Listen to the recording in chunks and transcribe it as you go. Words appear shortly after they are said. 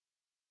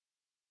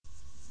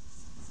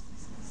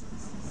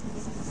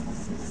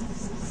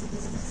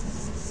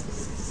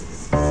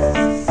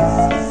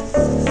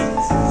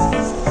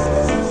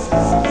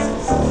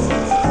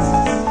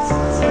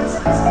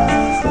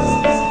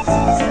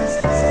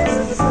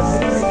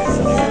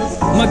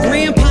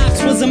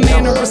grandpops was a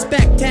man of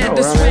respect. Had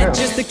to sweat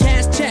just to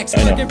cash checks.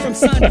 Working from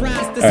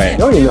sunrise to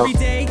set. Every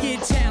day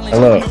get challenged.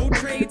 Hello. No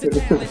trades or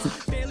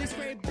talents. Barely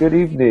scrape- Good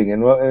evening,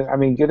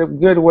 and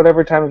good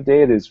whatever time of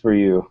day it is for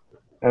you,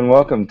 and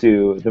welcome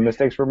to the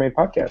Mistakes Were Made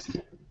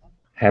podcast.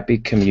 Happy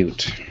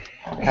commute.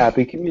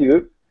 Happy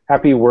commute,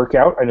 happy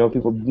workout. I know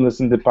people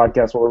listen to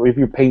podcasts while if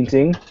you're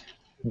painting,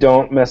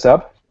 don't mess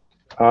up.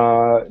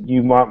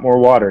 You want more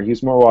water.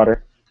 Use more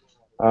water.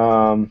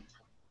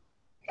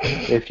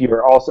 If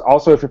you're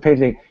also if you're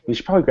painting, you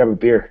should probably grab a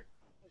beer.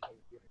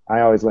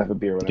 I always have a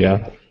beer when Yeah.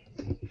 I'm painting.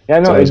 Yeah,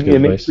 no, always it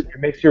good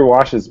makes your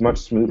washes much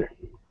smoother.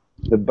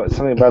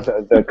 Something about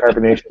the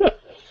carbonation.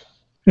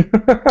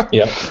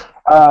 Yep.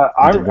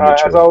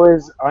 As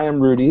always, I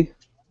am Rudy.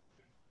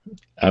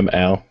 I'm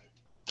Al.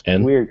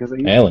 And Weird, because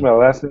Alan. my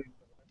last name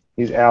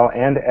he's Al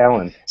and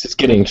Alan. It's just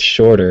getting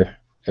shorter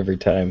every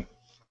time.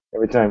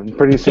 Every time.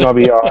 Pretty soon I'll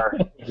be R.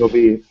 You'll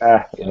be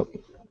Yep.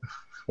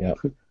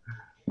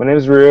 My name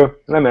is Rue,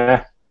 and I'm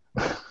A.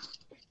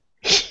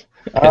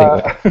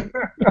 Anyway.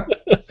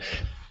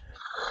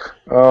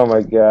 Oh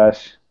my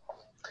gosh.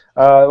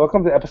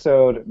 Welcome to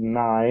episode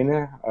 9.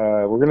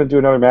 We're going to do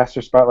another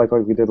Master Spotlight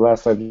like we did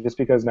last time, just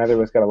because neither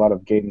of us got a lot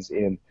of games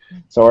in.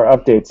 So our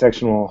update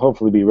section will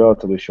hopefully be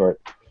relatively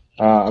short.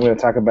 I'm going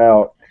to talk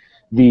about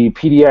the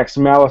PDX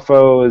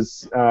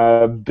Malifaux's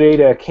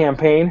beta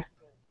campaign,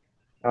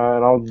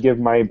 and I'll give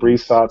my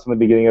brief thoughts on the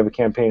beginning of the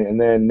campaign, and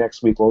then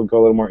next week we'll go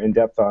a little more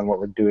in-depth on what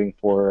we're doing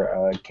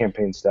for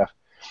campaign stuff.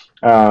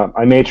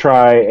 I may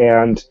try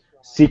and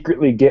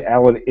secretly get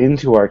Alan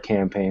into our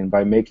campaign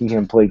by making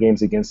him play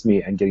games against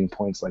me and getting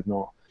points like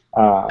normal.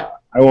 I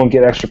won't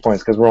get extra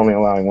points because we're only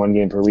allowing one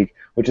game per week,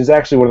 which is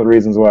actually one of the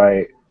reasons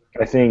why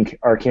I think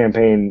our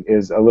campaign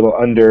is a little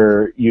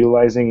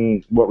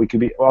underutilizing what we could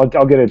be. Well,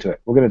 I'll get into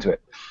it. We'll get into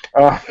it.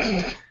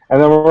 And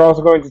then we're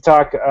also going to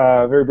talk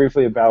very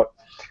briefly about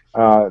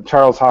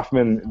Charles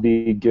Hoffman,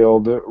 the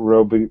Guild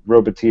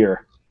Roboteer,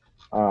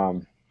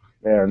 and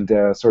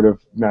sort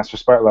of master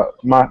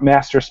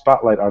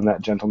spotlight on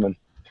that gentleman.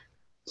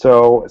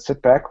 So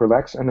sit back,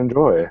 relax, and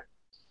enjoy.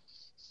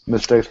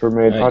 Mistakes Were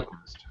Made Right.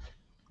 podcast.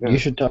 Yeah. You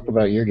should talk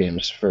about your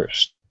games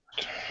first.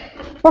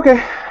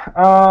 Okay.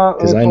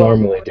 Because I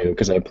normally do,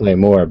 because I play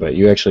more, but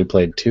you actually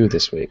played 2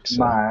 this week. So.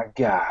 My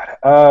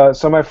God.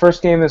 So my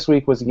first game this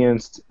week was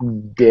against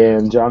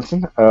Dan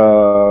Johnson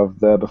of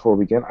the Before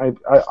Weekend.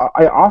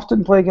 I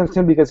often play against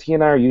him because he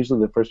and I are usually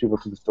the first people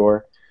to the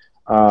store,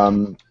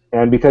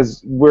 and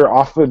because we're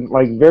often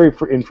very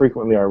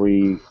infrequently are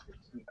we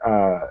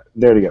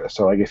there together.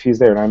 So if he's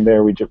there and I'm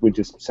there, we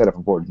just set up a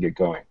board and get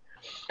going.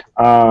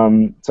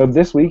 So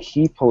this week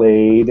he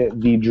played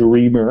the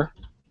Dreamer.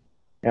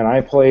 And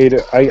I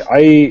played.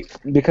 I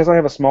because I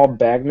have a small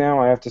bag now,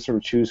 I have to sort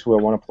of choose who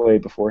I want to play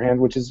beforehand,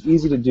 which is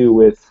easy to do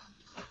with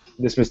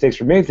this Mistakes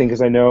Were Made thing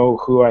because I know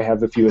who I have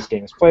the fewest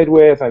games played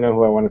with. I know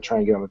who I want to try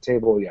and get on the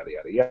table. Yada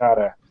yada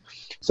yada.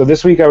 So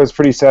this week I was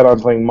pretty set on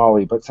playing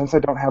Molly, but since I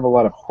don't have a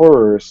lot of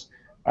horrors,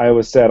 I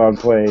was set on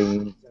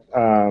playing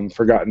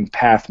Forgotten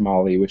Path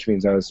Molly, which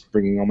means I was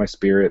bringing all my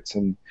spirits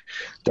and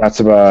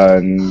Datsuba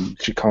and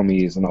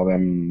Chikomis and all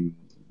them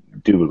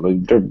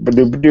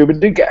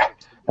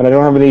and I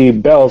don't have any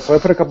bells, so I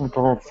put a couple of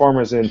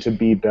performers in to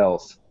be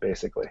bells,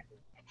 basically.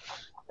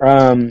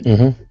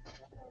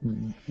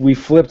 We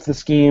flipped the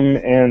scheme,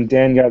 and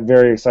Dan got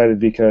very excited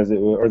because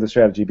the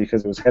strategy,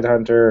 because it was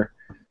Headhunter.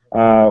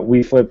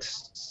 We flipped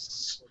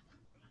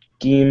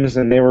schemes,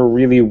 and they were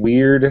really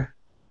weird.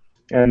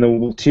 And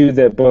the 2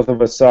 that both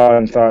of us saw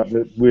and thought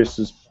that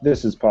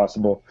this is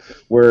possible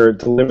were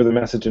Deliver the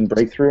Message and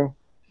Breakthrough.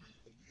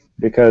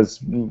 Because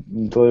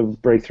the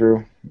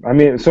Breakthrough. I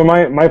mean, so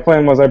my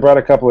plan was I brought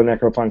a couple of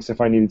Necropunks. If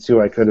I needed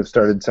to, I could have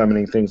started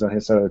summoning things on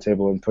his side of the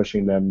table and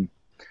pushing them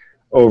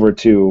over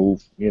to,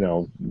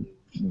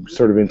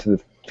 sort of into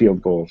the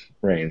field goal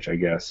range, I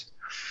guess.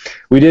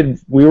 We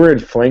were in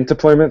flank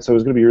deployment, so it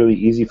was going to be really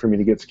easy for me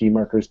to get ski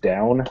markers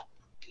down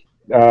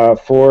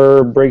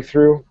for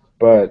Breakthrough,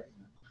 but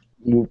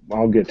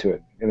I'll get to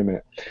it in a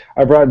minute.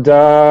 I brought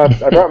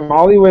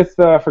Molly with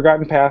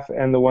Forgotten Path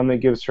and the one that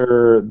gives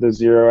her the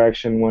 0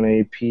 action 1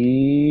 AP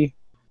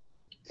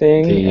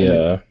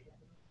thing.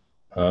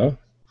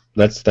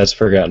 That's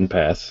Forgotten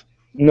Path.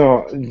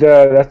 No,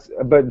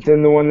 but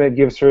then the one that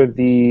gives her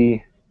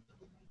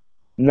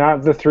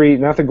not the Tear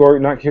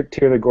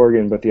the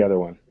Gorgon, but the other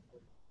one.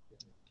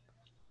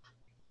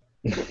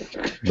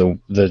 The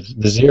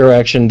 0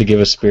 action to give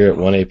a spirit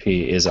 1 AP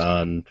is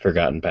on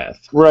Forgotten Path.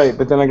 Right,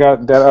 but then I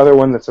got that other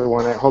one that's a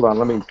 1. Hold on,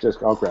 I'll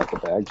grab the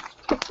bag.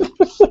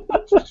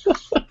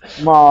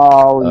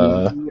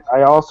 Molly.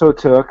 I also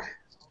took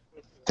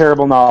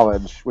Terrible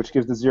Knowledge, which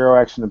gives the 0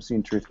 action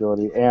Obscene Truth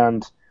ability,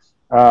 and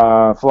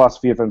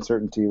Philosophy of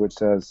Uncertainty, which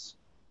says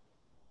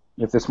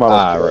if this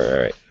model.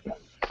 Right.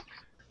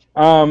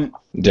 Yeah.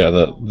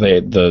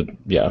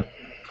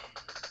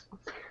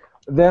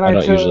 Then I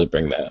don't usually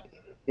bring that.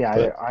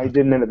 Yeah, I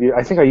didn't end up.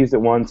 I think I used it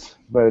once,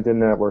 but it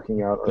didn't end up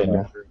working out.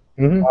 Yeah.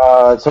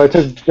 So I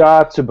took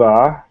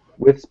Datsuba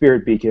with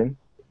Spirit Beacon,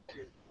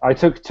 I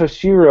took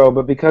Toshiro,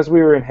 but because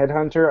we were in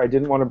Headhunter, I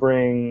didn't want to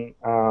bring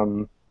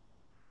Command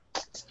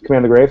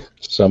the Grave.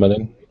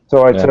 Summoning.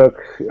 So I took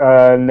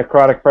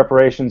Necrotic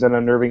Preparations and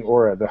Unnerving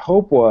Aura. The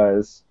hope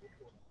was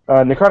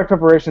Necrotic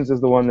Preparations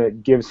is the one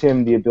that gives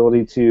him the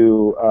ability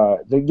to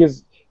that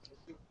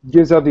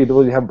gives out the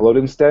ability to have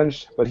Bloated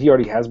Stench, but he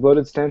already has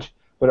Bloated Stench.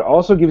 But it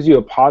also gives you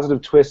a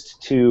positive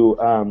twist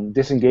to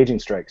disengaging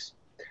strikes.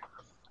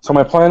 So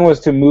my plan was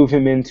to move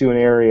him into an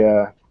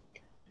area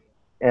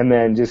and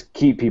then just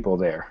keep people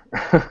there.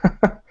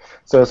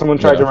 So if someone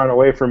tried to run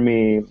away from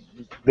me,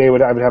 I would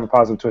have a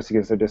positive twist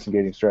against their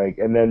disengaging strike,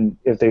 and then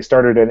if they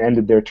started and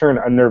ended their turn,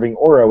 Unnerving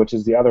Aura, which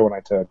is the other one I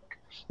took,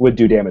 would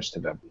do damage to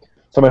them.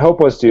 So my hope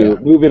was to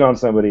move in on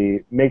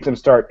somebody, make them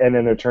start and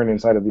end their turn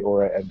inside of the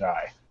aura and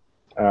die.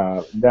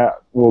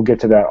 That we'll get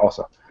to that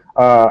also.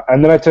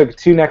 And then I took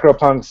 2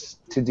 Necropunks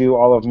to do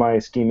all of my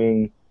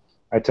scheming.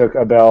 I took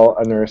a Bell,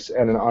 a Nurse,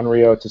 and an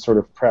Onryo to sort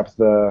of prep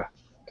the.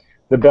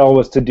 The Bell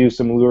was to do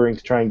some luring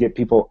to try and get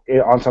people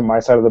onto my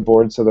side of the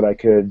board so that I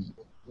could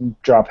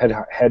drop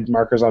head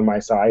markers on my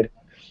side.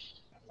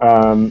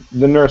 The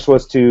Nurse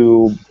was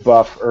to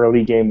buff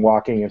early game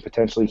walking and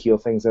potentially heal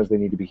things as they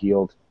need to be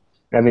healed.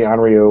 And the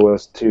Onryo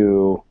was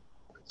to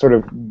sort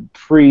of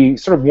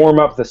warm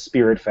up the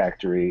Spirit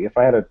Factory. If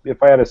I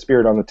had a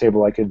spirit on the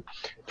table, I could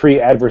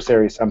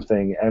pre-adversary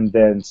something and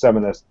then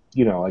summon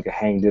like a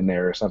Hanged in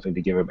there or something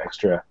to give him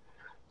extra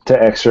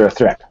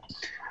threat.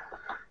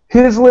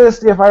 His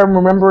list, if I'm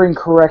remembering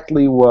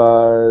correctly,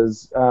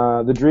 was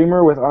the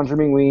Dreamer with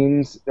Undreaming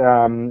Leans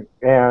and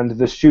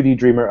the Shooty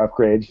Dreamer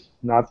upgrade,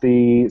 not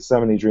the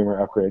Summony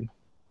Dreamer upgrade.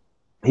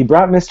 He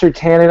brought Mr.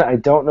 Tannen. I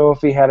don't know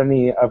if he had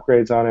any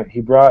upgrades on it. He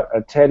brought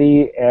a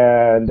Teddy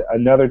and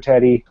another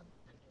Teddy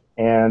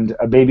and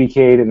a Baby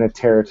Cade and a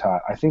Terratot.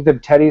 I think the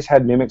Teddies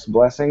had Mimic's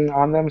Blessing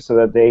on them so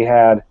that they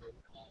had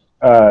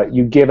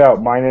you give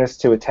out minus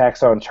to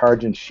attacks on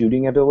charge and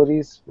shooting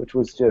abilities, which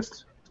was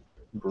just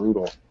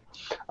brutal.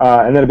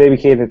 And then a Baby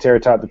Cade and a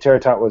Terratot. The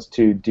Terratot was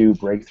to do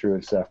breakthrough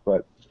and stuff,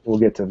 but we'll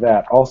get to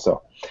that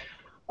also.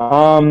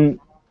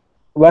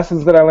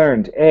 Lessons that I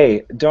learned.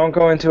 A, don't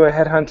go into a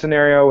headhunt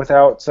scenario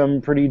without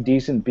some pretty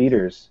decent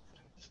beaters.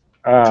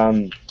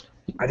 I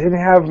didn't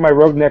have my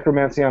Rogue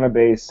Necromancy on a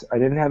base. I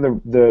didn't have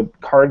the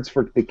cards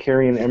for the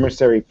Carrion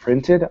Emissary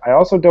printed. I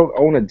also don't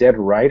own a Dead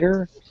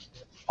Rider.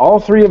 All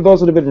 3 of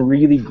those would have been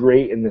really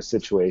great in this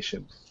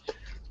situation.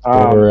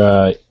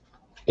 Or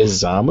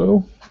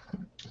Izamu?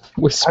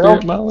 With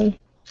Spirit Molly?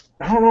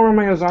 I don't know where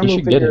my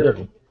Izamu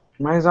figure.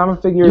 My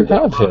Izamu figure. You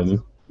have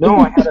him. No,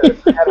 I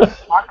had a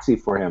proxy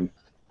for him,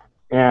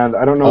 and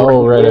I don't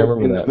know where he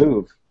went in the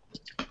move.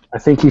 I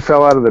think he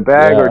fell out of the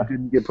bag or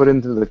didn't get put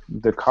into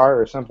the car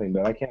or something,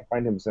 but I can't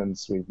find him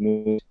since we've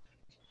moved.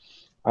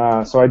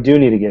 So I do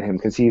need to get him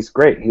because he's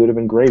great. He would have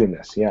been great in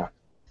this. Yeah.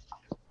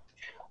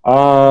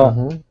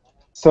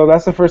 So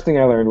that's the first thing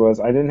I learned was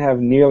I didn't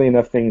have nearly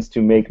enough things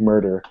to make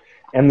murder,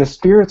 and the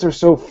spirits are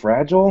so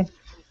fragile.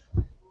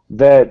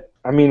 That,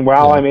 I mean,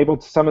 while I'm able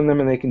to summon them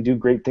and they can do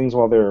great things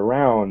while they're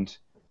around,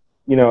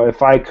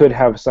 if I could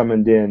have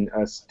summoned in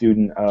a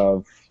student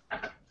of,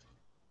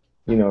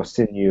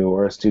 Sinew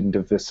or a student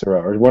of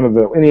Viscera or one of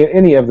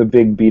any of the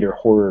big beater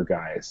horror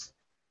guys,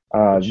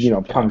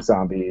 Punk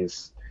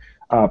Zombies.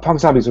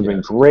 Punk Zombies would have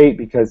been great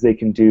because they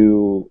can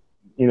do,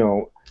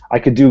 I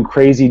could do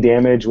crazy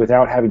damage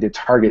without having to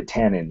target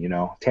Tannen,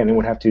 Tannen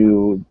would have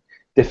to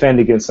defend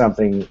against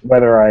something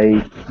whether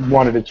I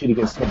wanted to cheat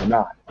against him or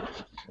not.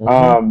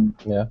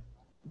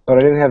 But I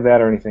didn't have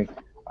that or anything.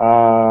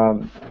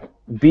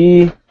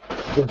 B,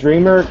 the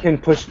Dreamer can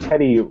push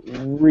Teddy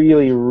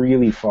really,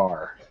 really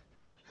far.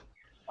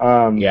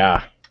 I've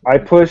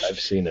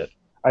seen it.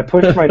 I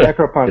pushed my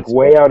Necropunk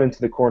way out into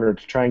the corner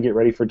to try and get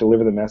ready for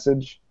Deliver the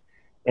Message,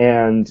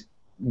 and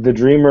the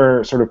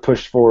Dreamer sort of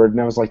pushed forward, and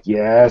I was like,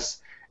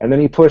 yes. And then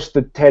he pushed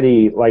the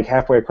Teddy like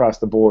halfway across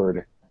the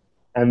board,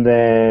 and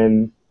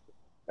then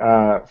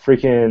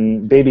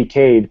freaking Baby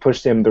Cade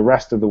pushed him the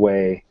rest of the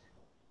way.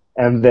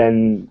 And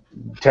then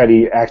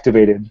Teddy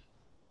activated,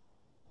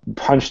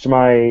 punched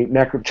my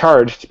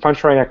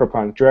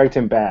Necropunk, dragged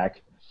him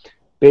back.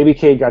 Baby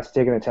Cade got to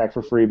take an attack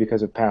for free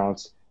because of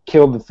Pounce,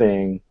 killed the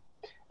thing,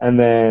 and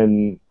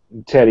then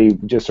Teddy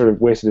just sort of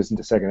wasted his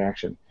second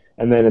action.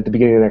 And then at the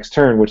beginning of the next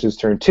turn, which is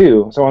turn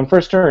 2, so on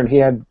first turn he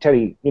had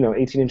Teddy,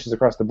 18 inches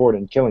across the board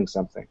and killing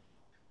something.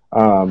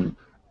 And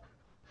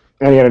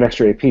he had an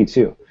extra AP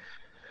too.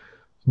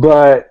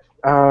 But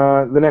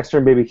the next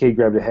turn, Baby Cade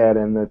grabbed a head,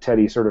 and the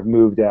Teddy sort of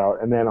moved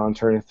out. And then on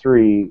turn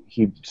 3,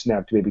 he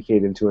snapped Baby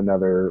Cade into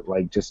another,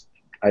 just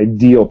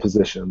ideal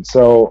position.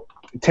 So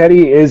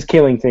Teddy is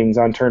killing things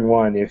on turn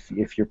 1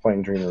 if you're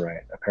playing Dreamer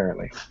right,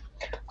 apparently.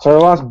 So I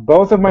lost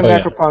both of my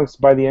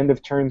Necropunks by the end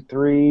of turn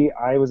 3.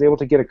 I was able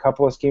to get a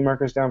couple of scheme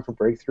markers down for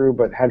breakthrough,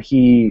 but had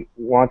he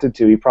wanted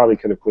to, he probably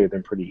could have cleared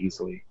them pretty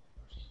easily.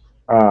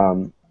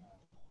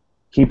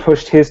 He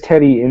pushed his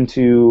Teddy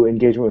into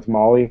engagement with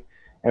Molly.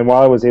 And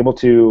while I was able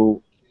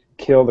to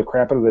kill the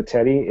crap out of the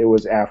Teddy, it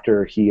was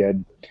after he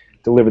had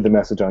delivered the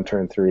message on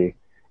turn 3.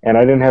 And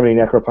I didn't have any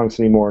Necropunks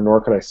anymore,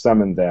 nor could I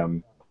summon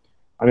them.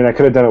 I mean, I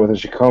could have done it with a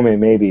Shikome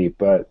maybe,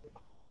 but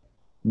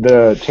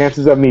the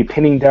chances of me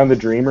pinning down the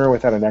Dreamer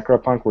without a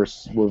Necropunk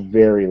were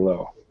very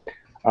low.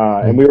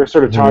 And we were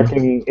sort of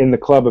talking in the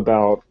club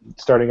about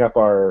starting up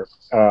our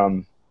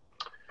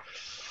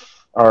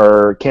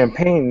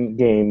campaign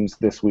games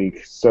this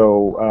week.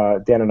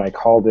 So Dan and I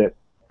called it.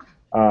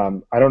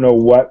 I don't know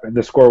what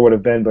the score would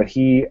have been, but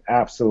he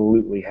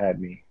absolutely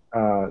had me.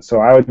 So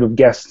I would have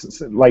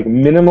guessed like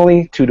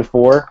minimally 2 to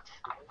 4,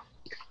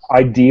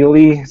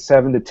 ideally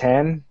 7 to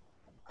 10,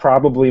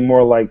 probably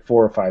more like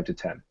 4 or 5 to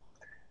 10.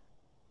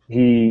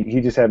 He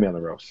just had me on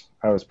the ropes.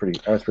 I was pretty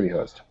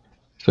hosed.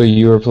 So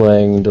you were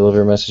playing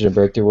Deliver Message and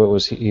Breakthrough. What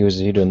was he? Was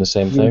he doing the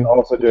same thing? He was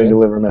also doing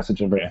Deliver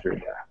Message and Breakthrough.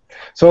 Yeah.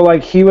 So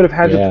like he would have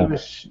had to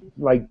push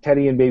like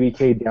Teddy and Baby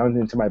K down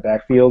into my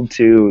backfield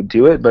to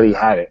do it, but he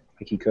had it.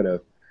 Like he could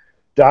have.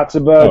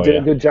 Datsuba did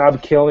a good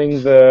job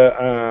killing the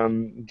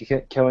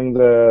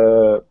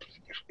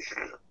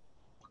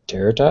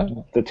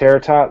Terratot? The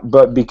Terratot,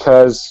 but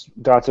because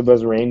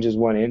Datsuba's range is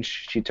 1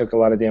 inch, she took a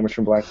lot of damage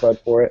from Black Blood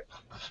for it.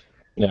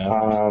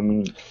 Yeah.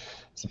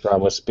 It's the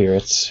problem with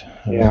spirits.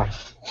 Yeah.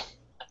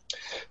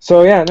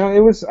 So yeah, no, it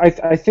was.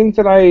 I think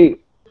that I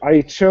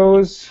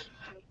chose.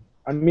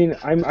 I mean,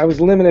 I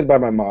was limited by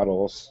my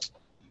models,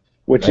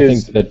 which I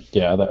think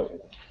that.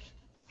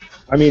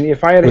 I mean,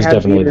 if I had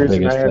had leaders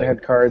and I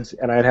had cards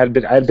and I had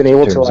been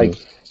able to like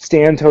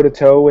stand toe to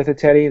toe with a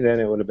Teddy, then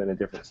it would have been a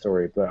different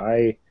story. But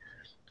I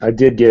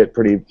did get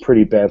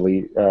pretty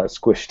badly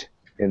squished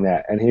in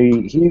that, and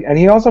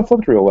he also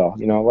flipped real well.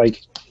 You know,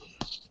 like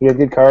he had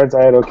good cards,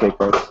 I had okay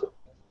cards.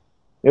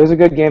 It was a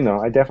good game though.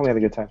 I definitely had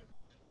a good time.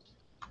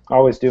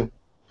 Always do.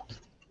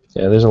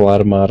 Yeah, there's a lot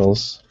of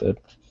models that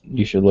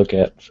you should look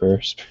at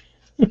first.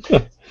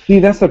 See,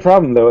 that's the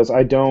problem though. Is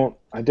I don't.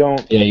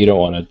 Yeah, you don't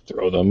want to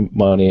throw the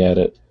money at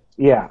it.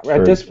 Yeah,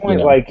 at this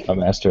point, like a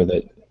master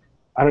that.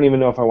 I don't even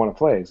know if I want to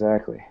play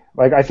exactly.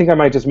 Like I think I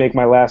might just make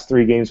my last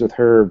 3 games with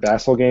her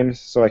Vassal games,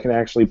 so I can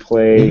actually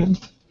play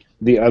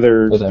the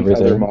other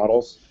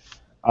models.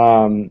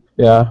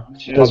 Yeah,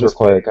 she does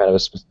require kind of a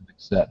specific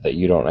set that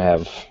you don't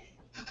have.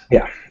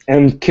 Yeah,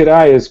 and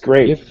Kidai is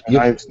great.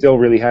 I'm still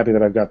really happy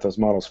that I've got those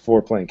models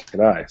for playing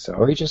Kidai. So.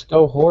 Or you just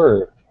go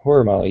horror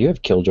model. You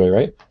have Killjoy,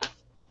 right?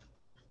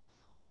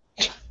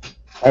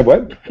 I have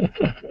what?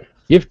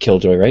 You have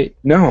Killjoy, right?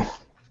 No.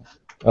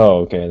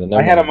 Oh, okay. Then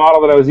I had a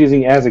model that I was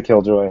using as a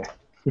Killjoy.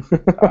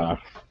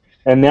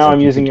 And now I'm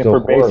using it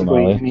for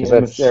basically any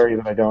emissary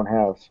that I don't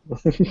have.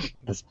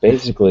 That's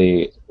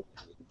basically,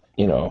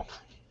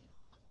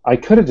 I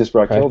could have just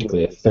brought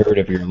practically Killjoy. a third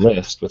of your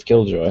list with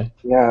Killjoy.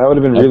 Yeah, that would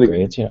have been really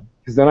good. Yeah.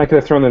 Because then I could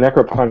have thrown the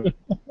Necropunk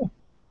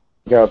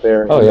out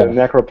there, and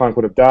the Necropunk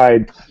would have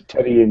died,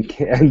 Teddy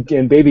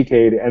and Baby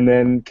Cade, and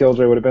then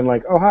Killjoy would have been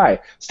like, "Oh hi,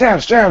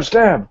 stab, stab,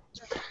 stab."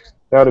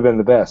 That would have been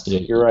the best. Yeah,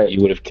 you're right.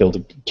 You would have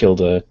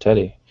killed a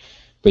Teddy,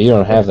 but you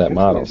don't have that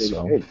model,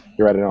 so.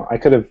 You're right. I know. I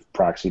could have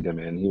proxied him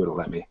in. He would have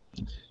let me.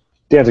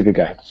 Dan's a good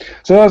guy.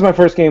 So that was my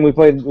first game. We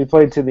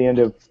played to the end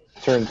of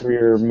turn 3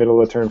 or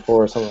middle of turn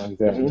 4 or something like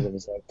that. And it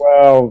was like,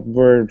 well,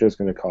 we're just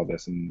going to call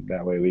this, and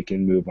that way we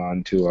can move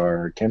on to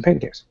our campaign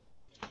games.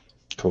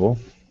 Cool.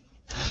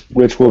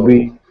 Which will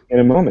be in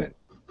a moment.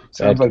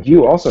 Sounds like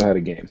you also had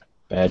a game.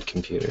 Bad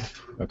computer.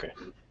 Okay.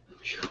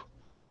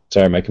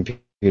 Sorry, my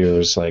computer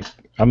was like,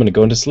 I'm going to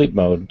go into sleep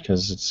mode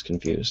because it's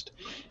confused.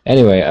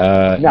 Anyway,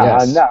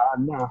 yes.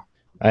 No.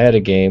 I had a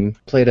game.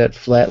 Played at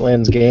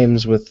Flatlands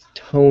Games with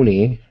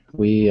Tony.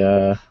 We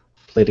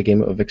played a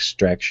game of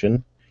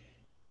Extraction.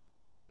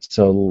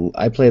 So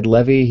I played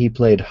Levy, he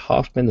played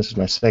Hoffman. This is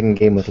my second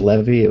game with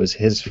Levy. It was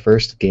his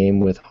first game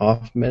with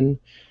Hoffman.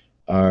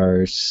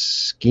 Our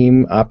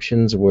scheme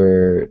options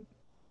were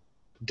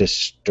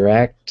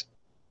Distract,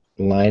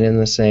 Line in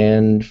the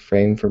Sand,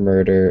 Frame for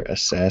Murder,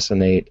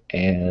 Assassinate,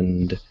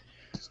 and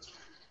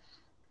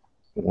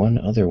one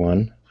other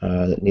one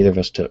that neither of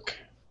us took.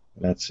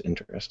 That's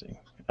interesting.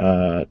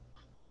 I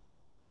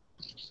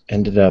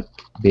ended up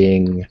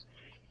picking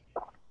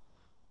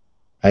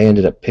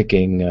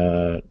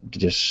I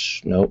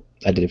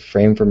did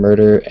Frame for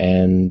Murder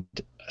and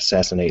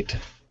Assassinate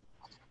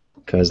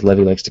because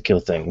Levy likes to kill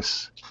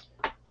things.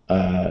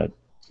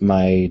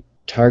 My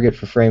target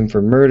for Frame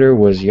for Murder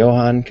was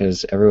Johan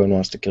because everyone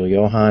wants to kill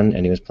Johan,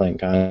 and he was playing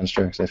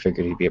Constructs. I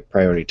figured he'd be a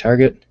priority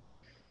target,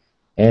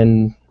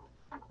 and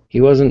he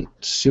wasn't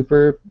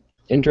super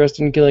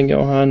interested in killing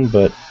Johan,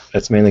 but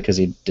that's mainly because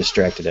he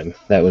distracted him.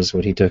 That was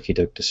what he took. He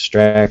took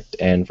Distract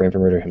and Frame for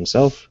Murder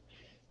himself.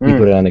 He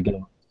put it on a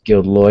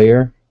Guild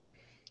Lawyer,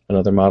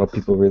 another model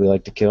people really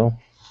like to kill.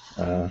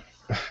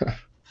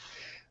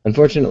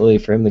 Unfortunately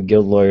for him, the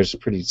Guild Lawyer is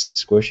pretty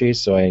squishy,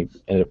 so I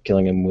ended up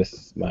killing him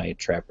with my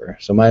Trapper.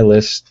 So my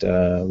list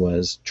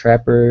was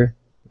Trapper,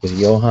 was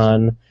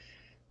Johan,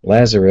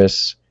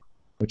 Lazarus,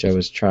 which I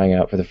was trying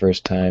out for the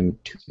first time,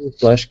 2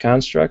 Flesh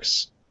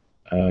Constructs,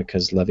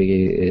 because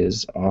Levy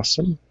is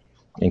awesome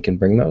and can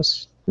bring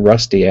those.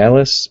 Rusty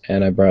Alice,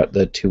 and I brought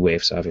the 2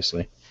 waifs,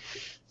 obviously,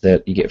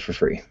 that you get for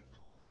free.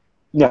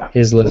 Yeah.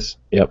 His list,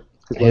 yep.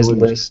 His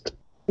list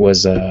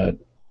was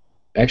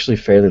actually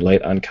fairly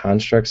light on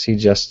constructs. He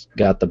just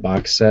got the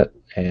box set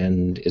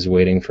and is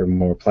waiting for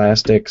more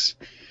plastics.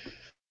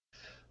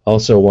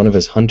 Also, one of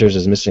his hunters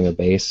is missing a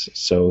base,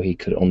 so he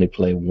could only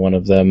play one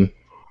of them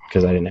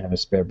because I didn't have a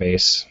spare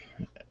base,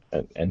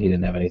 and he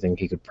didn't have anything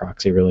he could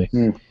proxy, really.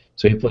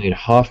 So he played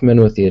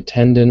Hoffman with the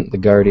Attendant, the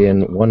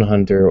Guardian, one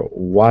Hunter,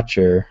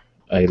 Watcher,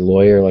 a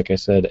Lawyer, like I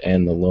said,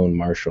 and the Lone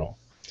Marshal.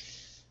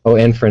 Oh,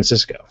 and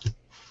Francisco,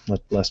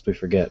 lest we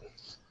forget,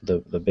 the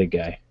big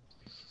guy.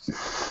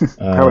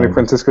 How many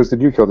Franciscos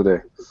did you kill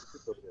today?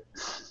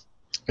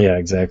 Yeah,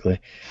 exactly.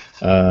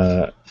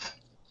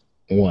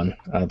 One,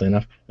 oddly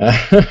enough.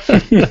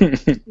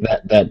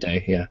 that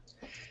day, yeah.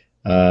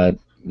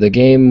 The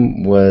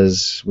game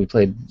was, we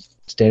played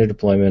standard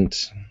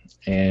deployment,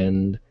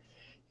 and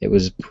it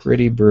was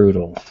pretty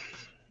brutal.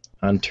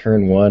 On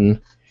turn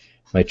 1,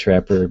 my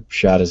Trapper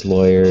shot his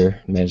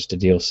Lawyer, managed to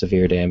deal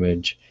severe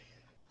damage.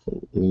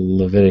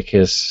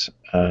 Leviticus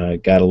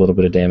got a little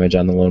bit of damage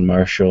on the Lone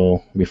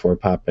Marshal before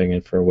popping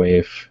it for a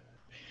wave.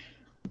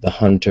 The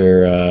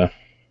Hunter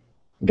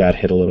got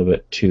hit a little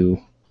bit too.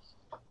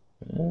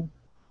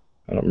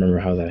 I don't remember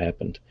how that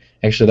happened.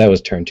 Actually, that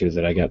was turn 2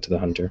 that I got to the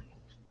Hunter.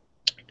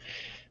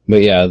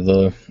 But yeah,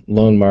 the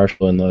Lone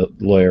Marshal and the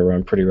Lawyer were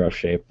in pretty rough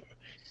shape.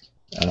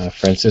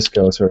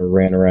 Francisco sort of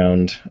ran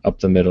around up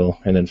the middle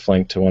and then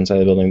flanked to one side of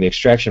the building. The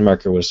extraction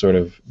marker was sort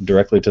of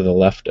directly to the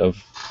left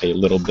of a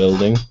little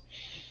building.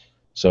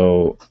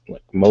 So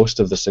like, most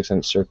of the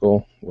 6-inch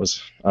circle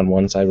was on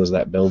one side was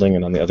that building,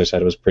 and on the other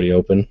side it was pretty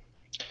open.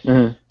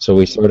 Mm-hmm. So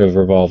we sort of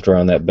revolved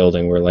around that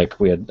building where like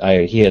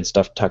he had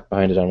stuff tucked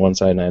behind it on one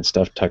side and I had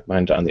stuff tucked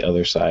behind it on the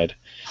other side.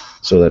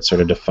 So that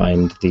sort of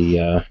defined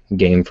the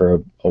game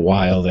for a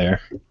while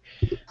there.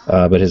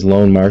 But his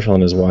Lone Marshal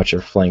and his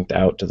Watcher flanked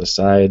out to the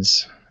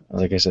sides.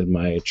 Like I said,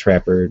 my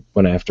Trapper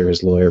went after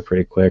his Lawyer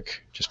pretty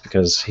quick just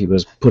because he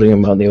was putting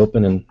him out in the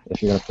open, and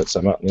if you're going to put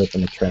something out in the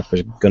open, the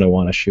Trapper's going to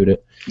want to shoot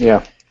it.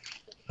 Yeah.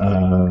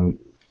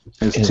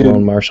 His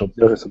Lone Marshal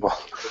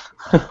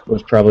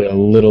was probably a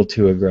little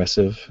too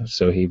aggressive,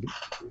 so he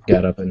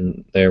got up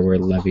in there where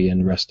Levy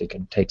and Rusty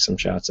could take some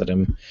shots at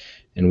him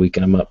and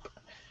weaken him up.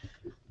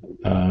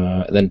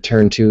 Then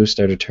turn 2,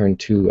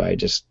 I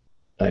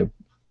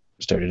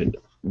started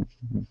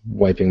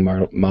wiping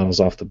models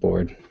off the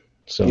board.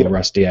 So yep.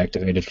 Rusty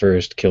activated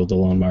first, killed the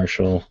Lone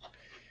Marshal.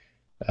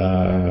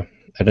 I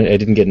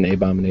didn't get an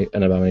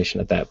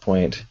abomination at that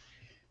point,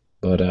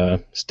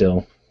 but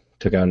still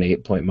took out an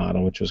 8-point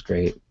model, which was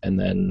great. And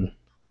then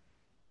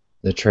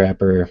the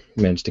Trapper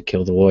managed to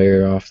kill the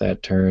Lawyer off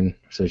that turn,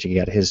 so she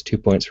got his 2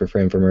 points for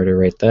frame for murder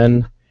right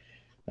then,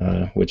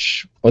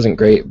 which wasn't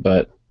great,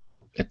 but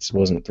it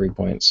wasn't 3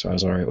 points, so I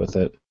was alright with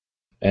it.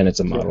 And it's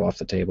a model off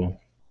the table.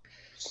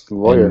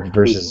 Lawyer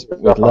versus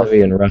with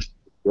Levy and Rusty.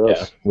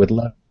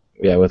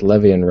 Yeah, with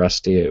Levy and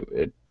Rusty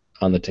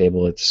on the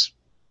table,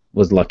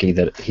 was lucky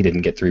that he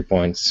didn't get 3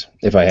 points.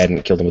 If I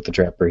hadn't killed him with the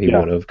Trapper, he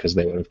would have, because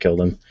they would have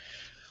killed him.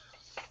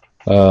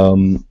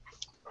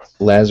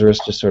 Lazarus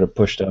just sort of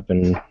pushed up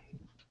and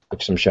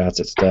took some shots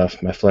at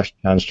stuff. My Flesh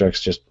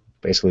Constructs just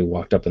basically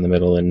walked up in the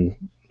middle and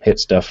hit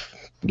stuff,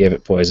 gave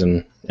it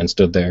poison, and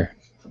stood there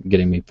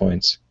getting me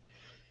points,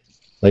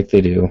 like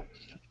they do.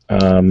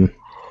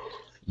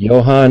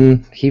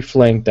 Johan, he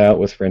flanked out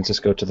with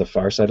Francisco to the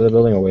far side of the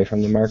building, away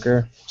from the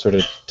marker, sort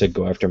of to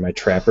go after my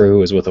Trapper, who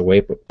was with a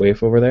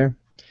waif over there.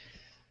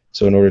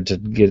 So in order to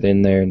get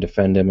in there and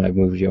defend him, I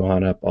moved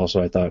Johan up.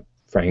 Also, I thought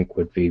Frank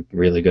would be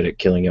really good at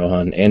killing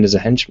Johan and as a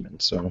henchman.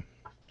 So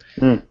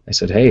I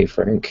said, hey,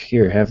 Frank,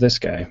 here, have this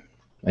guy.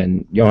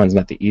 And Johan's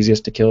not the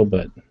easiest to kill,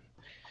 but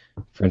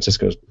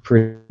Francisco's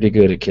pretty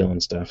good at killing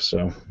stuff,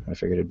 so I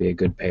figured it'd be a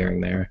good pairing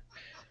there.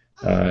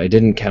 I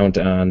didn't count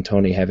on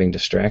Tony having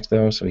Distract,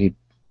 though, so he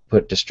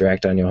put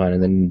Distract on Johan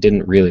and then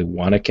didn't really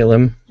want to kill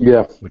him,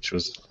 which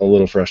was a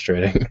little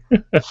frustrating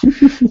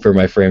for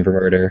my frame for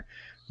murder,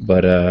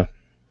 but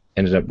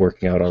ended up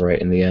working out all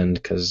right in the end,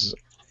 because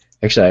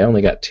actually I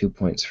only got 2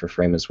 points for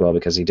frame as well,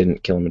 because he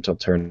didn't kill him until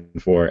turn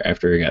 4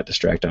 after he got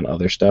Distract on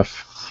other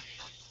stuff,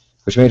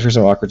 which made for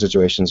some awkward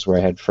situations where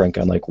I had Frank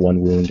on like 1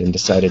 wound and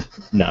decided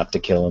not to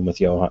kill him with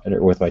Johan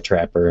or with my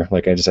Trapper.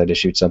 Like I decided to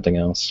shoot something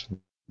else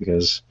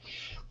because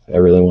I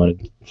really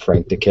wanted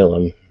Frank to kill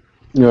him.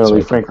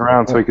 Leave Frank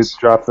around so he could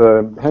drop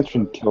the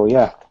henchman kill.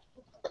 Yeah,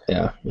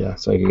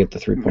 so I could get the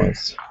 3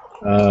 points.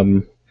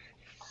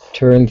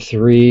 Turn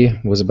 3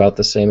 was about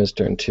the same as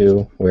turn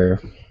 2,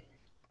 where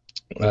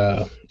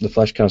the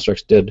Flesh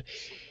Constructs did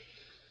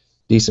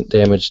decent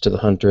damage to the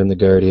Hunter and the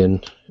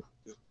Guardian,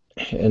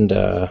 and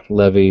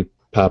Levy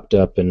popped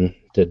up and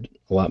did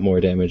a lot more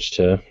damage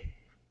to...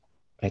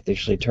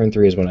 Actually, turn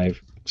 3 is when I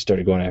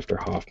started going after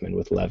Hoffman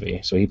with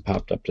Levy, so he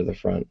popped up to the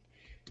front.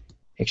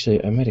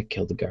 Actually, I might have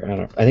killed the Guardian. I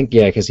don't know. I think,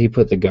 because he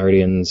put the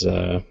Guardian's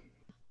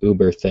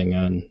Uber thing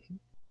on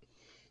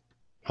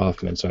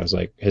Hoffman, so I was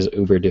like, his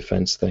Uber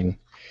defense thing.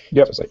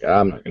 Yep. So I was like,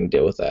 I'm not going to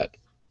deal with that.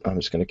 I'm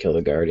just going to kill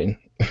the Guardian.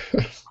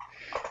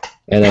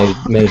 And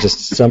I managed to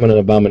summon an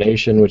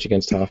Abomination, which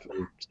against Hoffman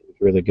was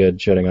really good,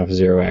 shutting off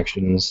 0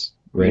 actions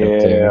right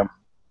up there.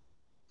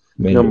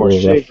 Made No it more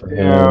really rough for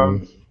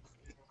him.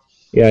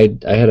 Yeah,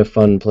 I had a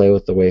fun play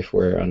with the waif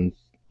where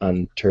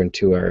on turn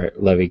 2, our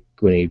Levy,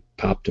 when he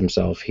popped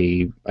himself,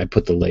 I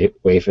put the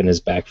waif in his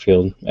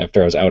backfield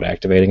after I was out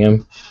activating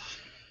him,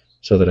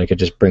 so that I could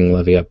just bring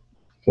Levy up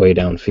way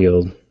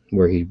downfield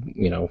where he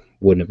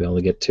wouldn't have been able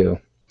to get to.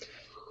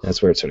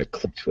 That's where it sort of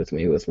clicked with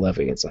me with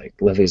Levy. It's like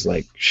Levy's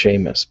like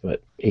Seamus,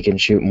 but he can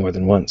shoot more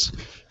than once,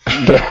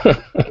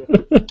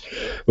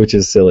 which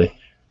is silly.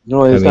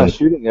 No, he's not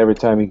shooting every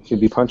time. He could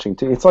be punching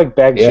too. It's like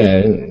bag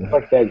Seamus. It's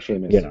like bag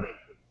Seamus.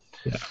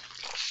 Yeah.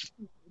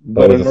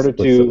 But in order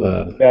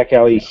to back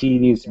alley, he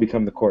needs to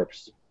become the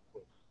corpse.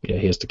 Yeah,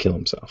 he has to kill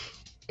himself.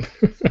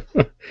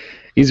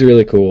 He's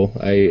really cool.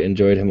 I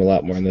enjoyed him a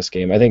lot more in this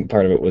game. I think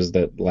part of it was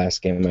that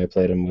last game I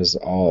played him was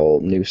all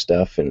new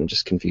stuff and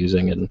just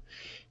confusing and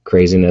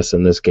craziness.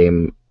 In this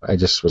game, I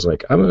just was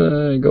like, I'm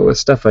going to go with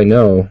stuff I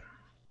know,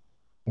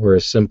 where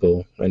it's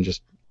simple, and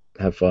just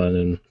have fun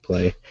and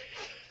play.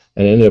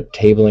 And I ended up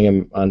tabling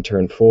him on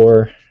turn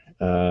 4.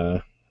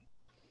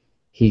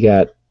 He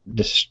got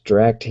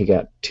distract. He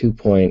got 2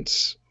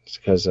 points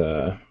because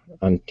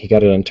he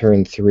got it on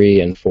turn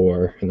 3 and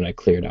 4, and then I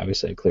cleared.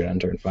 Obviously, I cleared on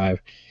turn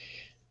 5.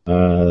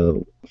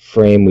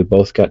 Frame, we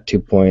both got 2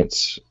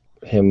 points.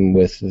 Him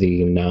with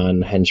the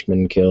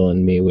non-henchman kill,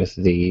 and me with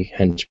the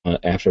henchman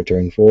after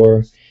turn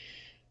 4.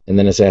 And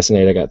then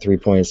Assassinate, I got 3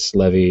 points.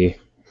 Levy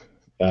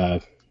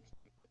and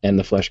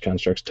the Flesh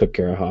Constructs took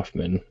care of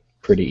Hoffman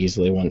pretty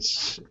easily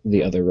once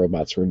the other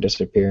robots were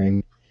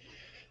disappearing.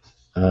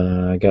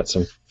 I got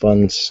some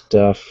fun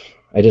stuff.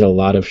 I did a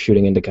lot of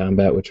shooting into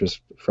combat, which was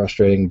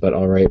frustrating, but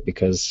alright,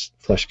 because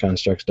Flesh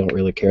Constructs don't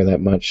really care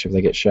that much if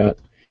they get shot.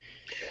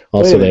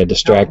 Also, they had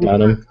Distract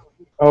on him.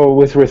 Oh,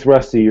 with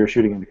Rusty, you're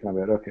shooting into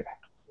combat, okay.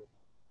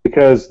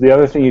 Because the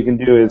other thing you can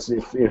do is,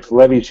 if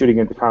Levy's shooting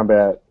into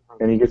combat,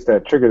 and he gets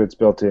that trigger that's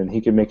built in,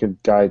 he can make a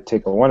guy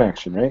take a 1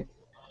 action, right?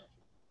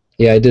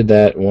 Yeah, I did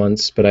that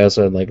once, but I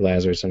also had like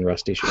Lazarus and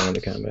Rusty shooting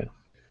into combat.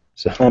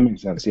 So that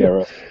makes sense, yeah.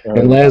 Right.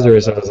 And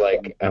Lazarus, I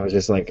was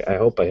just like, I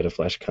hope I hit a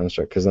Flesh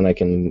Construct, because then I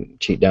can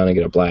cheat down and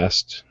get a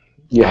blast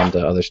onto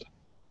other stuff.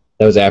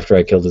 That was after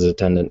I killed his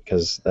attendant,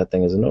 because that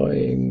thing is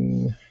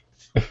annoying.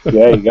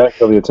 Yeah, you gotta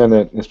kill the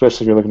attendant,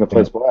 especially if you're looking to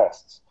place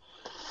blasts.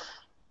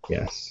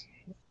 Yes.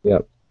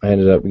 Yep. I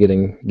ended up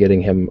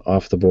getting him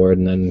off the board,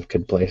 and then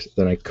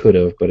I could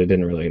have, but I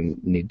didn't really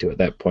need to at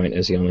that point,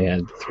 as he only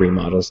had 3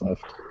 models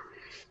left.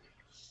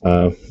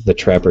 The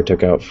Trapper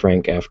took out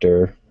Frank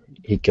after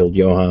he killed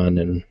Johan,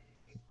 and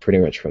pretty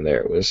much from there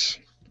it was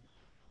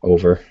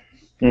over.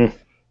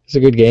 It's a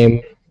good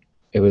game.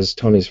 It was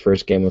Tony's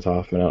first game with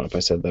Hoffman. I don't know if I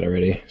said that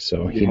already.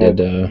 So he did.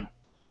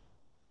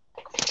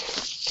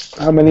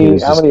 How many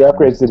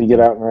upgrades did he get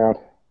out and around?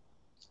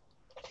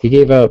 He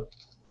gave out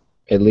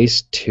at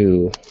least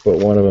 2, but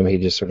one of them he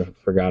just sort of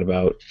forgot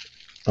about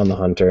on the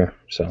Hunter.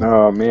 So.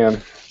 Oh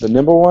man, the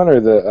nimble one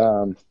or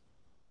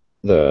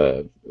the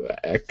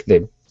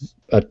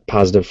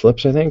positive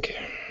flips, I think.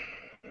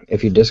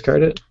 If you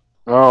discard it.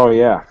 Oh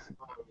yeah.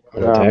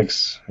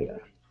 Attacks.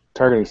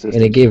 Targeting system.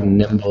 And it gave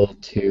nimble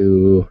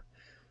to.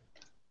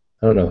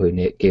 I don't know who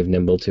it gave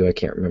nimble to. I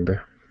can't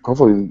remember.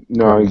 Hopefully,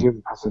 no. He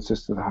gave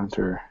assist to the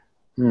Hunter.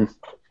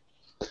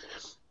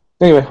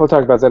 Anyway, we'll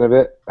talk about that in a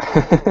bit.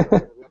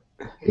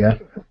 Yeah.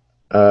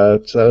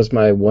 So that was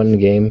my one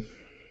game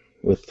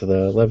with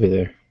the Levy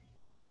there.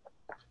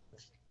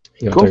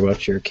 You want to talk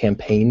about your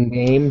campaign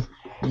game?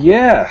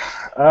 Yeah.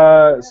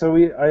 So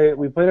we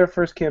played our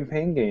first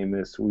campaign game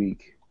this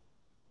week.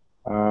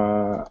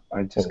 I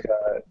just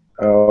got.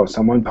 Oh,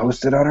 someone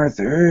posted on our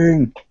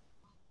thing.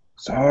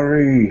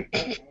 Sorry.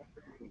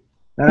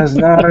 That is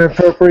not an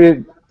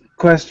appropriate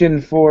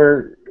question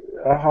for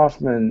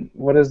Hoffman.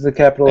 What is the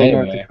capital of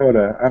North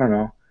Dakota? I don't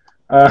know.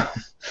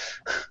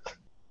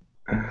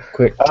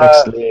 Quick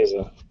text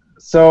liaison.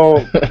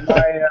 So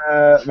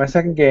my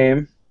second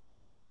game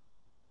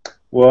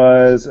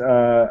was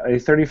a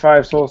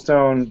 35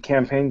 Soulstone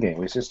campaign game.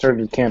 We just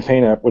started the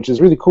campaign up, which is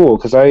really cool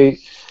because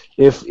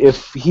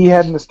if he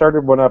hadn't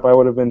started one up, I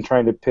would have been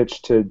trying to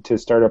pitch to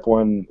start up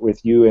one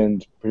with you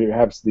and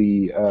perhaps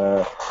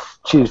the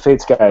Cheated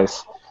Fates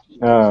guys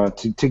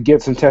to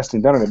get some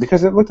testing done on it,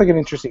 because it looked like an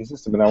interesting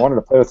system and I wanted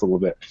to play with it a little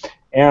bit.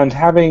 And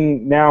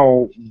having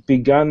now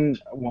begun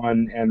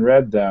one and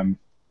read them,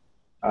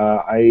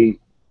 I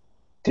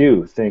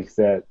do think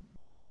that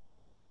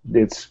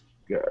it's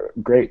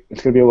great.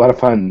 It's going to be a lot of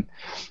fun.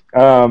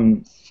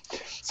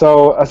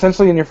 So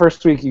essentially in your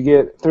first week you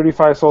get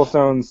 35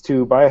 Soulstones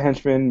to buy a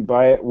henchman,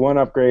 buy one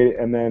upgrade,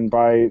 and then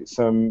buy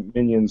some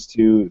minions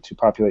to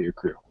populate your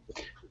crew.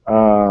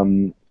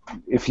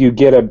 If you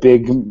get a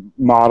big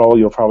model,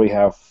 you'll probably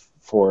have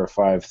 4 or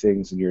 5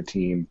 things in your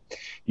team.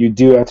 You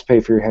do have to pay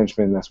for your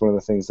henchmen. That's one of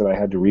the things that I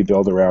had to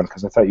rebuild around,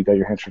 because I thought you got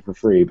your henchmen for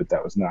free, but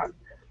that was not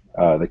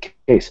the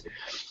case.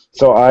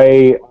 So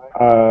I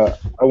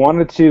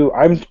wanted to.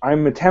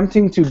 I'm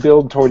attempting to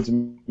build towards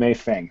Mei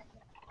Feng.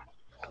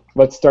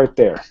 Let's start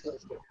there.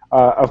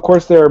 Of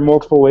course, there are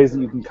multiple ways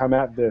that you can come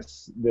at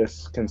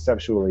this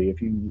conceptually.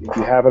 If you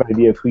have an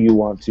idea of who you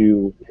want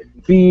to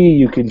be,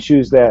 you can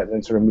choose that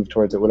and sort of move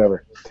towards it,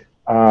 whatever.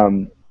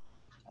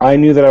 I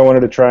knew that I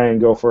wanted to try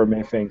and go for a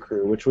Mei Fang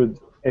crew, which would,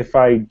 if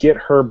I get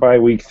her by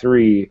week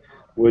 3,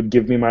 would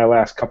give me my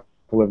last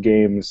couple of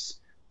games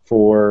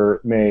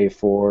for Mei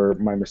for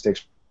my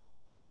mistakes.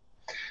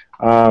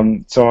 So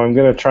I'm going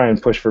to try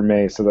and push for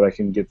Mei so that I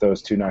can get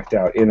those 2 knocked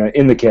out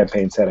in the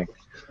campaign setting.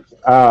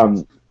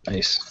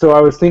 Nice. So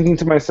I was thinking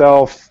to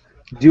myself,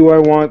 do I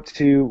want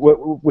to,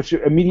 which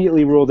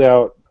immediately ruled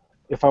out,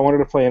 if I wanted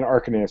to play an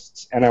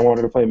Arcanist and I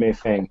wanted to play Mei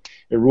Fang,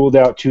 it ruled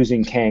out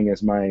choosing Kang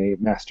as my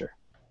master.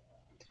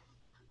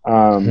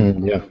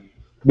 Yeah.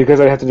 Because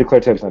I'd have to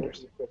declare 10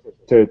 Thunders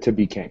to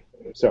be Kang.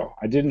 So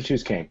I didn't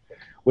choose Kang,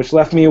 which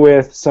left me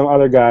with some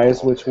other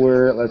guys, which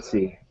were, let's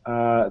see,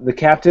 the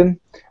Captain,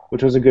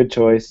 which was a good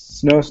choice,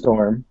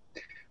 Snowstorm,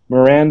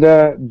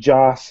 Miranda,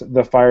 Joss,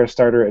 the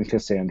Firestarter, and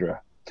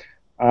Cassandra.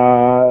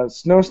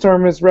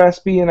 Snowstorm is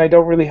raspy, and I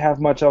don't really have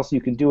much else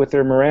you can do with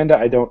her. Miranda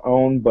I don't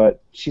own,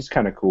 but she's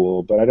kind of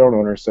cool, but I don't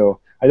own her, so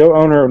I don't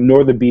own her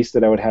nor the beast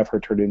that I would have her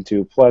turn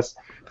into. Plus,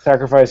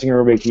 sacrificing her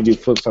will make you do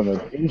flips on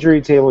the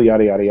injury table,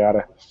 yada, yada,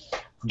 yada.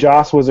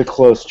 Joss was a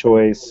close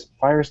choice.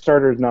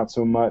 Firestarter, not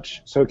so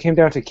much. So it came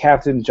down to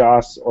Captain,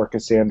 Joss, or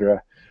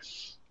Cassandra.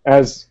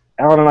 As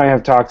Alan and I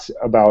have talked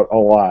about a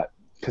lot,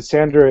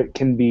 Cassandra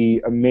can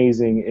be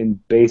amazing in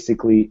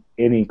basically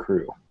any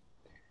crew.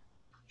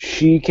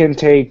 She can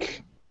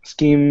take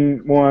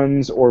scheme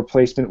ones or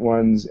placement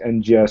ones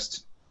and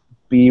just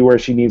be where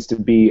she needs to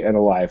be and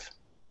alive.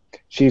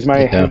 She's my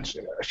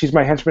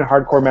henchman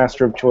hardcore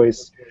master of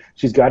choice.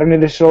 She's got an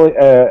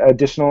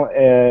additional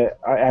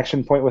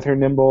action point with her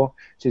nimble.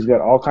 She's got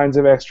all kinds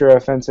of extra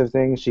offensive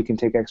things. She can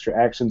take extra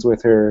actions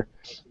with her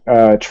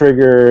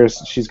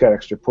triggers. She's got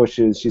extra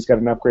pushes. She's got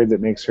an upgrade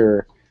that makes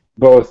her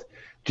both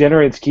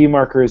generate ski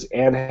markers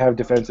and have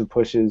defensive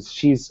pushes.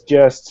 She's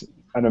just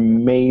an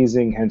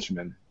amazing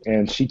henchman,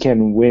 and she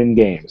can win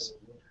games.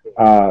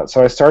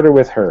 So I started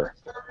with her.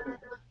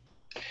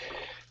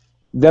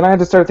 Then I had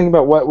to start thinking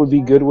about what would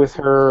be good with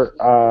her.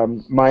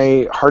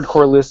 My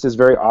hardcore list is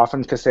very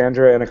often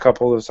Cassandra and a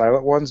couple of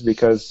silent ones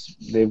because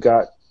they've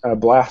got a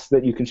blast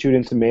that you can shoot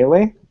into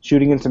melee.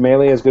 Shooting into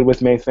melee is good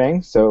with Mei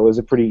Fang, so it was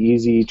a pretty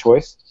easy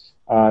choice.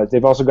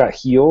 They've also got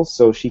heals,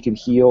 so she can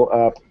heal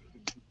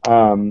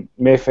up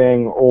Mei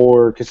Fang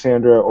or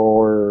Cassandra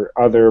or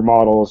other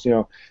models. You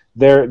know,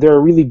 they're a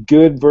really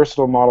good,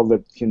 versatile model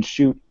that can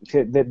shoot,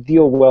 that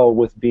deal well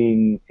with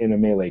being in a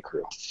melee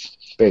crew,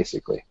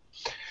 basically.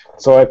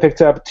 So I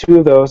picked up 2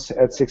 of those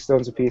at 6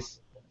 stones apiece.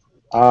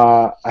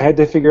 I had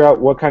to figure out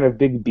what kind of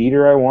big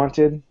beater I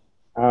wanted,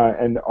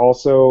 and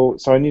also,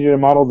 so I needed a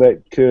model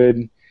that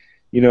could,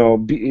 you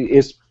know,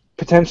 is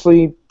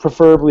potentially,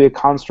 preferably a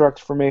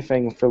construct for Mei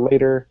Fang for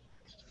later.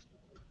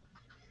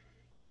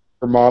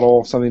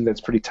 Model, something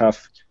that's pretty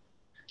tough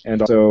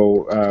and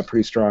also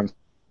pretty strong,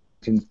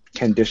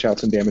 can dish out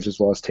some damage as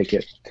well as take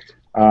it.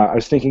 I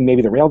was thinking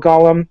maybe the Rail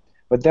Golem.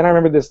 But then I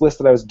remember this list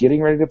that I was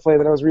getting ready to play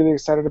that I was really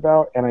excited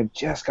about, and I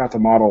just got the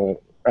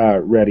model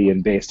ready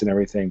and based and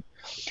everything.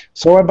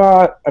 So I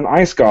bought an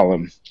Ice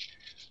Golem,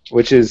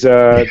 which is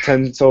 10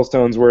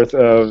 soulstones worth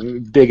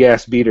of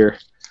big-ass beater.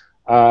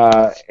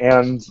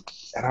 And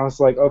I was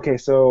like, okay,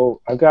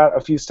 so I've got a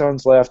few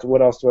stones left.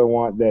 What else do I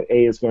want that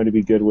A is going to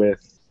be good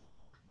with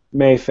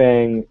Mei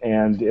Fang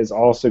and is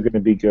also going to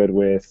be good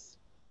with,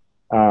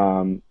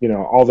 you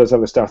know, all this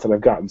other stuff that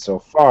I've gotten so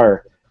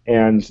far?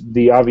 And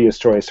the obvious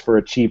choice for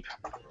a cheap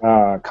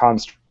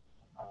construct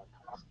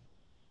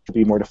to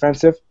be more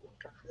defensive,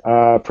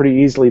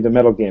 pretty easily the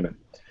Metal Gaiman.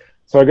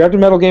 So I grabbed a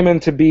Metal Gaiman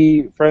to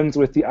be friends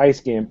with the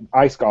Ice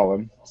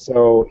Golem,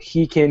 so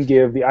he can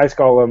give the Ice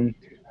Golem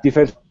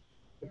defensive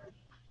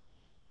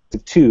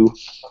 2,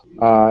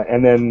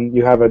 and then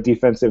you have a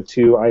defensive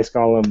 2 Ice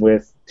Golem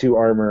with 2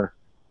 armor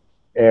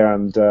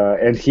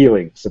and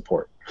healing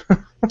support.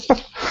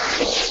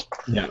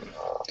 Yeah.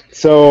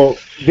 So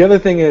the other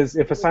thing is,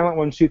 if a silent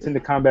one shoots into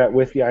combat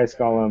with the Ice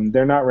Golem,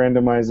 they're not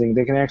randomizing.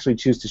 They can actually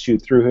choose to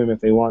shoot through him if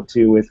they want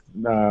to with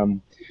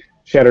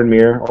Shattered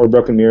Mirror or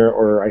Broken Mirror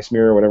or Ice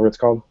Mirror or whatever it's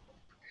called.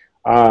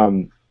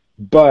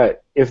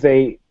 But if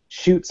they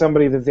shoot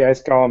somebody that the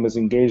Ice Golem is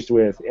engaged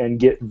with and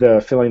get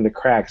the filling the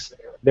cracks,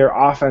 their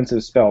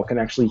offensive spell can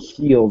actually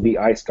heal the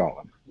Ice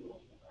Golem.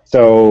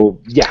 So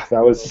yeah,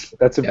 it's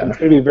gonna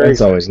be very.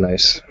 That's always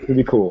nice. It'd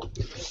be cool.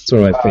 It's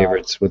one of my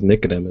favorites with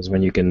Nicodem is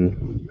when you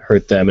can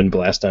hurt them and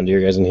blast onto your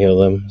guys and heal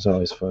them. It's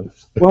always fun.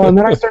 Well, and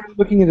then I started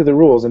looking into the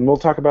rules, and we'll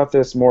talk about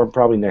this more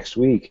probably next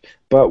week.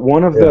 But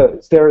one of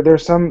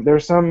there's some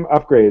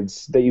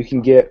upgrades that you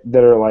can get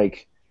that are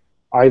like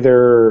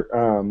either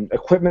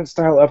equipment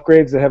style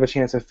upgrades that have a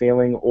chance of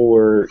failing,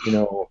 or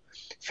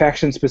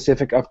faction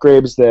specific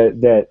upgrades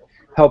that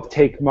help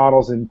take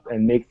models and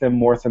make them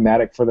more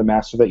thematic for the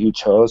master that you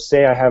chose.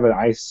 Say I have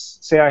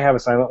a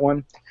silent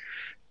one,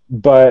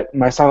 but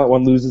my silent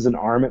one loses an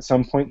arm at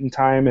some point in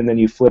time, and then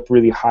you flip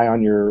really high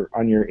on your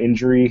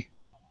injury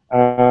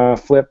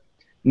flip.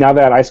 Now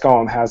that Ice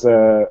Golem has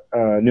a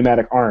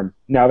pneumatic arm,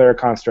 now they're a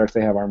construct.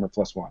 They have armor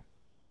 +1.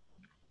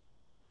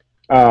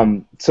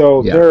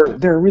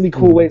 There are really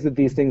cool ways that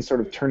these things sort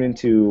of turn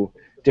into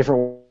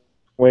different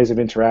ways of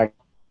interacting.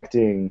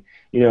 projecting.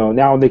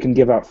 Now they can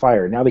give out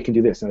fire. Now they can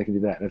do this. Now they can do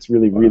that. And it's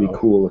really, really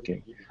cool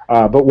looking.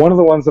 But one of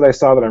the ones that I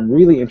saw that I'm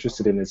really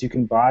interested in is you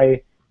can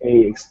buy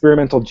a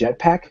experimental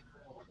jetpack.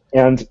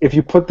 And if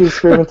you put the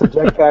experimental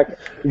jetpack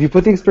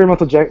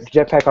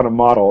on a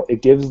model,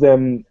 it gives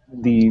them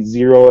the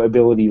 0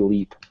 ability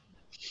leap.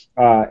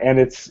 And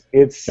it's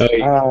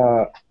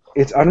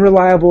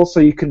unreliable, so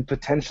you can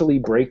potentially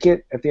break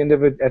it at the end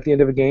of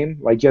a game.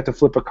 Like you have to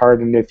flip a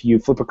card, and if you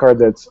flip a card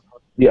that's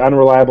the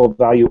unreliable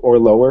value or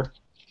lower,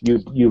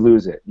 you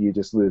lose it. You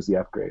just lose the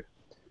upgrade.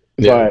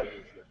 Yeah.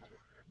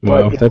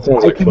 But that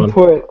sounds like fun.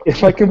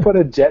 If I can put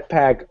a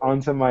jetpack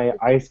onto my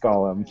ice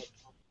golem,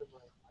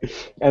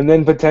 and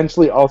then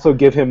potentially also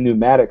give him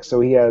pneumatics,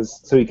 so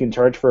he can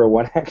charge for a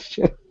 1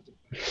 action,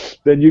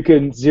 then you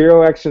can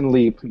 0 action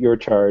leap your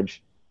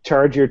charge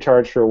your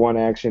charge for 1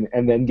 action,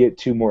 and then get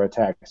 2 more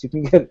attacks. You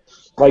can get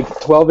like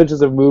 12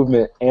 inches of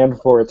movement and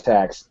 4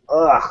 attacks.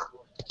 Ugh,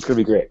 it's gonna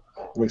be great.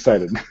 I'm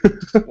excited.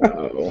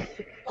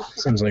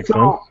 Sounds like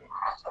fun.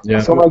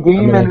 Yeah. So my game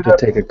I'm gonna have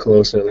to take a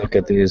closer look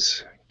at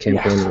these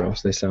campaign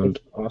rules. They sound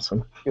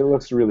awesome. It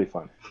looks really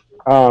fun.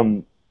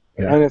 And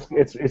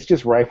it's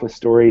just rife with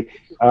story.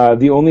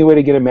 The only way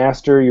to get a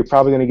master, you're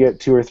probably going to get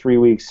 2 or 3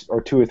 weeks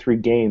or 2 or 3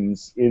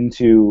 games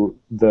into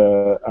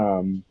the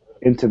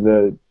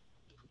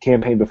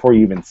campaign before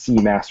you even see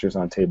masters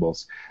on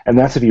tables, and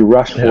that's if you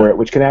rush for it,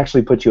 which can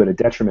actually put you at a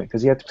detriment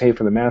because you have to pay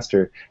for the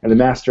master, and the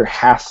master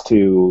has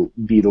to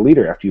be the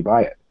leader after you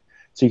buy it.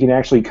 So you can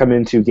actually come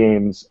into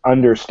games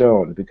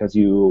understoned because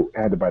you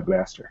had to buy the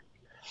master.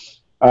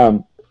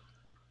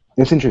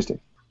 It's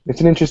interesting.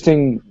 It's an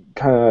interesting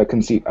kind of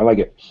conceit. I like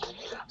it.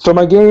 So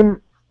my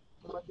game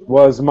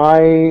was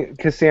my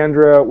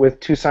Cassandra with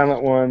 2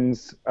 Silent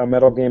Ones, a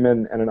Metal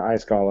Gammon, and an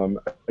Ice Golem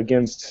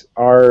against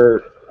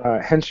our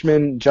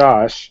henchman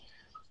Josh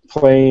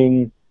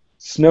playing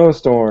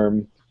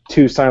Snowstorm,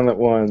 2 Silent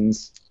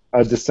Ones,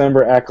 a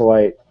December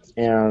Acolyte,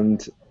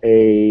 and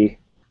and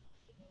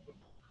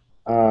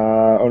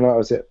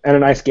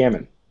an Ice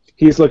Gammon.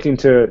 He's looking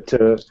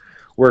to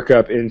work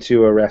up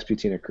into a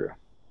Rasputina crew.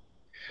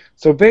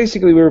 So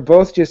basically, we were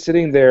both just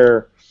sitting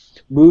there,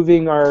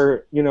 moving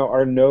our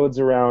nodes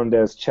around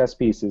as chess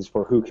pieces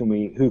for who can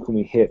we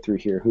hit through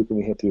here, who can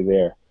we hit through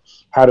there,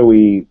 how do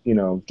we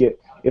get.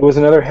 It was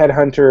another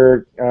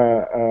headhunter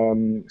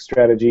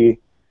strategy.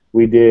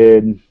 We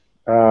did.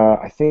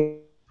 I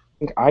think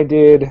I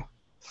did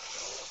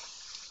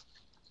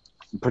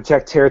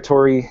protect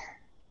territory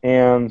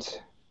and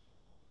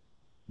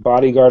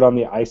bodyguard on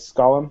the Ice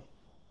Golem,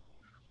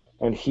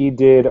 and he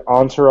did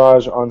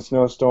entourage on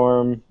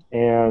Snowstorm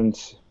and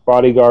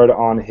bodyguard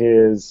on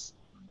his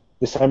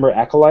December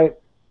Acolyte.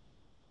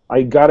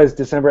 I got his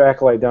December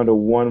Acolyte down to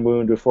 1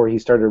 wound before he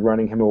started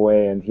running him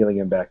away and healing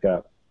him back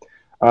up.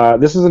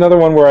 This is another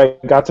one where I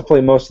got to play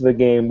most of the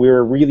game. We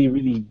were really,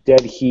 really dead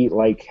heat,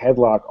 like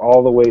headlock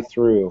all the way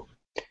through.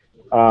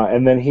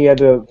 And then he had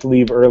to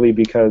leave early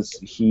because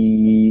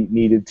he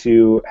needed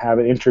to have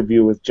an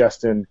interview with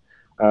Justin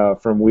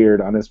from Weird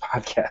on his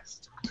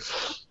podcast.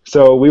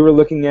 So we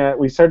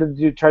started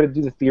to try to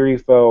do the theory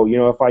foe.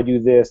 If I do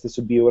this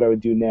would be what I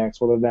would do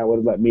next. Well, then that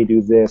would let me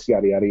do this,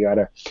 yada, yada,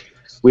 yada.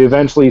 We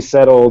eventually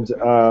settled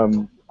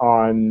on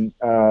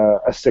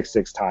a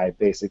 6-6 tie,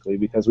 basically,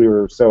 because we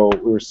were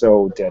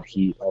so dead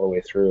heat all the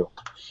way through.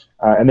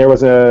 And there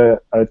was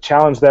a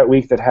challenge that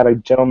week that had a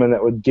gentleman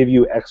that would give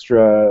you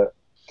extra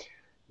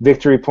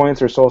victory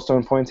points or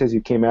soulstone points as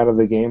you came out of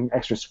the game,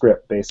 extra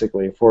script,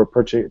 basically, for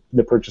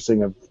the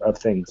purchasing of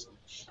things.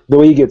 The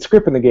way you get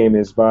script in the game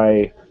is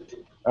by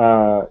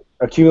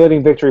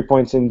accumulating victory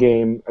points in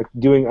game,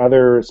 doing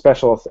other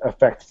special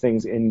effect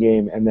things in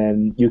game, and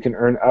then you can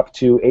earn up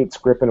to 8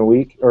 script in a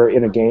week or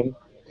in a game.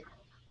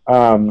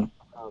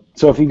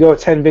 So if you go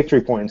 10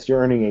 victory points, you're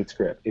earning 8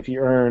 script. If you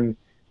earn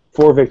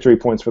 4 victory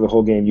points for the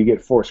whole game, you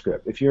get 4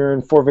 script. If you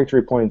earn 4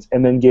 victory points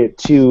and then get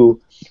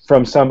 2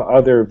 from some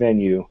other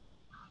venue,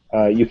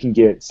 you can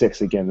get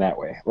 6 again that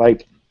way.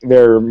 Like,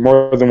 there are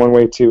more than one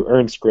way to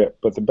earn script,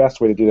 but the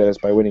best way to do that is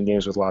by winning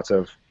games with lots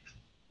of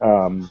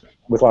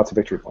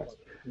victory points.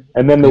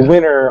 And then the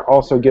winner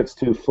also gets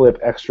to flip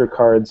extra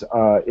cards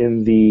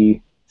in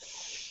the,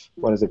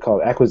 what is it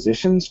called,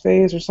 acquisitions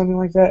phase or something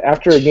like that.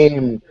 After a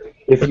game,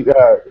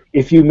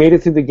 if you made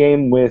it through the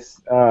game with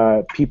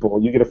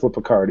people, you get to flip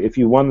a card. If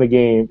you won the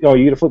game,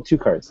 you get to flip 2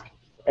 cards.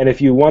 And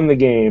if you won the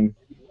game,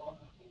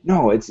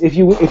 if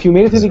you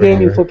made it through the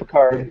game, you flip a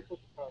card.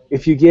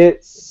 If you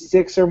get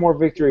 6 or more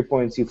victory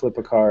points, you flip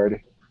a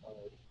card.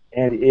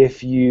 And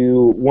if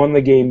you won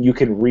the game, you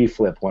can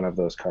reflip one of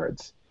those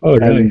cards. Oh,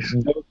 nice.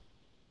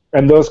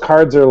 And those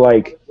cards are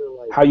like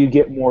how you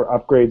get more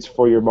upgrades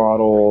for your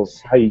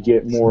models, how you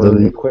get more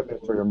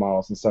equipment for your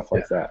models, and stuff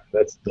like that.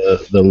 That's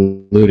the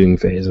looting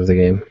phase of the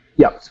game.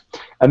 Yep.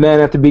 And then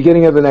at the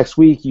beginning of the next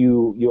week,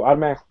 you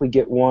automatically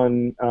get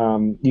one.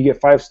 You get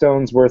 5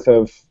 stones worth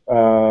of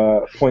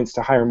points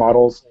to hire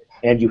models,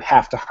 and you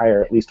have to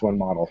hire at least 1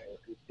 model.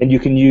 And you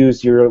can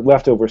use your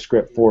leftover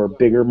script for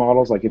bigger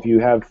models. Like if you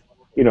have,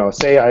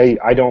 say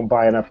I don't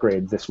buy an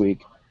upgrade this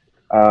week,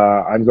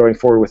 I'm going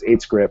forward with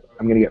 8 script.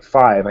 I'm going to get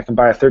 5. I can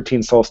buy a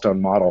 13 Soulstone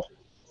model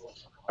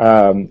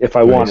if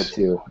I wanted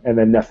to, and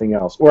then nothing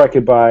else. Or I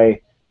could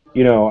buy,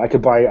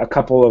 a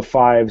couple of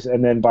 5s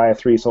and then buy a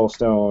 3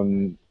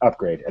 Soulstone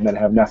upgrade, and then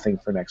have nothing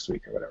for next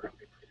week or whatever.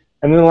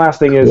 And then the last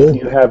thing is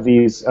you have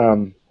these.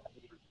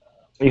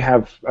 You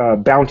have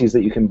bounties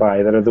that you can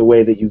buy that are the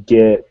way that you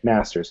get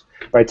masters.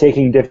 By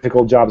taking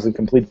difficult jobs and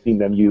completing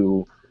them,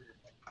 you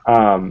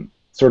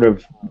sort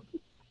of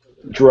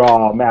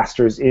draw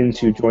masters in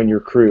to join your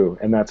crew,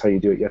 and that's how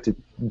you do it. You have to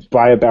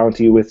buy a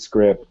bounty with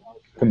script,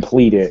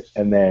 complete it,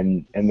 and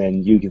then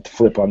you get to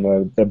flip on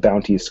the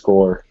bounty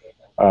score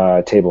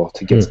table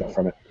to get stuff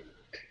from it.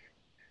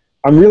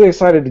 I'm really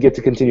excited to get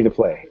to continue to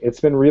play.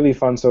 It's been really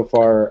fun so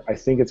far. I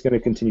think it's going to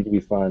continue to be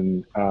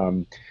fun.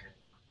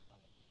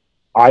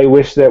 I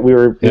wish that we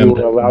were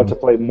allowed to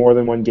play more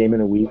than 1 game in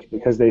a week,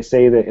 because they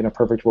say that in a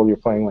perfect world you're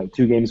playing like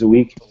 2 games a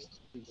week,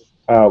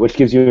 which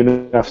gives you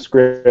enough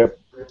script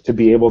to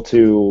be able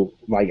to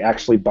like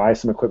actually buy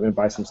some equipment,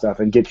 buy some stuff,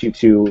 and get you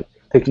to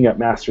picking up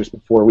masters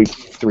before week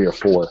 3 or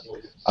 4.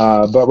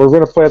 But we're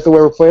going to play it the way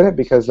we're playing it,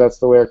 because that's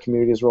the way our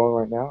community is rolling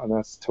right now, and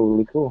that's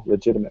totally cool,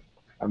 legitimate.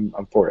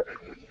 I'm for it.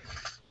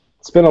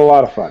 It's been a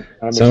lot of fun.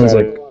 Sounds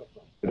like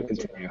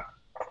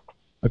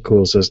a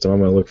cool system. I'm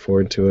going to look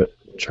forward to it,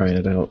 trying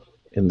it out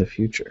in the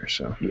future.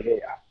 So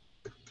yeah.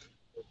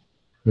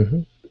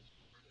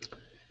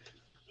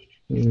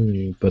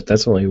 But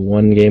that's only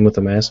 1 game with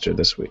a master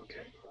this week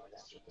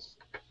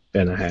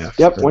and a half.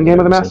 Yep, 1 game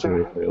with a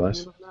master.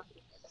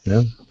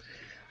 Yeah,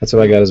 that's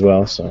what I got as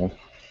well. So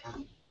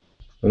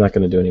I'm not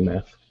going to do any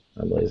math.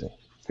 I'm lazy.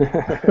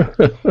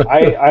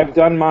 I've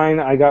done mine.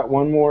 I got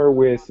 1 more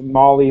with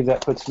Molly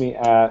that puts me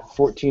at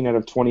 14 out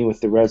of 20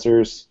 with the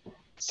Rezzers.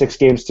 6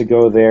 games to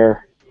go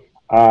there.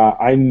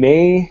 I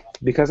may,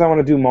 because I want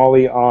to do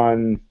Molly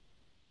on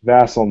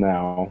Vassal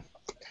now,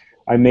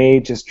 I may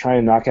just try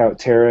and knock out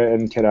Terra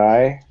and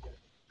Kedai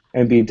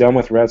and be done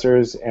with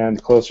Rezzers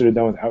and closer to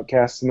done with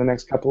Outcasts in the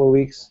next couple of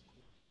weeks.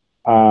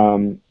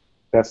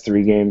 That's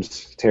 3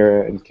 games,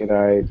 Terra and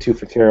Kedai, 2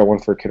 for Terra, 1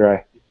 for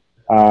Kedai.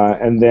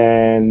 And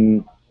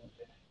then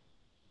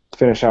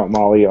finish out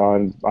Molly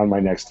on my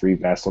next 3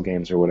 Vassal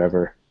games or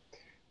whatever.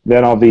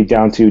 Then I'll be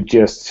down to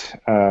just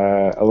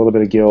a little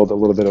bit of Guild, a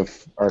little bit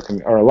of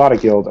or a lot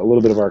of Guild, a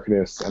little bit of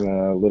Arcanist, and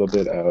a little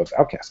bit of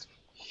Outcast.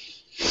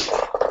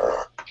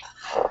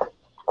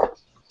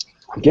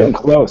 I'm getting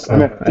close.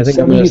 I'm at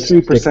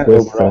 73%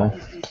 overall.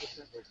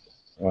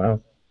 Wow.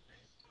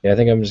 Yeah, I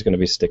think I'm just going to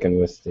be sticking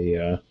with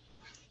the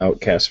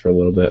Outcast for a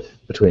little bit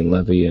between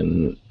Levy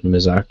and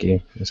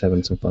Mizaki. Just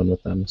having some fun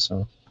with them.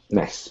 So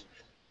nice.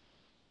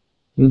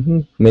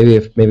 Maybe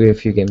a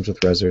few games with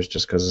Rezzers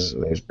just because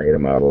there's beta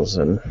models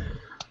and.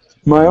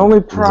 My only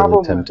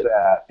problem with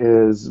that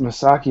is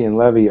Misaki and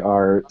Levy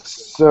are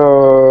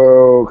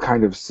so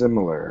kind of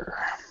similar.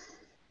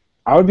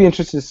 I would be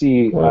interested to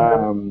see.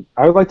 I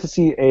would like to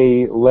see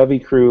a Levy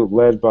crew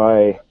led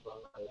by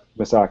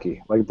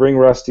Misaki. Like bring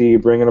Rusty,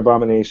 bring an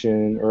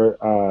Abomination or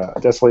a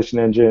Desolation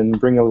Engine,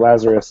 bring a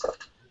Lazarus,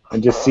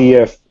 and just see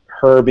if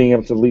her being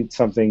able to delete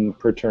something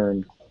per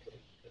turn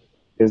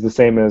is the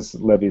same as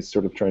Levy's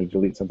sort of trying to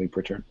delete something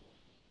per turn.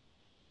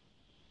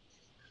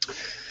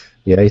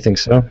 Yeah, you think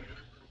so?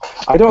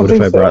 I don't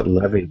think so. What if I brought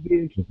Levy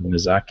with the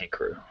Mizaki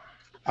crew?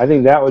 I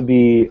think that would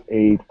be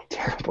a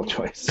terrible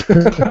choice.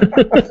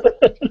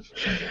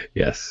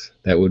 Yes,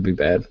 that would be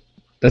bad.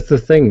 That's the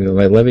thing.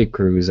 My Levy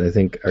crews, I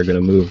think, are going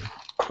to move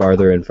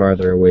farther and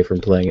farther away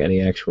from playing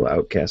any actual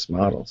Outcast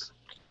models.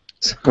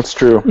 That's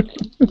true.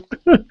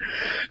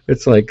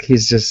 It's like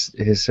he's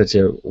such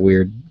a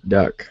weird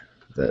duck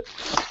that.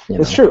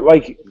 It's true.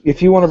 Like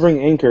if you want to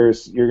bring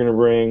anchors, you're going to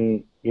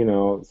bring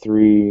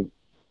 3.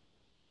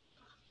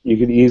 You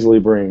could easily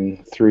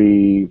bring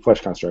 3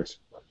 flesh constructs.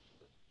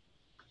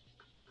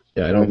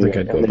 Yeah, I don't think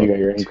I'd go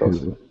about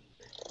 2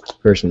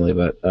 personally,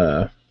 but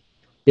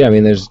yeah, I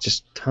mean, there's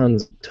just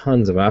tons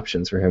of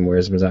options for him,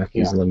 whereas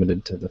Mizaki's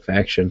limited to the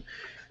faction.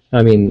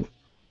 I mean,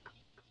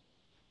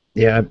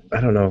 yeah,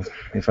 I don't know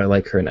if I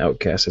like her in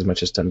Outcast as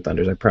much as Ten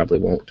Thunders. I probably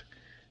won't,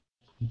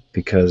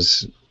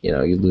 because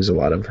you lose a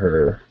lot of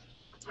her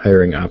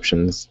hiring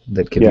options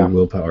that give you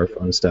willpower,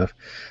 fun stuff.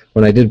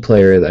 When I did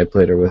play her, I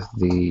played her with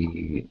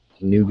the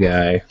new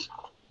guy,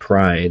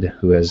 Pride,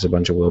 who has a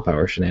bunch of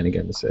willpower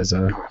shenanigans as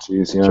a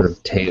sort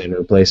of Taden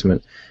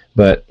replacement.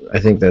 But I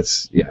think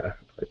that's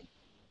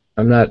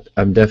I'm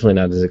definitely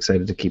not as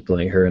excited to keep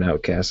playing her in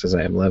Outcast as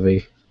I am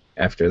Levy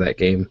after that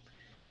game.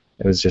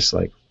 It was just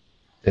like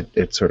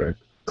it sort of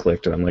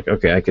clicked, and I'm like,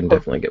 okay, I can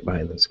definitely get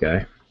behind this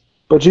guy.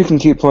 But you can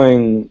keep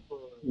playing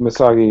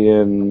Misaki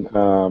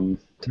in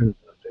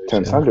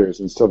Ten Thunders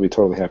and still be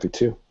totally happy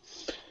too.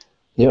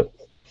 Yep.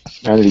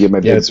 I need to get my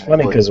it's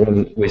funny because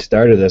when we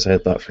started this, I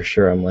thought for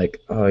sure, I'm like,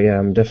 oh yeah,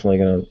 I'm definitely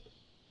going to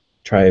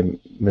try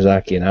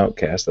Mizaki and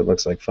Outcast. That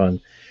looks like fun.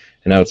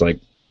 And now it's like,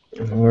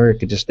 or I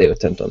could just stay with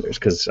Ten Thunders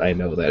because I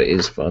know that it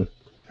is fun.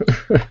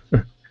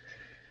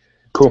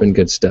 Cool. It's been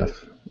good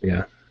stuff.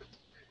 Yeah.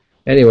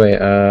 Anyway,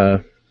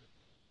 other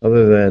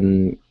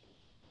than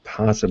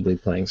possibly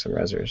playing some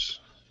Rezzers,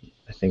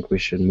 I think we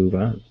should move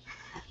on.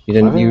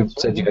 You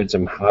said you had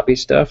some hobby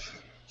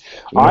stuff?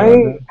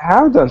 I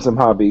have done some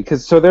hobby,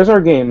 so there's our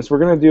games. We're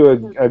going to do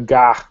a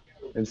GA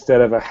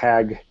instead of a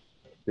HAG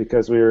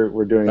because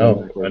we're doing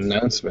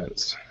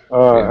announcements.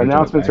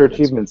 Announcements or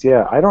achievements,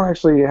 yeah. I don't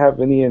actually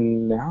have any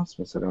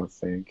announcements, I don't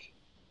think.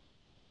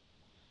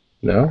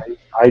 No?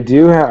 I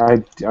do have, I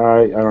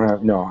don't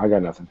have, no, I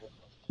got nothing.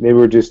 Maybe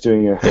we're just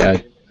doing a...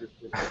 Yeah.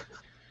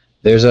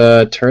 There's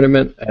a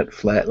tournament at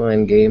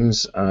Flatland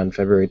Games on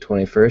February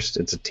 21st.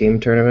 It's a team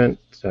tournament,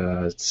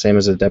 same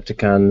as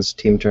Adepticon's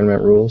team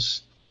tournament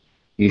rules.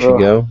 You should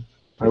go.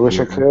 I wish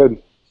I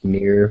could.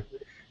 Near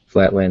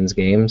Flatlands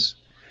Games.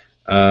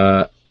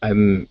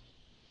 I'm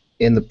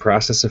in the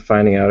process of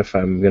finding out if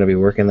I'm going to be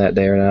working that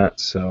day or not,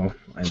 so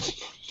I'm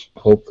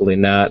hopefully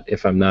not.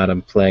 If I'm not,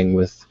 I'm playing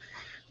with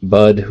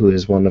Bud, who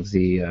is one of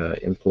the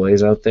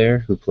employees out there,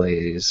 who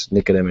plays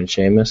Nicodem and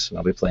Seamus, and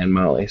I'll be playing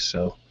Molly,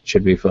 so it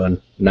should be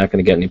fun. I'm not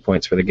going to get any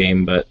points for the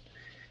game, but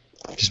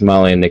just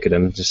Molly and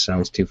Nicodem just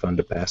sounds too fun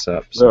to pass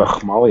up. So.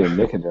 Ugh, Molly and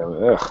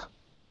Nicodem, ugh.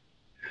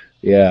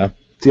 Yeah.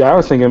 See, I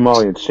was thinking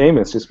Molly and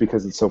Seamus just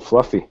because it's so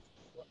fluffy.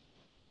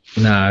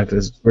 Nah,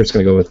 because we're just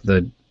going to go with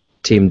the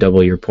team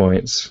double your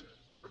points.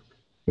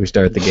 We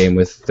start the game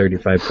with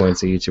 35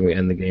 points each, and we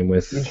end the game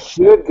with... You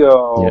should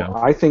go...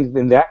 I think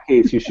in that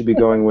case you should be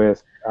going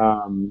with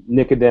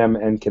Nicodem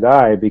and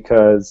Kadai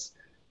because,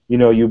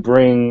 you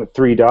bring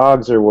 3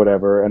 dogs or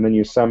whatever, and then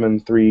you summon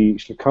 3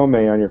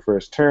 Shikome on your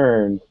first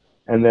turn,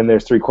 and then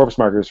there's 3 corpse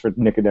markers for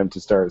Nicodem to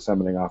start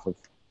summoning off of.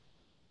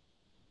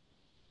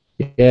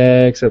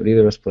 Yeah, except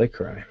neither of us play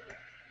Cry.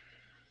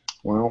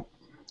 Well,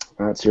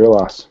 that's your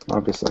loss,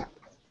 obviously.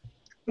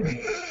 I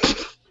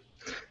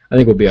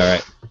think we'll be all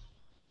right.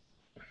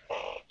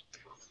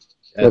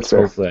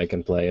 Hopefully I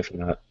can play. If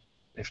not,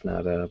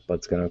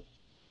 Bud's gonna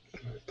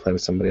play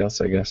with somebody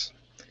else, I guess.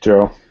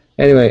 Joe.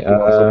 Anyway,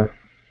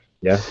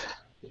 yeah.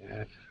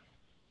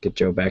 Get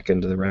Joe back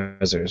into the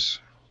Rezzers.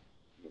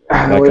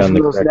 Back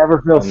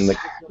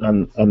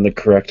on the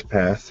correct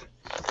path.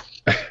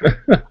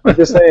 I'm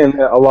just saying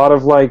that a lot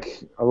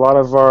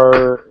of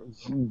our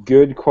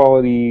good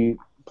quality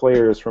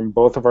players from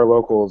both of our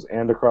locals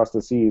and across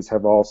the seas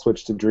have all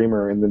switched to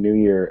Dreamer in the new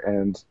year,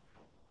 and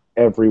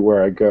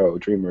everywhere I go,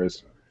 Dreamer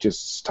is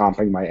just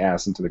stomping my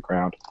ass into the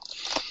ground.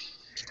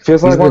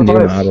 Feels like 1.5.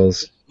 New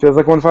models. Feels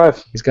like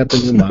 1.5. He's got the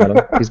new model.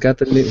 He's got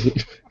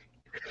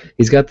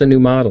the new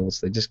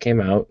models. They just came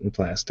out in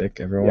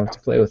plastic. Everyone wants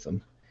to play with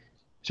them.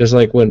 Just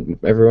like when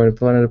everyone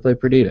wanted to play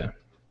Perdita.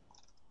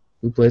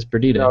 Who plays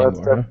Perdita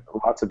anymore?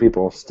 Lots of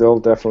people. Still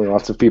definitely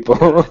lots of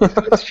people.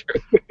 That's true.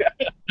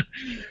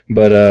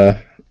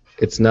 But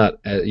it's not.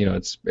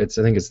 It's. I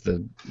think it's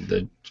the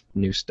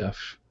new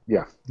stuff.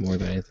 Yeah. More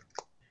than anything.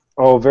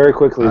 Oh, very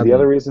quickly. The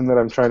other reason that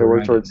I'm trying to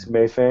work towards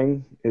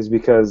Mayfang is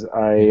because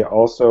I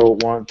also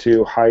want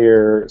to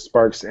hire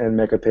Sparks and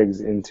Mecha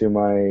Pigs into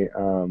my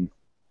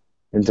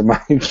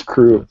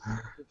crew.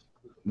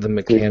 The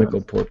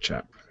mechanical pork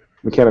chop.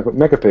 Mechanical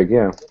Mecha Pig,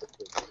 yeah.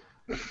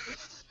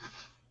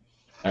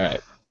 All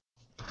right.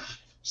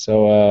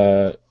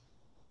 So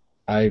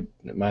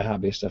my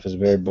hobby stuff is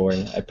very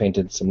boring. I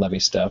painted some Levy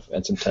stuff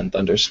and some Ten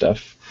Thunder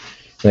stuff,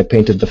 and I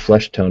painted the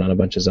flesh tone on a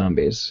bunch of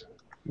zombies.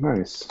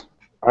 Nice.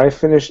 I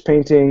finished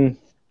painting...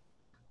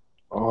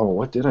 Oh,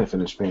 what did I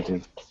finish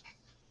painting?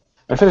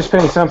 I finished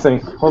painting something.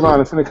 Hold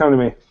on, it's going to come to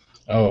me.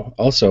 Oh,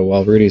 also,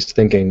 while Rudy's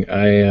thinking,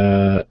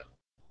 I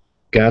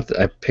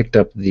picked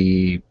up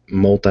the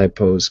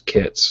multi-pose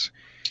kits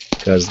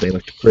because they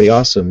looked pretty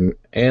awesome,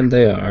 and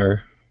they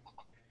are.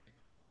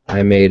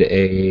 I made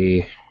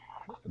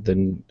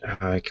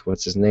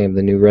what's his name?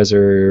 The new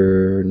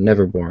Rezzer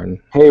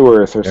Neverborn.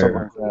 Hayworth or something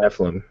like that.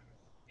 Nephilim.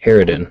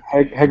 Harridan.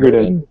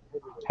 Hagridin.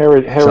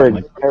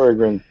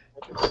 Harridan.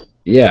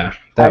 Yeah,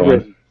 that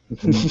one. A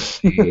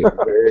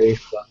very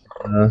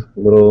fun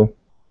little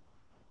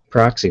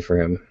proxy for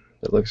him.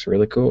 It looks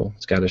really cool.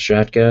 It's got a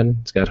shotgun.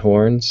 It's got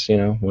horns.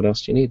 What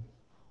else do you need?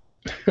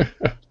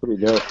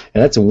 Pretty dope.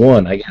 And that's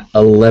one. I got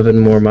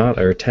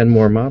 10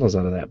 more models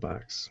out of that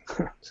box.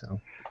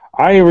 So.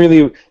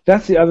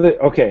 That's the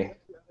other. Okay,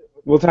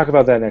 we'll talk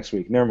about that next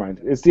week. Never mind.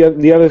 It's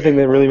the other thing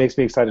that really makes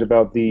me excited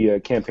about the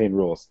campaign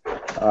rules.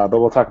 But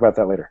we'll talk about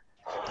that later.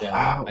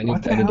 Yeah, I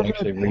need to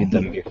actually read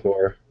them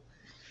before.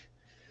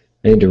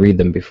 I need to read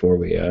them before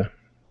we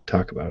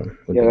talk about them.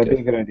 That'd be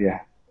a good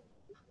idea.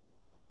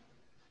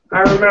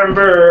 I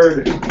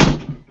remembered.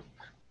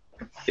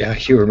 Yeah,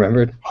 you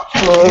remembered.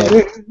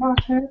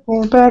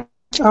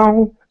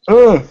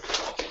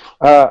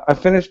 I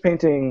finished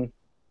painting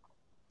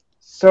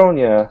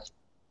Sonia,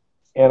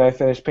 and I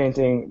finished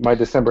painting my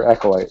December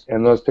Acolyte,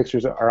 and those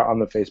pictures are on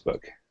the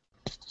Facebook.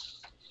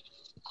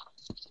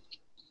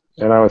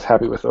 And I was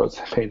happy with those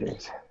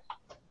paintings.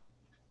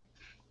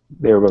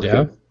 They were both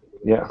good.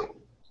 Yeah.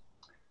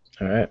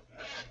 All right.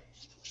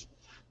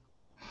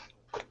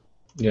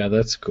 Yeah,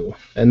 that's cool.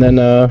 And then,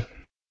 that's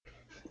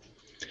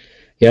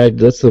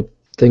the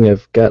thing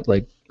I've got,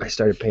 I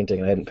started painting,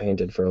 and I hadn't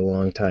painted for a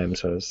long time,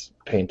 so I was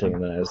painting,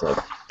 and then I was like,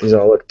 these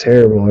all look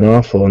terrible and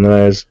awful, and then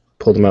I just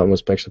pulled them out and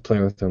was actually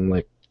playing with them,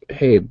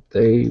 hey,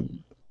 they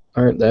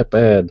aren't that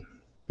bad.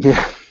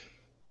 Yeah.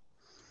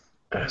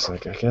 I was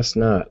like, I guess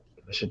not.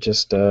 I should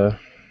just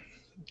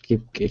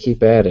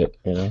keep at it,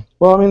 you know.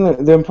 Well, I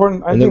mean, the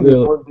important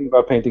thing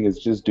about painting is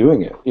just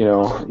doing it. You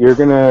know, you're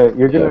gonna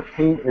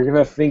paint. You're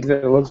gonna think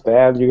that it looks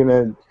bad. You're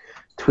gonna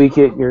tweak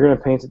it. You're gonna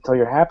paint it till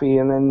you're happy,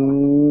 and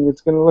then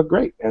it's gonna look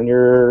great, and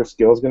your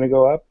skill's gonna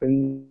go up,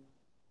 and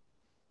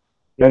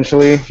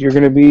eventually you're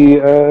gonna be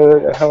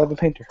a hell of a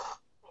painter.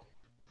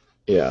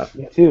 Yeah.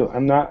 Me too.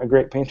 I'm not a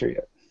great painter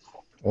yet.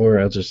 Or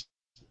I'll just,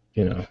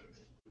 you know,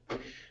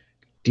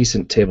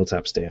 decent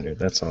tabletop standard.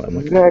 That's all I'm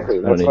looking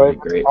for.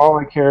 That's all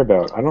I care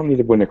about. I don't need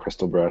to win a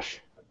crystal brush.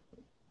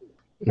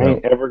 No. I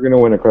ain't ever gonna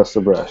win a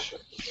crystal brush.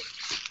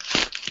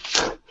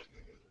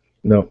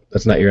 No,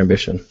 that's not your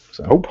ambition.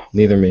 So nope.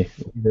 Neither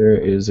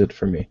is it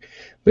for me.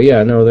 But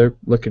yeah, no, they're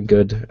looking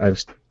good.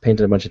 I've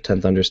painted a bunch of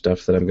 10 Thunder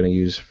stuff that I'm going to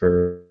use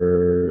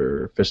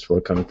for Fistful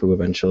of Kung Fu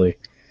eventually,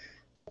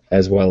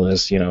 as well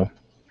as, you know,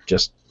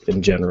 just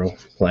in general,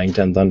 playing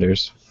 10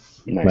 Thunders.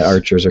 Nice. My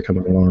archers are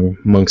coming along.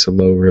 Monks of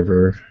Low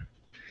River.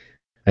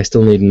 I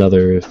still need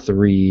another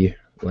 3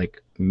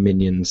 like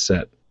minion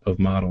set of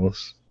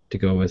models to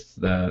go with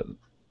that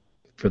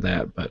for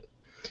that, but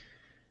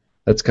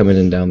that's coming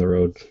in down the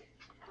road.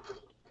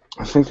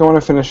 I think I want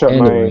to finish up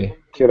my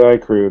Kid Eye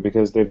crew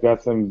because I've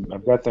got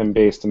them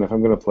based, and if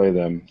I'm going to play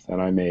them, then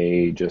I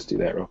may just do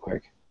that real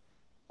quick.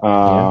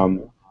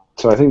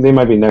 So I think they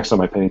might be next on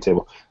my painting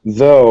table.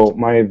 Though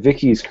my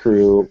Vicky's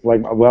crew,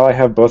 I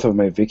have both of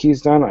my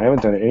Vicky's done. I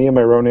haven't done any of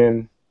my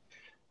Ronin.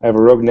 I have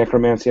a Rogue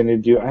Necromancy I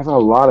need to do. I have a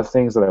lot of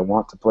things that I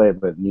want to play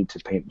but need to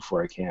paint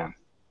before I can.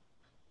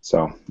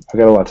 So I've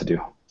got a lot to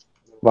do.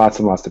 Lots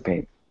and lots to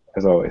paint,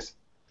 as always.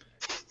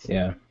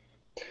 Yeah.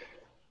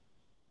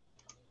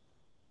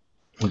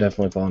 I'm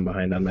definitely falling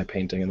behind on my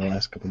painting in the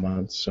last couple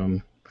months, so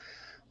I'm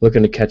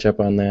looking to catch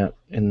up on that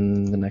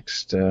in the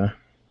next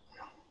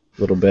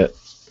little bit.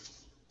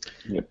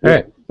 Yep. All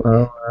right.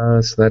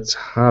 Well, so that's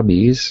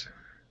hobbies.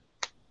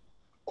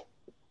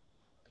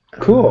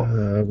 Cool.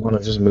 Want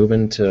to just move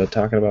into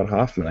talking about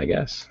Hoffman, I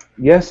guess.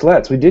 Yes,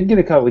 let's. We did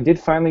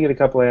finally get a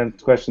couple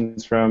of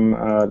questions from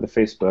the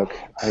Facebook.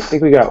 I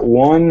think we got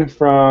one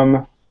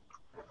from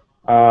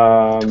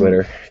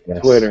Twitter.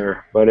 Yes.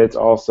 Twitter, but it's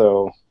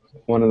also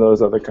one of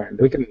those other kind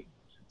of.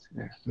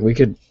 We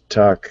could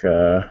talk.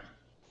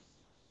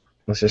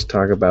 Let's just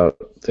talk about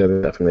the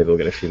other stuff, and maybe we'll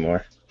get a few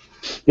more.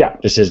 Yeah.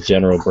 Just his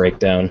general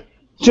breakdown.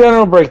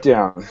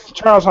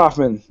 Charles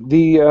Hoffman.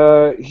 He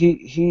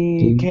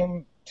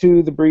came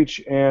to the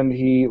breach and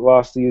he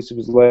lost the use of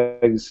his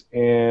legs,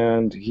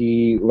 and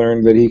he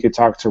learned that he could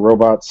talk to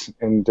robots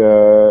and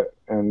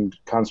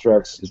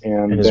constructs,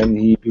 and then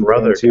he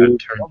brother got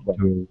turned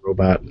into a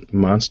robot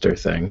monster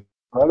thing.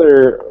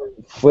 Brother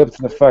flipped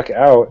the fuck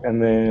out,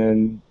 and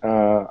then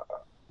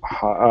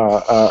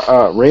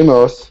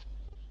Ramos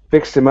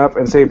fixed him up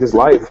and saved his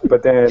life.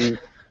 But then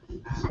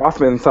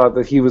Hoffman thought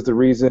that he was the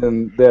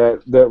reason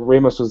that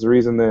Ramos was the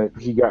reason that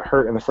he got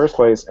hurt in the first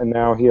place, and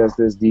now he has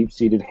this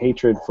deep-seated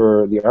hatred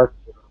for the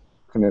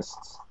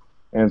Arcanists,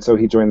 and so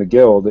he joined the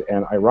guild.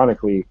 And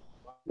ironically,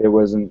 it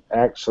wasn't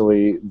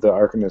actually the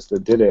Arcanists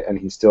that did it, and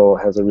he still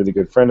has a really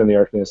good friend in the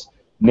Arcanists,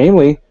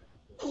 namely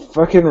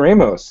fucking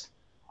Ramos.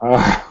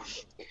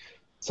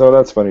 So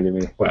that's funny to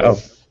me. Wow.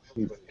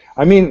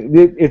 I mean,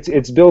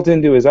 it's built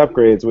into his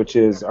upgrades, which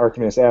is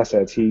Arcanist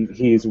assets.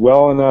 He's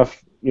well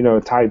enough, you know,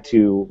 tied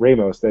to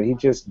Ramos that he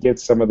just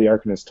gets some of the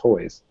Arcanist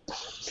toys,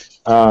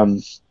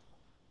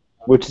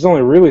 which is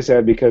only really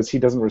sad because he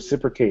doesn't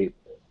reciprocate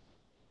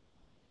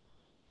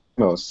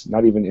Ramos,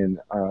 not even in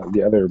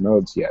the other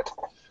modes yet,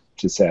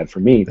 which is sad for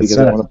me because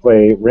I want to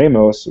play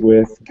Ramos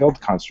with guild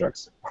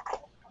constructs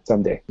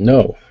someday.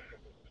 No.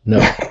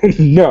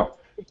 No.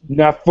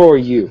 Not for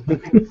you.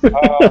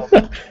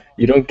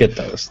 You don't get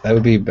those. That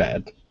would be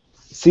bad.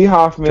 C.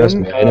 Hoffman. Trust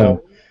me, I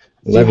know.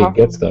 Levy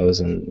gets those,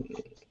 and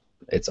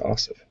it's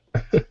awesome.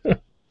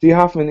 C.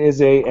 Hoffman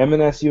is a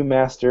MNSU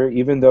master,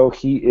 even though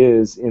he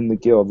is in the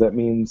guild. That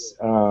means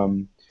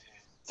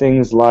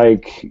things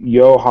like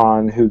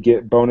Johan, who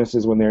get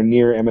bonuses when they're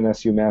near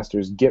MNSU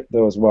masters, get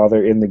those while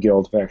they're in the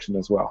guild faction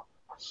as well.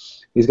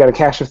 He's got a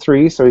cache of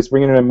 3, so he's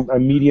bringing a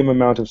medium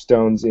amount of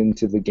stones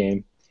into the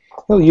game.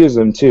 He'll use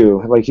them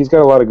too. Like, he's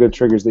got a lot of good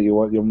triggers that you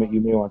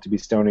may want to be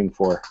stoning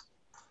for.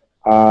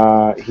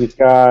 He's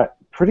got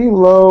pretty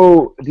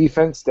low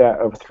defense stat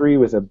of 3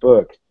 with a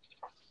book.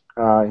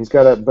 But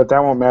that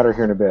won't matter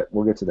here in a bit.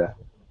 We'll get to that.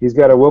 He's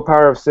got a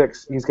willpower of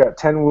 6. He's got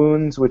 10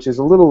 wounds, which is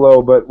a little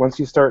low, but once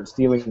you start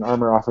stealing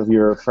armor off of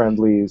your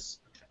friendlies,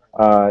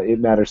 it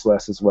matters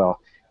less as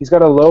well. He's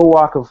got a low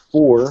walk of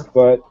 4,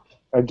 but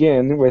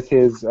again, with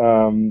his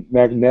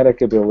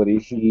magnetic ability,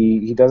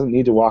 he doesn't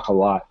need to walk a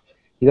lot.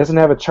 He doesn't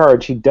have a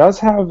charge. He does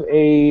have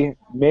a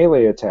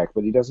melee attack,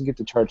 but he doesn't get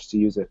the charge to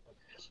use it.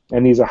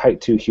 And he's a height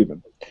 2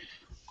 human.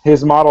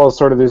 His model is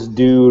sort of this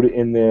dude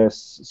in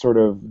this sort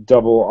of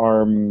double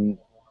arm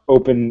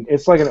open.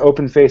 It's like an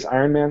open face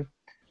Iron Man.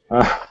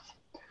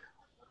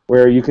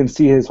 where you can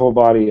see his whole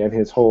body and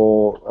his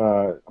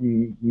whole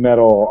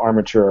metal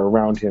armature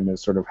around him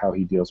is sort of how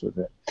he deals with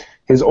it.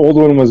 His old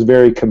one was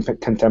very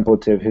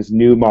contemplative. His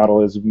new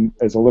model is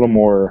a little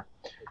more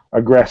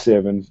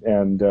aggressive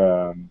and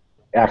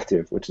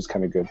active, which is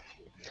kind of good.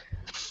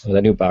 Well,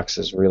 that new box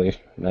is really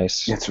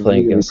nice. It's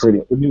really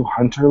pretty. The new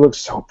Hunter looks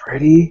so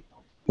pretty.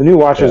 The new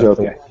Watcher's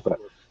okay, but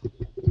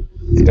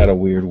it's got a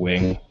weird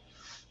wing.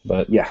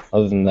 But yeah,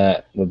 other than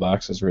that, the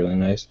box is really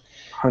nice.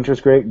 Hunter's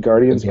great.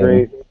 Guardian's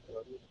great.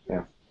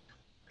 Yeah.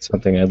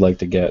 Something I'd like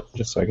to get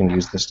just so I can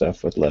use the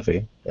stuff with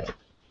Levy. Yeah.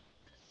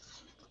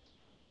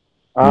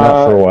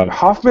 Not for a while.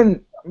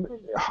 Hoffman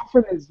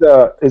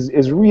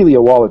is really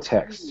a wall of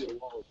text.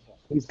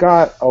 He's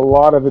got a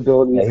lot of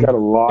ability. He's got a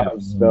lot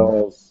of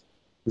spells.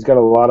 He's got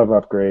a lot of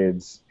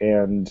upgrades,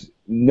 and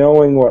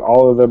knowing what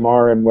all of them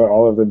are and what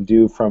all of them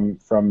do from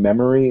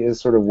memory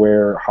is sort of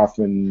where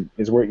Hoffman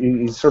is. Where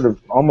he's sort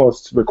of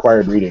almost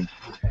required reading.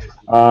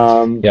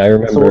 I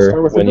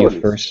remember when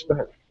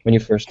you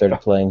first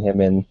started playing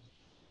him in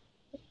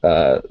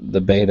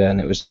the beta, and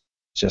it was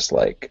just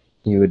like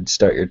you would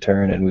start your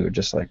turn, and we were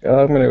just like, "Oh,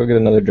 I'm gonna go get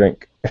another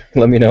drink.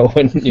 Let me know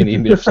when you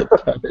need me to flip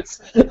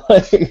cards."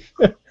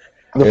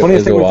 The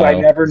funniest thing was I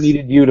never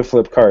needed you to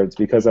flip cards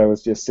because I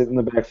was just sitting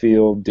in the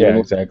backfield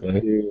doing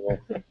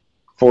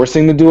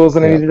forcing the duels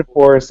that I needed to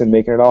force and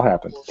making it all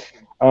happen.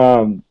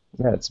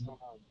 It's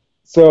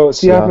so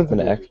see how Hoffman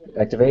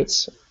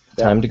activates.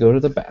 Time to go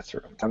to the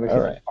bathroom. All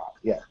right.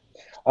 Yeah.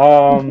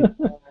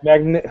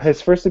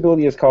 His first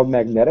ability is called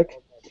Magnetic.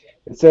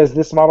 It says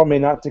this model may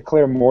not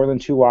declare more than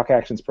 2 walk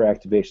actions per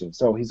activation.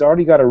 So he's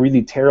already got a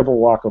really terrible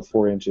walk of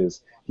 4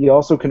 inches. He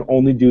also can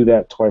only do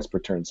that twice per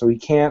turn. So he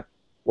can't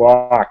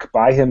walk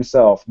by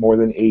himself more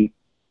than 8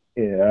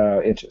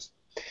 inches.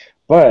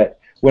 But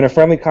when a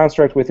friendly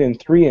construct within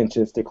 3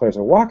 inches declares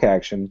a walk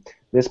action,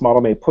 this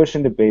model may push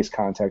into base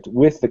contact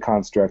with the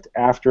construct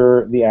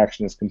after the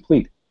action is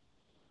complete.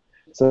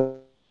 So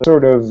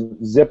sort of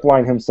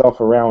zipline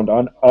himself around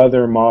on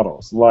other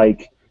models,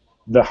 like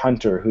the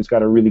Hunter, who's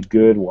got a really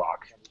good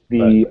walk.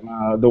 The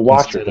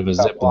Watcher instead of a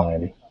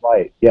zipline.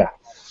 Right, yeah.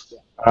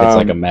 It's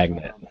like a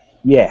magnet.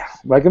 Yeah,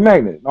 like a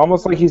magnet,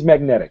 almost like he's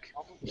magnetic.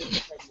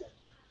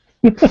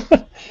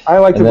 I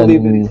like to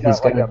believe that he's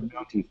got like a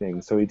mounty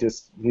thing, so he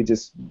just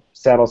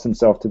saddles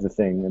himself to the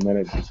thing, and then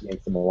it just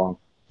makes him along.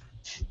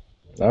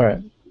 All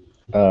right.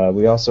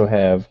 We also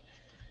have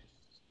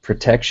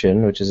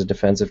Protection, which is a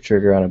defensive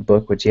trigger on a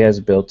book, which he has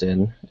built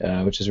in,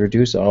 which is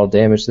reduce all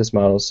damage this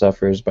model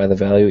suffers by the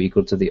value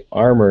equal to the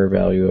armor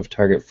value of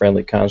target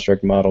friendly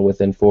construct model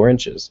within 4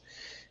 inches.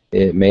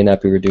 It may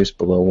not be reduced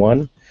below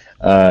 1.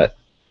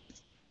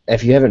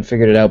 If you haven't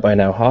figured it out by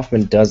now,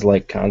 Hoffman does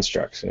like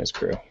constructs in his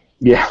crew.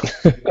 Yeah.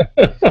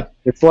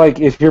 It's like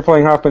if you're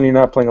playing Hoffman and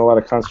you're not playing a lot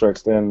of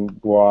constructs, then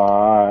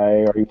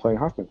why are you playing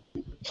Hoffman?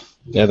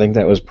 Yeah, I think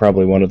that was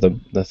probably one of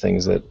the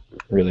things that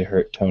really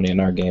hurt Tony in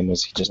our game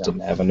was he just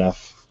didn't have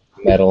enough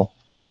metal.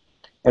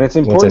 And it's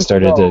important. Once I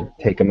started to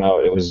take him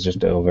out, it was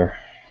just over.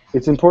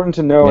 It's important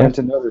to know and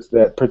to notice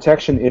that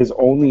Protection is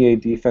only a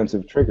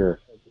defensive trigger,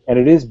 and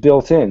it is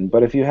built in.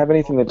 But if you have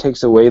anything that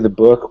takes away the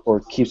book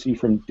or keeps you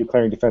from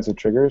declaring defensive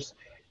triggers,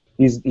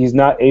 he's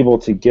not able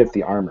to get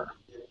the armor.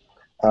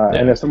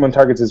 And if someone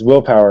targets his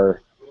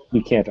willpower,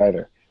 he can't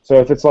either. So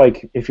if it's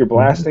like, if you're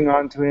blasting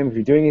onto him, if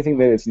you're doing anything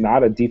that is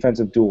not a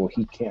defensive duel,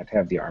 he can't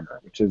have the armor,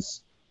 which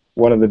is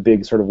one of the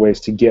big sort of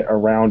ways to get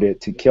around it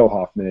to kill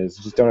Hoffman is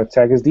just don't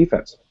attack his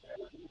defense.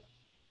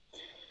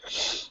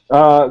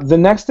 The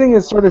next thing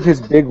is sort of his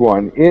big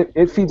one.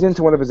 It feeds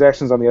into one of his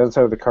actions on the other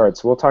side of the card,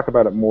 so we'll talk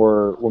about it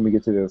more when we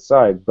get to the other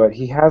side. But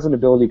he has an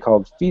ability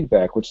called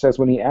Feedback, which says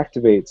when he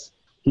activates,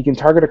 he can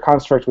target a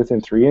construct within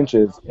 3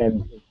 inches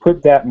and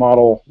put that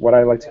model, what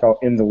I like to call,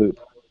 in the loop.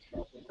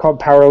 It's called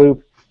Power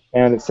Loop,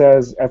 and it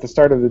says at the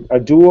start of a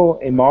duel,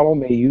 a model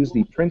may use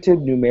the printed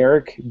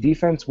numeric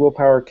defense,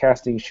 willpower,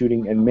 casting,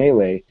 shooting, and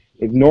melee,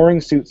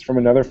 ignoring suits from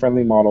another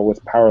friendly model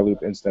with Power Loop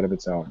instead of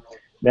its own.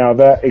 Now,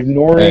 that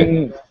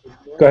ignoring... Hey.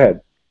 Go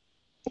ahead.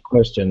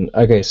 Question.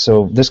 Okay,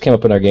 so this came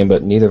up in our game,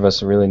 but neither of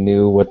us really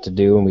knew what to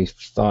do, and we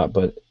thought,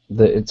 but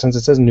since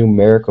it says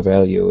numerical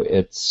value,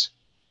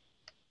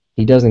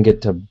 he doesn't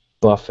get to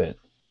buff it.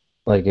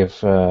 Like if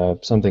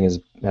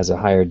something has a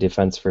higher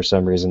defense for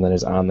some reason than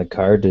is on the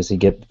card, does he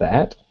get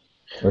that?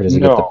 Or does he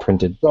get the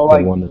printed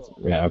one that's...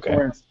 Yeah, okay.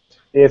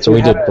 So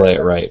we did play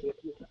it right.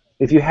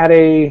 If you had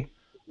a...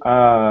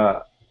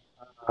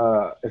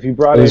 if you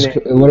brought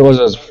in... What it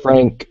was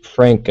Frank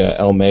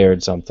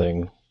Elmayard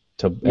something,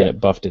 and it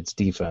buffed its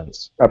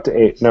defense. Up to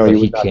 8. No,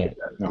 he can't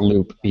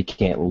loop. He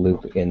can't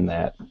loop in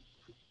that.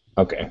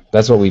 Okay,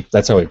 that's how we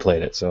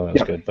played it, so that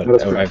was good.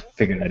 But I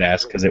figured I'd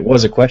ask because it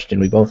was a question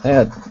we both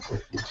had.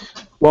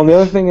 Well, the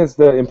other thing is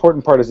the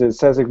important part is it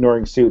says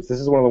ignoring suits. This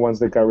is one of the ones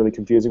that got really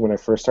confusing when I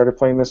first started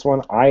playing this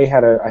one. I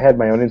had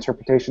my own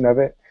interpretation of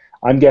it.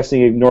 I'm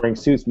guessing ignoring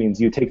suits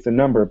means you take the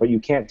number, but you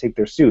can't take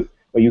their suit,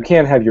 but you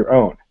can have your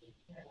own.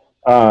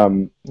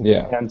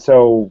 And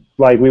so,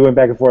 like, we went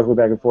back and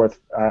forth.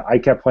 I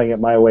kept playing it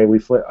my way.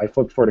 I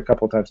flipped for it a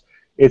couple of times.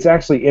 It's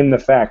actually in the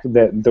fact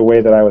that the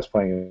way that I was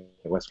playing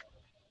it was.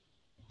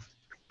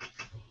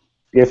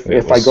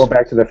 If I go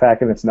back to the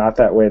fact and it's not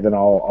that way, then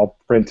I'll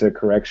print a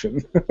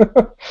correction.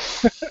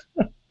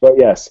 But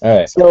yes. All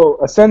right.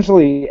 So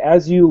essentially,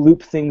 as you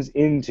loop things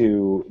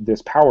into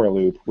this power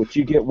loop, which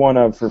you get one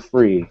of for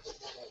free,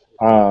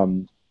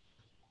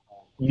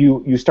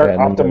 you start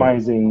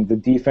optimizing the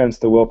defense,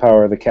 the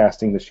willpower, the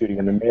casting, the shooting,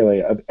 and the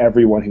melee of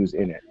everyone who's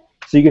in it.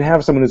 So you can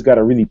have someone who's got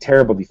a really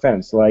terrible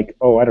defense, like,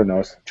 I don't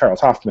know,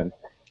 Charles Hoffman.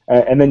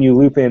 And then you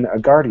loop in a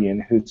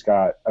Guardian who's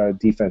got a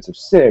defense of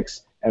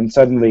 6, and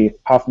suddenly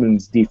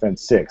Hoffman's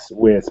defense 6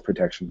 with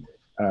protection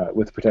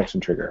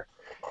trigger.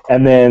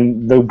 And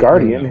then the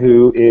Guardian,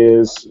 who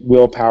is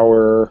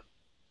willpower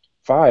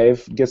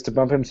 5, gets to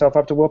bump himself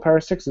up to willpower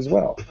 6 as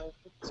well.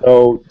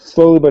 So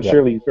slowly but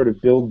surely, you sort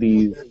of build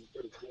these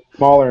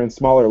smaller and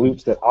smaller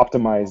loops that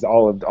optimize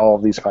all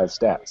of these 5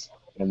 stats,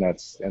 and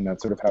that's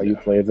sort of how you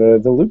play the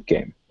loop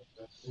game.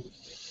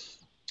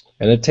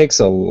 And it takes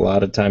a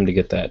lot of time to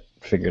get that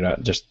figured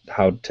out, just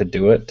how to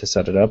do it, to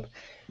set it up.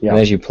 Yeah. And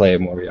as you play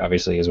it more,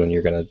 obviously, is when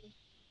you're gonna,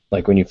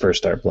 like when you first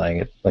start playing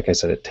it. Like I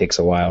said, it takes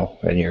a while,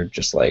 and you're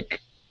just like,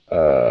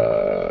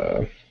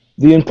 you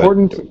get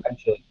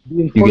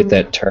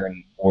that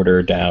turn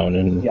order down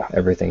and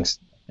everything's,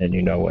 and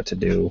you know what to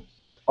do.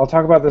 I'll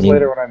talk about this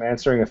later when I'm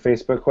answering a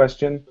Facebook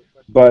question,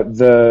 but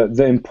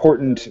the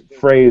important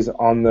phrase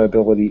on the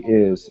ability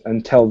is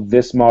until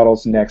this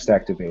model's next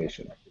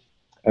activation.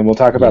 And we'll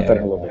talk about that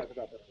in a little bit.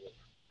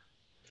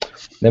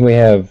 Then we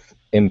have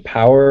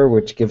Empower,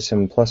 which gives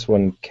him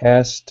 +1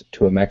 cast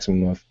to a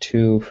maximum of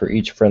 2 for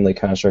each friendly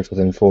construct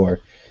within 4.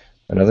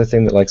 Another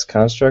thing that likes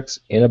constructs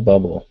in a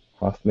bubble.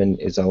 Hoffman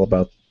is all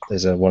about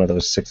one of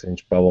those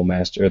 6-inch bubble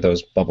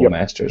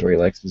masters where he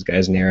likes his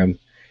guys near him,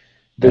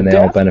 and they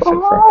all benefit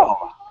from it.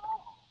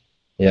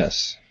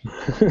 Yes.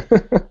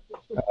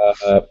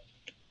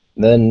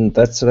 Then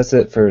that's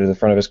it for the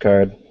front of his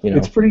card.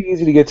 It's pretty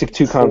easy to get to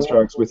 2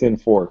 constructs within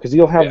 4, because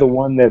you'll have the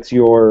one that's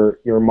your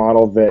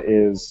model that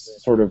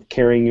is sort of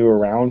carrying you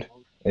around.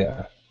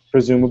 Yeah.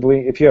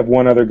 Presumably, if you have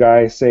one other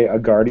guy, say a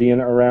Guardian,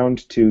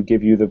 around to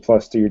give you the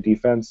plus to your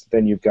defense,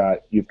 then you've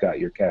got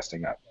your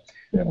casting up.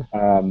 Yeah.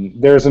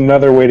 There's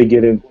another way to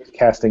get in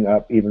casting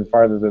up even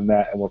farther than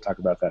that, and we'll talk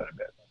about that in a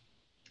bit.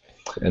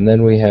 And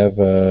then we have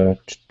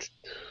that's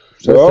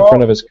the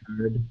front of his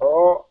card.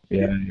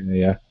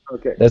 Yeah.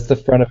 Okay. That's the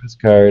front of his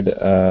card.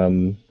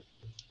 On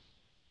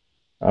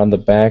the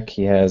back,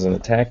 he has an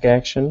attack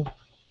action.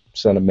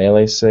 It's on a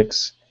melee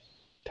 6.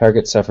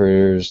 Target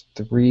suffers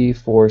 3,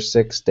 4,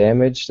 6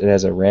 damage. It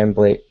has a ram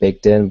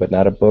baked in, but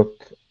not a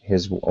book.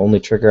 His only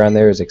trigger on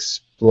there is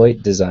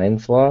Exploit Design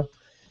Flaw.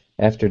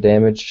 After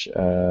damage,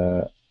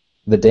 the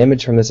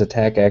damage from this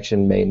attack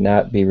action may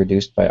not be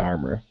reduced by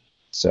armor.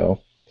 So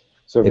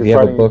if you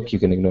have a book, you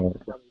can ignore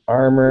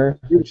armor,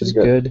 which is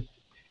good.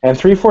 And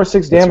 3, 4,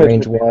 6 damage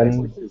range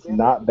 1 is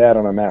not bad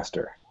on a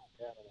master.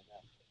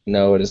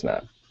 No, it is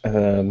not.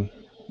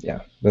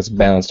 That's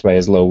balanced by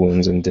his low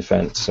wounds and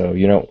defense, so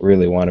you don't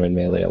really want him in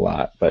melee a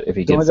lot. But if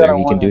he gets there,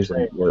 he can do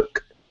some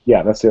work.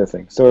 Yeah, that's the other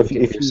thing. So if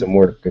he do some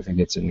work if he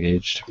gets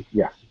engaged.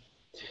 Yeah.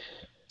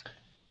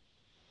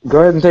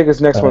 Go ahead and take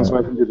us next one, so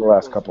I can do the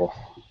last couple.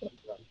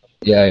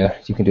 Yeah,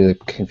 you can do the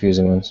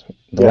confusing ones.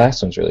 The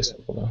last one's really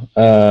simple,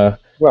 though.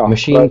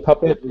 Machine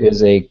Puppet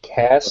is a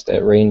cast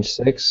at range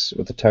 6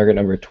 with a target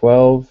number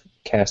 12,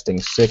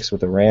 casting 6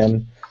 with a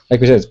ram.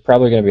 Like we said, it's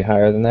probably going to be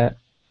higher than that.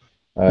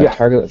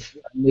 Target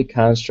friendly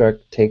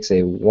construct takes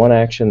a 1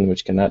 action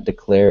which cannot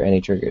declare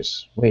any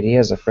triggers. Wait, he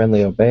has a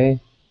friendly obey?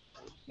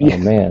 Oh,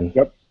 man.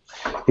 Yep.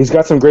 He's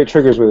got some great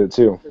triggers with it,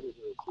 too.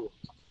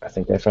 I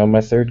think I found my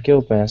 3rd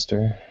guild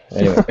master.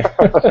 Anyway.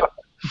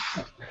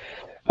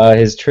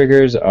 His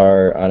triggers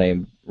are on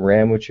a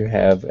ram which you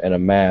have and a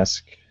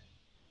mask.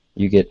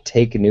 You get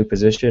take a new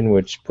position,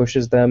 which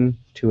pushes them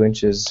 2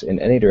 inches in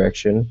any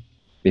direction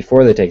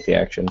before they take the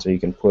action, so you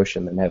can push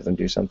and then have them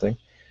do something,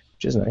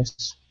 which is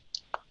nice.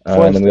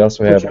 And then we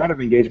also have push out of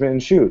engagement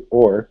and shoot,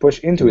 or push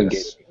into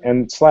engagement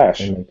and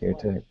slash. And make your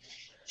attack.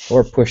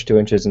 Or push 2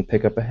 inches and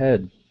pick up a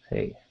head.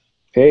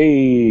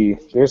 Hey,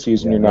 there's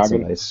using your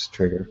noggin. That's a nice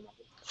trigger.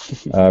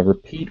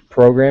 Repeat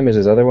Program is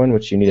his other one,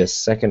 which you need a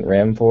 2nd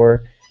ram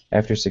for.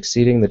 After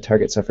succeeding, the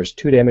target suffers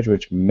 2 damage,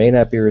 which may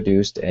not be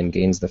reduced, and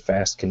gains the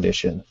fast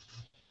condition.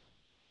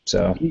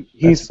 So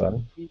that's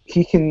fun.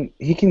 He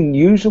can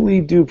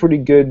usually do pretty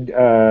good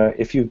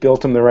if you've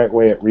built him the right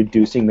way at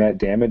reducing that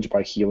damage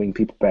by healing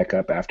people back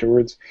up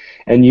afterwards.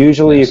 And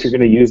usually, if you're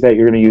going to use that,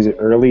 you're going to use it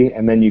early,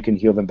 and then you can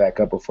heal them back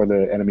up before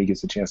the enemy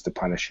gets a chance to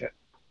punish it.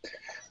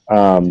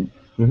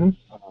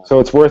 So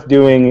it's worth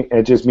doing.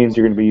 It just means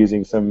you're going to be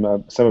using some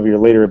of your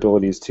later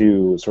abilities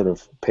to sort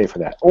of pay for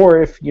that.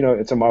 Or if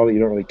it's a model that you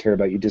don't really care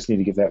about, you just need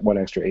to give that 1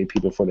 extra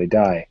AP before they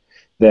die,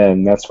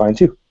 then that's fine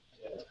too.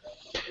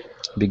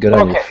 Be good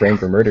on your frame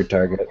per murder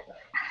target.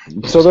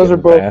 So those are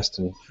both fast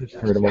and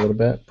hurt him a little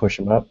bit, push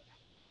him up,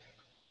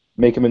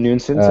 make him a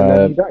nuisance, and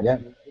then he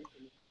dies.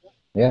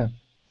 Yeah.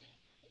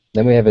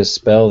 Then we have his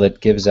spell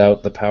that gives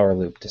out the power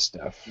loop to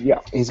stuff.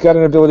 Yeah, he's got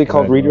an ability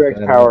called Can I Redirect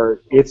look that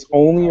Power. It's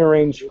only a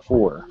range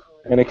 4,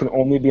 and it can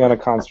only be on a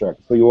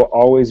construct, so you will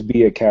always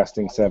be a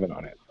casting 7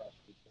 on it.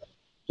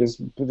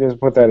 Just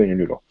put that in your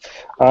noodle.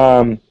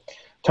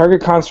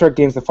 Target construct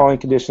gains the following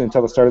condition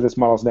until the start of this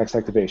model's next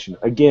activation.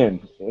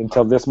 Again,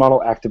 until this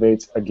model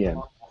activates again.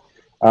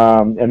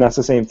 And that's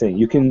the same thing.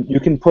 You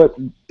can put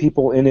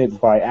people in it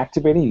by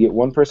activating. You get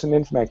one person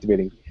in from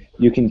activating.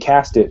 You can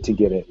cast it to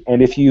get it.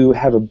 And if you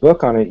have a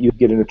book on it, you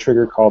get in a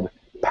trigger called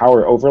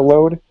Power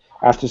Overload.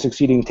 After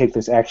succeeding, take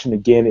this action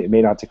again. It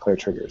may not declare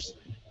triggers.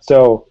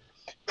 So,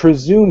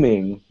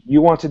 presuming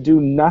you want to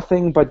do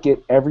nothing but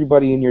get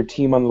everybody in your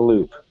team on the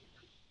loop,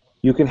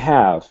 you can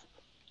have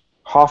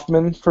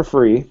Hoffman for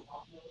free,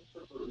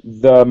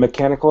 the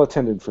mechanical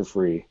attendant for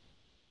free,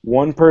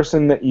 one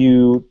person that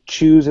you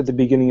choose at the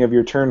beginning of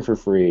your turn for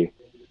free,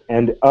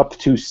 and up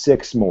to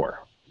 6 more.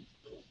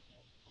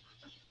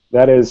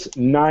 That is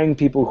 9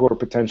 people who are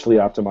potentially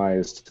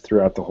optimized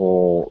throughout the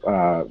whole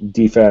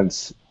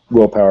defense,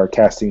 willpower,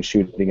 casting,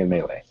 shooting, and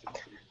melee.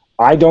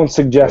 I don't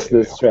suggest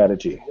this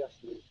strategy.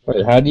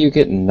 Wait, how do you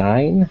get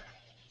 9?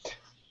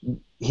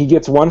 He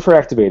gets 1 for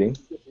activating.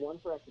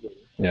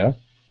 Yeah.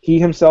 He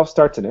himself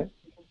starts in it.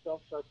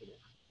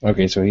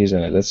 Okay, so he's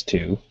in it. That's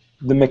 2.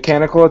 The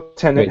mechanical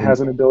attendant has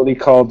an ability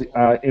called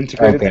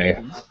Integrated.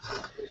 Okay.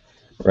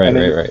 Right.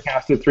 You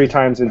cast it 3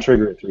 times and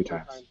trigger it 3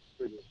 times.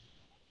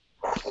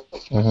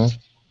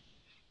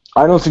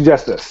 I don't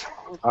suggest this.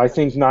 I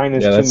think 9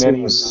 is too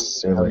many.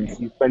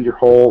 You spend your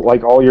whole,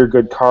 all your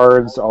good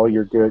cards, all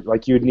your good,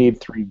 you'd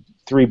need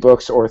three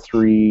books or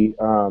 3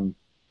 books.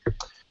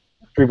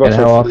 And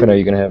how often are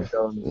you going to have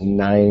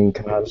 9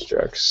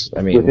 constructs?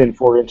 I mean, within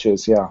 4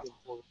 inches, yeah.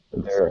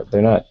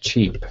 They're not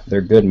cheap.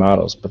 They're good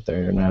models, but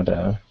they're not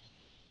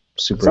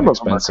super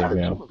expensive.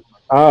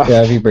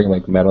 Yeah, if you bring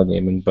Metal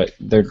Gaming, but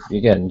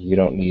you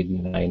don't need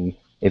 9.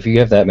 If you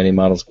have that many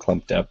models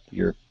clumped up,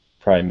 you're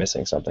probably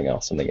missing something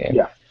else in the game.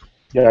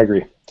 Yeah, I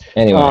agree.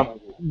 Anyway,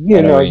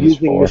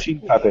 using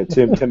Machine Puppet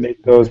to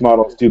make those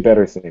models do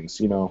better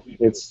things.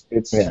 It's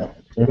yeah.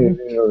 I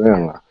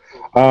don't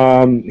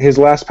know. His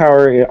last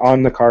power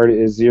on the card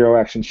is 0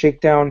 action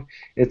shakedown.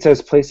 It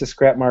says place a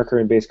scrap marker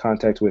in base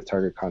contact with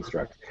target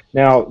construct.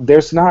 Now,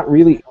 there's not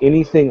really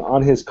anything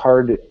on his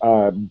card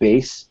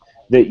base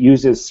that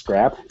uses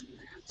scrap.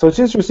 So it's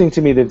interesting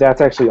to me that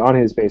that's actually on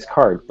his base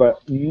card,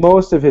 but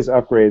most of his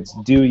upgrades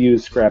do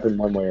use scrap in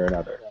one way or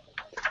another.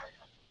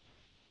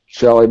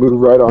 Shall I move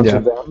right on to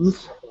them?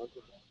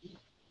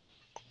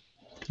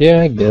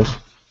 Yeah, I guess.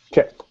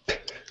 Okay.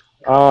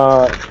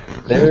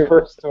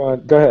 First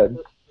one, go ahead.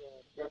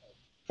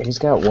 He's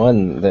got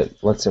one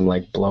that lets him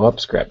blow up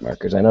scrap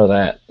markers. I know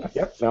that.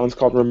 Yep, that one's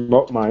called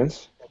Remote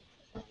Mines.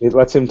 It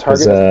lets him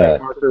target a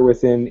scrap marker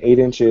within 8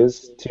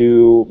 inches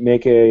to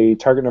make a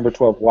target number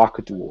 12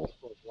 walk duel.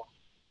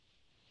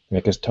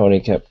 Because Tony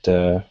kept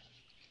trying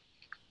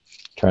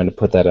to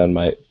put that on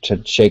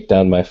to shake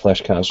down my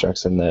flesh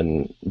constructs and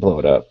then blow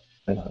it up.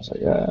 And I was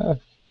like,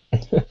 I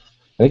think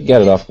he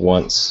got it off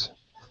once.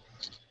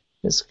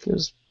 It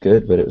was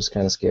good, but it was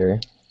kind of scary.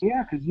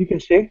 Yeah, because you can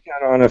shake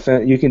down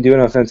you can do an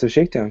offensive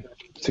shakedown.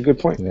 It's a good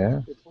point.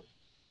 Yeah.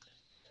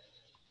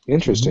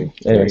 Interesting.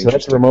 Anyway, so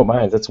that's Remote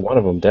Mines. That's one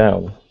of them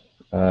down.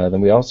 Then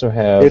we also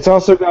have... It's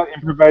also got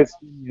improvised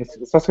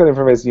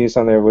genius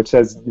on there, which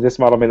says this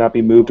model may not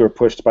be moved or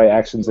pushed by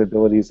actions and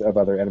abilities of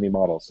other enemy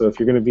models. So if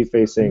you're going to be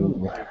facing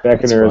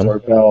Beckoners or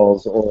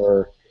Bells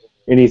or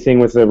anything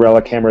with a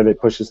relic hammer that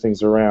pushes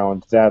things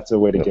around, that's a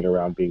way to get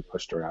around being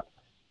pushed around.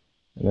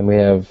 And then we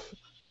have...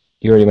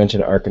 You already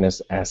mentioned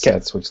Arcanist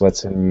Assets, which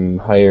lets him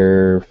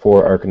hire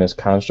 4 Arcanist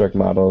construct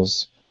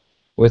models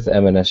with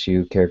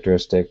MNSU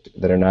characteristic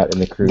that are not in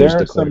the crew's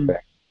declared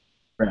back.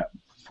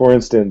 For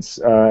instance,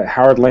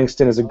 Howard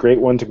Langston is a great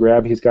one to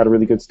grab. He's got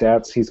really good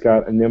stats. He's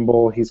got a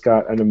nimble. He's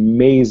got an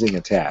amazing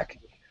attack.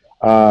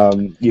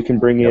 You can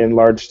bring in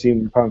large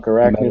steampunk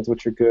arachnids,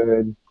 which are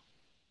good.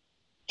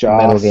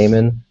 Joss. Metal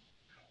Gaiman.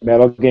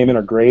 Metal Gaiman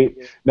are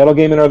great. Metal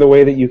Gaiman are the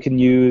way that you can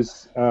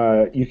use,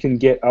 you can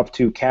get up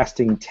to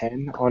casting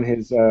 10 on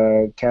his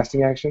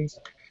casting actions,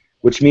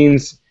 which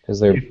means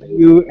if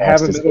you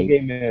have a Metal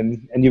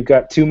Gaiman and you've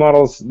got 2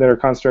 models that are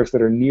constructs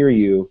that are near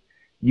you,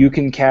 you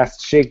can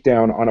cast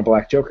Shakedown on a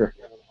Black Joker.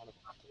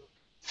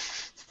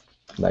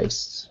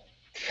 Nice.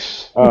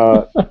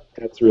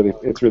 It's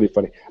really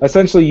funny.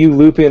 Essentially, you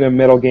loop in a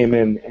Metal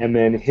Gaiman, and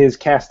then his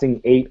casting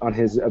 8 on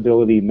his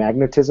ability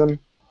Magnetism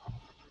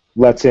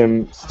lets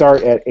him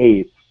start at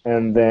 8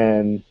 and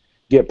then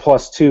get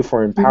 +2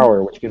 for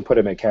Empower, which can put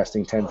him at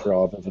casting 10 for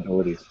all of his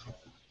abilities.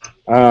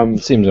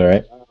 Seems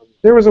alright.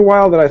 There was a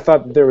while that I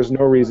thought there was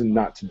no reason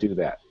not to do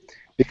that.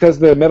 Because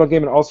the Metal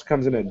Gaiman also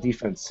comes in at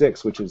Defense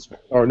 6,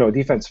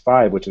 Defense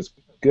 5, which is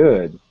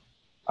good,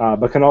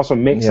 but can also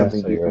make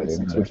something Defense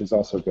 6, which is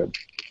also good.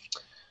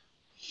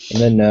 And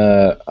then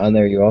on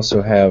there you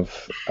also have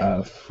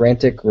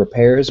Frantic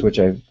Repairs, which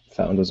I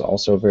found was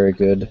also very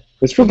good.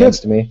 It's real good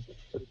to me.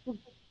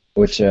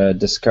 Which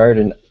discard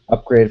an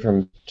upgrade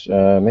from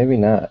maybe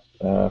not.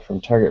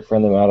 from target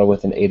friendly model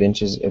within 8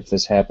 inches. If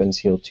this happens,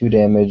 heal 2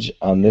 damage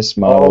on this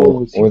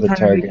model or the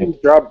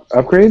target. Drop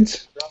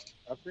upgrades?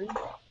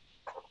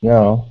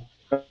 No.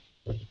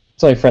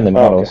 It's only friendly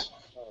models.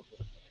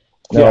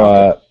 Okay.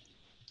 No,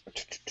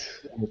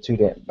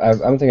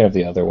 I'm thinking of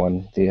the other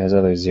one. His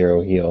other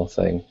 0 heal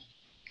thing.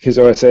 His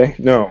OSA?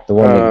 No. The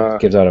one that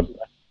gives out a...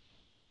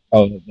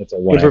 Oh, that's a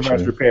 1 improvised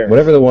action. repair.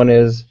 Whatever the one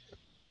is...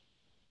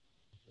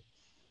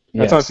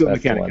 That's on Field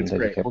that's Mechanic. It's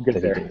great. We'll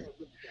get there.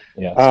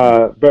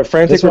 Yeah. But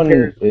Frantic this one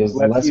Repair is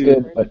less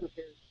good, but...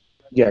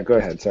 Yeah, go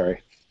ahead.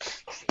 Sorry.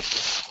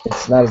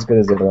 It's not as good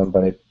as the other one,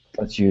 but it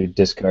lets you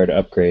discard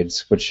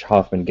upgrades, which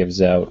Hoffman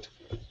gives out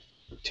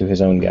to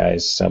his own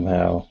guys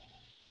somehow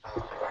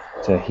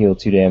to heal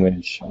 2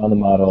 damage on the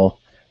model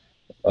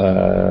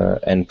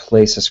and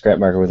place a scrap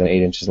marker within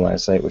 8 inches line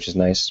of sight, which is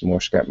nice.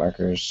 More scrap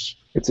markers.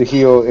 It's a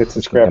heal, it's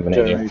a scrap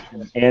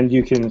generation, and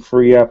you can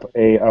free up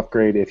a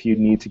upgrade if you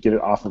need to get it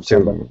off of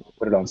somebody,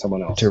 put it on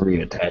someone else. To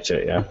reattach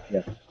it, yeah.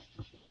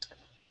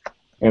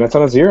 And it's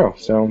on a 0,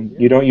 so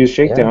you don't use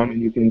Shakedown,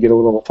 and you can get a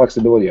little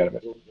flexibility out of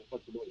it.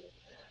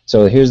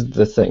 So here's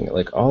the thing,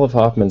 like all of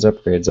Hoffman's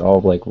upgrades all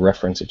like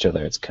reference each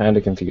other. It's kind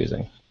of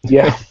confusing.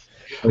 Yeah.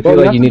 I feel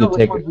like you need to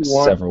take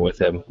several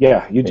with him.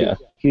 Yeah, you do. Yeah.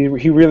 He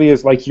really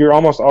is, like, you're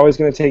almost always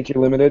going to take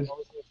your limited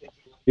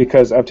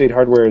because update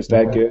hardware is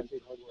that good.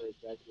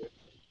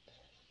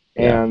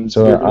 And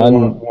so you're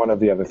on one of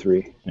the other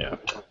 3. Yeah.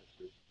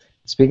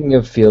 Speaking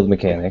of Field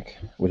Mechanic,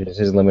 which is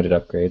his limited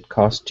upgrade,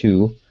 cost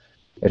 2.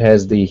 It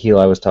has the heal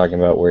I was talking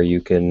about where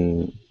you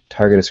can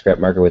target a scrap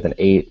marker with an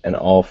 8 and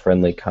all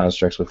friendly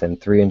constructs within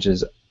 3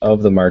 inches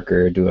of the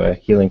marker do a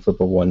healing flip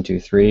of 1, 2,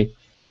 3.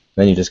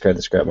 Then you discard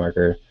the scrap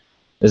marker.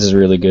 This is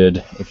really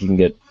good. If you can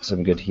get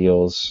some good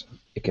heals,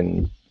 it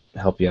can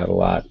help you out a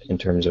lot in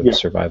terms of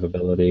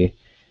survivability.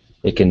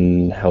 It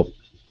can help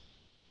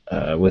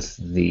with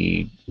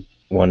the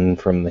one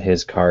from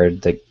his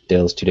card that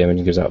deals 2 damage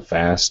and goes out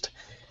fast.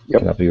 It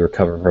can help you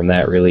recover from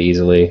that really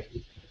easily.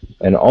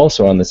 And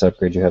also on this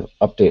upgrade, you have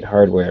update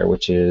hardware,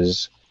 which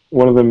is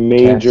one of the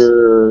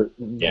major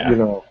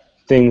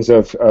things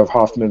of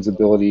Hoffman's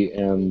ability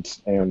and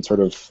sort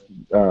of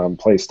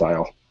play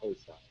style.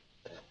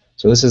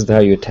 So this is how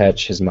you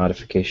attach his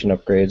modification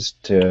upgrades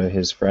to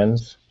his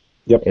friends.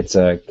 Yep. It's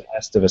a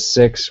cast of a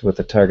 6 with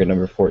a target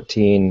number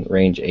 14,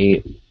 range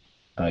 8.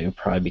 You'll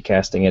probably be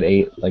casting at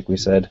 8, like we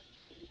said.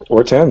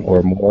 Or 10.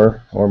 Or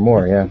more,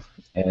 yeah.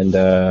 And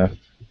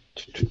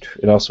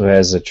it also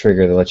has a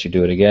trigger that lets you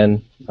do it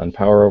again on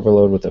Power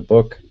Overload with a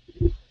book.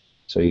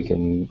 So you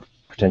can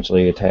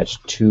potentially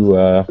attach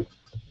 2,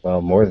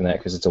 more than that,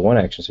 because it's a 1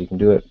 action, so you can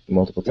do it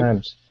multiple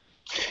times.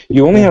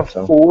 You only have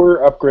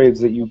 4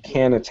 upgrades that you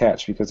can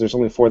attach because there's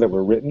only 4 that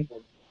were written.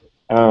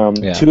 2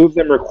 of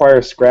them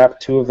require scrap,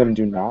 2 of them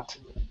do not.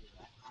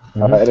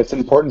 And it's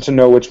important to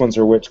know which ones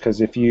are which, because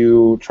if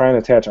you try and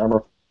attach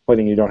armor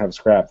plating and you don't have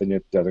scrap, then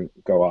it doesn't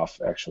go off,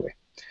 actually.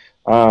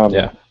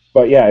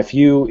 But yeah, if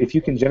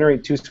you can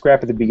generate 2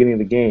 scrap at the beginning of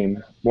the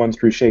game, 1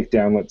 through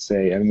Shakedown, let's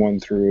say, and 1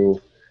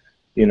 through,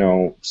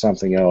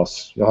 something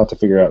else, you'll have to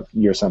figure out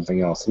your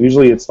something else.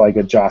 Usually it's like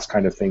a Joss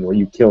kind of thing where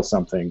you kill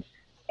something,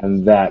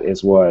 and that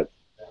is what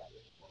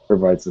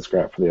provides the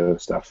scrap for the other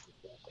stuff.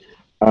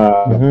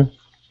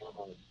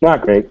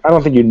 Not great. I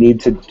don't think you need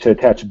to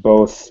attach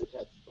both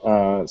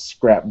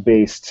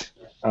scrap-based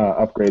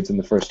upgrades in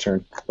the first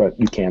turn, but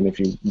you can if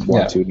you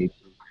want to.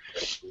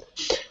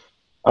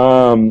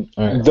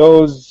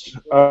 Those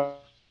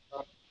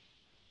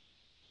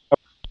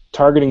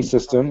targeting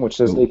system, which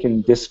says they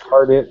can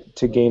discard it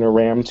to gain a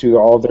ram to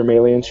all of their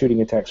melee and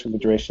shooting attacks for the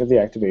duration of the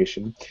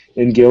activation.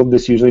 In Guild,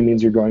 this usually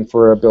means you're going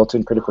for a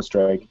built-in critical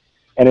strike,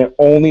 and it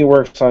only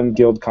works on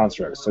Guild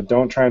constructs, so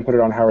don't try and put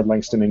it on Howard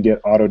Langston and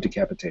get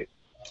auto-decapitate,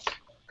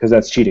 because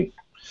that's cheating.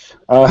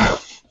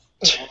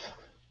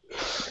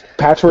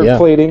 Patchwork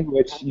plating,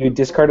 which you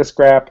discard a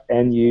scrap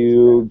and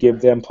you give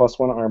them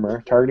 +1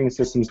 armor. Targeting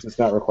systems does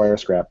not require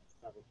scrap.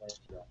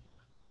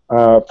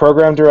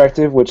 Program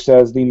directive, which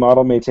says the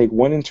model may take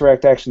 1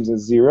 interact actions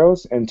as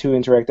 0s and 2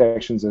 interact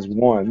actions as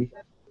 1,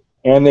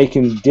 and they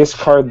can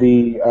discard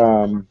the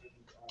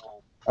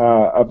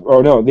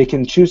they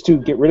can choose to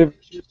get rid of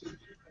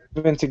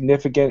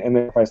insignificant and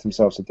then sacrifice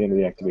themselves at the end of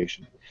the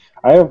activation.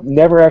 I have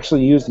never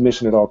actually used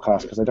mission at all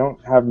costs because I don't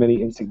have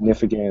many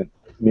insignificant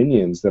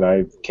minions that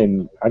I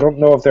don't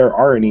know if there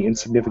are any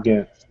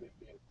insignificant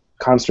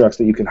constructs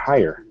that you can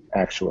hire,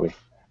 actually.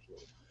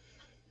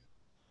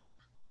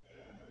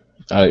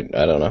 I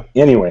don't know.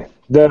 Anyway,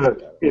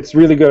 it's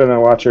really good on a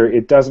Watcher.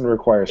 It doesn't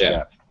require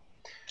scrap.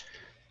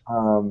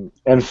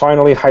 And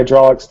finally,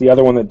 Hydraulics, the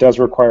other one that does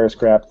require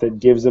scrap, that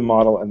gives the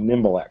model a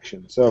nimble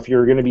action. So if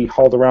you're going to be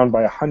hauled around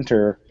by a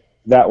hunter,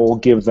 that will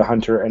give the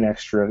hunter an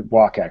extra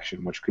walk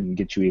action, which can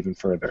get you even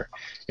further.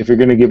 If you're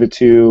going to give it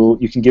to,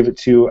 you can give it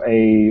to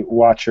a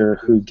Watcher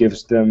who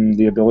gives them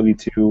the ability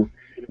to,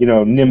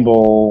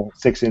 nimble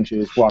 6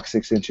 inches, walk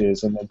 6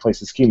 inches, and then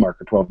place a ski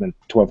marker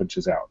 12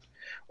 inches out.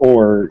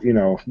 Or,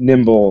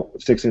 nimble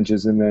 6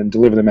 inches and then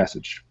deliver the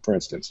message, for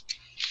instance.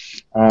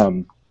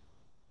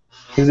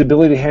 his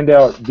ability to hand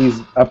out these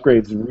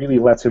upgrades really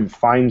lets him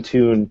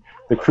fine-tune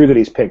the crew that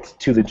he's picked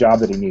to the job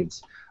that he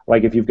needs.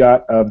 Like if you've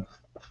got,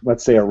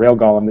 let's say, a rail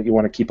golem that you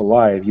want to keep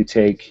alive, you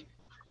take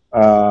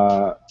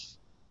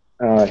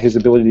his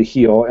ability to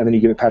heal, and then you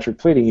give it Patrick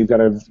Plating. You've got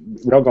a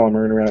rail golem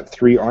running around at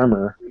 3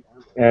 armor,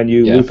 and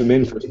you loop him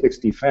in for 6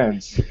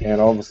 defense,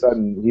 and all of a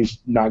sudden he's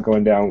not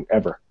going down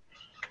ever.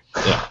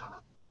 Yeah.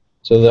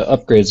 So the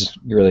upgrades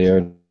really are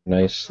a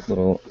nice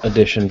little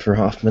addition for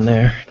Hoffman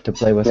there to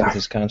play with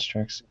his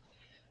constructs.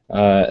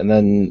 And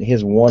then he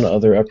has one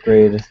other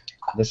upgrade.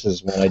 This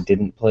is one I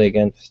didn't play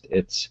against.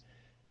 It's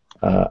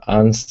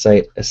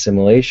on-site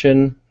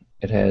assimilation.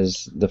 It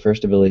has the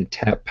first ability,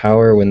 tap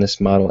power. When this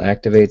model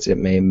activates, it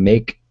may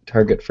make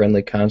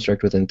target-friendly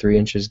construct within 3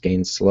 inches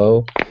gain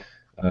slow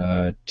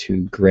to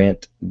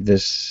grant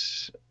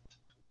this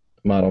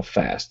model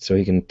fast. So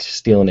he can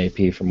steal an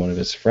AP from one of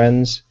his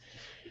friends.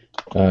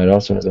 It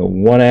also has a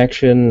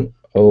 1-action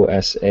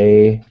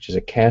OSA, which is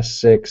a cast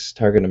 6,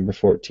 target number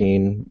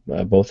 14.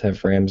 Both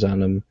have rams on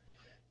them.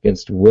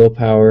 Against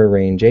willpower,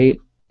 range 8.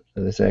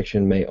 This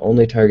action may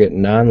only target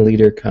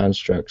non-leader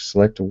constructs.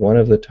 Select one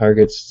of the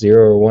target's 0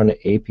 or 1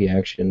 AP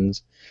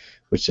actions,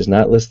 which does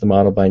not list the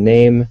model by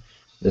name.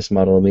 This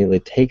model immediately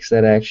takes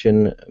that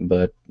action,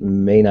 but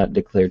may not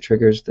declare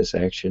triggers. This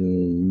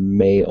action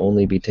may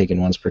only be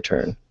taken once per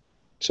turn.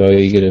 So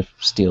you get to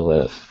steal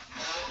that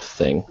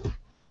thing.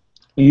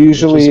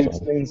 Usually it's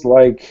things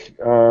like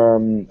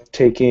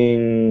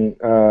taking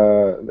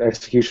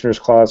Executioner's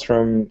Claws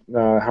from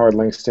Howard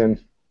Langston,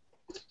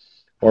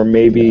 or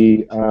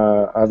maybe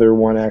other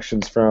 1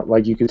 actions from,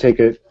 like you could take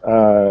it,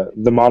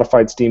 the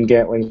modified Steam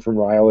Gatling from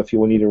Ryle if you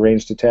will need a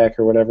ranged attack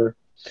or whatever.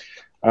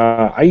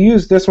 I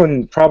use this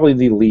one probably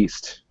the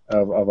least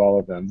of all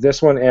of them.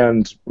 This one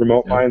and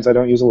Remote Mines I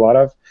don't use a lot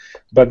of,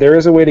 but there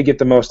is a way to get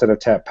the most out of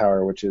tap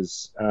power, which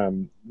is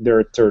there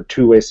are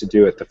 2 ways to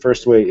do it. The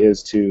first way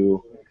is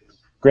to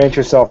grant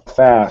yourself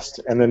fast,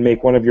 and then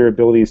make one of your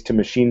abilities to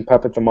machine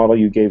puppet the model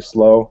you gave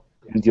slow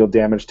and deal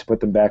damage to put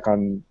them back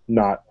on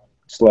not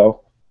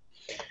slow.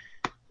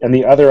 And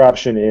the other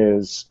option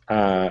is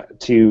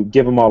to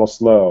give a model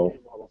slow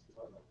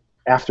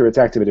after it's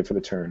activated for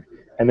the turn,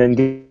 and then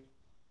give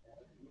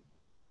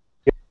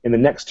in the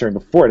next turn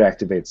before it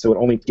activates, so it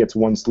only gets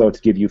 1 slow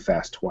to give you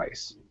fast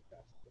twice.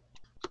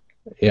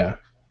 Yeah,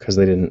 because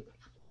it didn't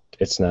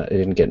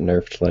get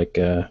nerfed like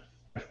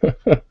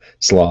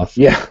Sloth.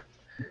 Yeah.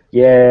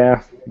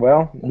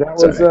 Well,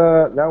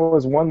 that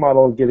was one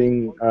model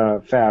getting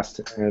fast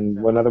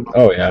and one other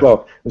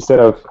slow, instead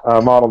of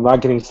a model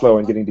not getting slow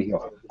and getting to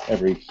heal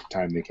every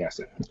time they cast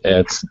it. Yeah,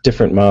 it's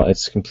different model.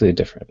 It's completely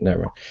different.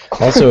 Never mind.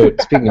 Also,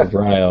 speaking of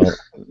Ryle,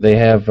 they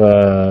have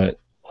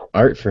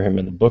art for him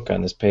in the book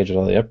on this page with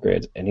all the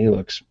upgrades, and he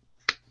looks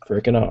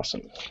freaking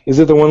awesome. Is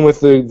it the one with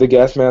the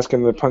gas mask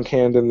and the punk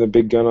hand and the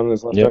big gun on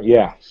his left arm?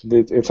 Yeah,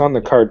 it's on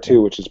the card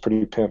too, which is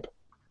pretty pimp.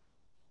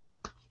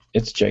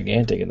 It's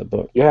gigantic in the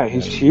book. Yeah,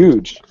 he's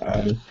huge.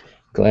 I'm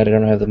glad I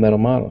don't have the metal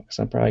model, because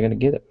I'm probably going to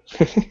get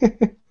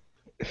it.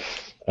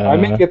 I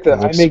may get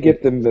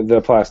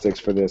the plastics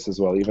for this as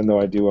well, even though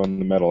I do own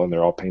the metal and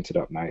they're all painted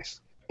up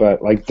nice.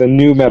 But like the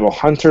new metal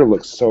Hunter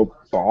looks so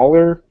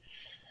baller.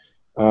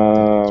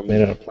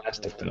 Made out of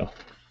plastic though.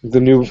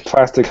 The new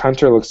plastic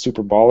Hunter looks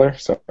super baller.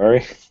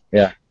 Sorry.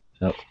 Yeah.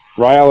 Yep.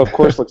 Ryle, of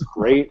course, looks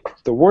great.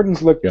 The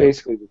Wardens look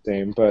basically the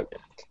same, but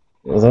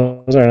well,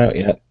 those aren't out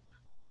yet.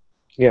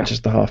 Yeah.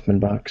 Just the Hoffman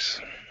box.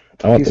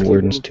 I want the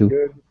Wardens too.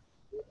 Good.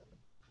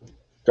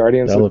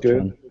 Guardians look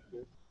good.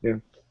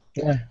 Fun.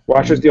 Yeah.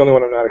 Watcher's the only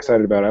one I'm not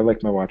excited about. I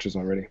like my Watchers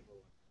already.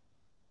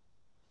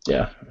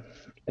 Yeah.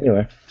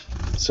 Anyway,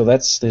 so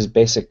that's his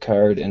basic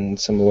card and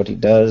some of what he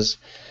does.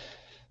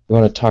 You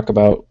want to talk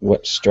about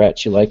what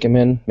strats you like him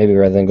in? Maybe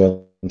rather than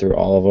going through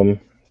all of them,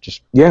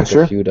 just pick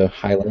a few to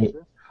highlight.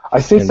 I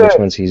think which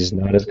ones he's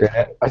not as good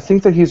at. I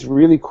think that he's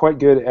really quite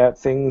good at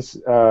things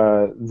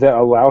that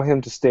allow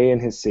him to stay in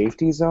his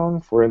safety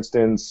zone. For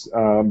instance,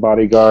 Turf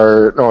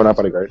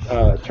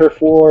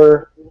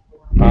War,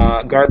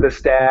 Guard the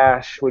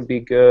Stash would be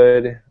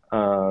good.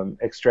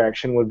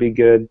 Extraction would be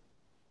good,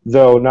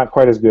 though not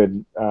quite as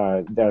good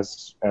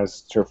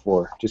as Turf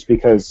War, just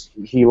because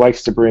he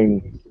likes to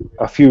bring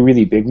a few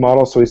really big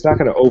models, so he's not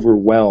going to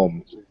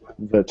overwhelm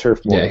the Turf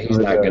War. Yeah, he's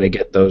not going to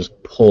get those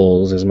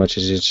pulls as much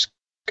as he's just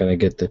going to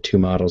get the 2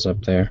 models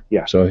up there.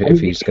 Yeah. So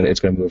if it's going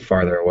to move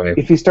farther away.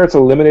 If he starts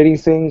eliminating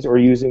things or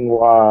using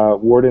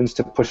Wardens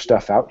to push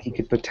stuff out, he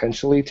could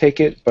potentially take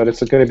it, but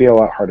it's going to be a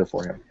lot harder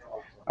for him.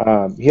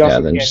 He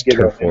also can get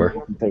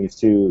things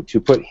to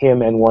put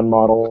him and 1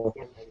 model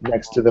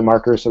next to the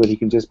marker so that he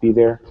can just be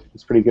there.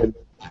 It's pretty good.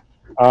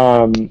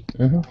 And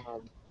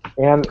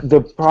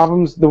the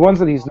ones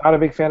that he's not a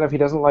big fan of, he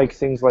doesn't like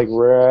things like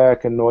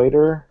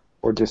Reconnoiter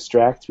or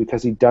Distract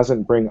because he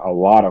doesn't bring a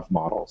lot of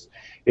models.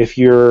 If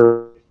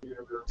you're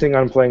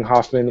on playing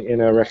Hoffman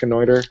in a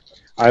Reconnoiter,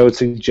 I would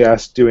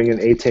suggest doing an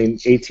A-team,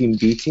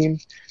 B-team,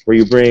 where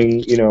you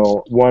bring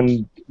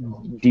 1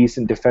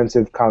 decent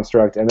defensive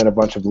construct and then a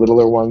bunch of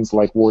littler ones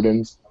like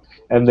Wardens,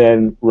 and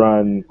then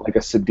run like a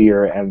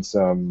Sadir and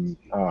some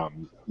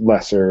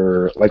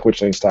lesser, like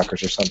Witchling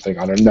Stalkers or something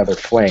on another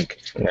flank.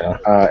 Yeah.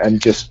 And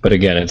just. But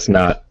again, it's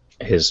not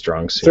his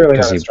strong suit. Certainly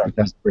not his strong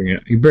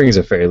suit. He brings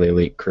a fairly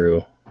elite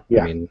crew.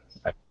 Yeah. I mean,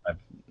 I've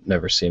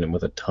never seen him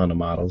with a ton of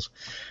models,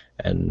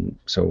 and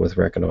so with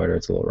Reconnoiter,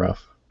 it's a little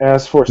rough.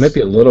 As for might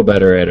be a little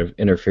better at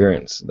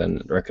interference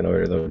than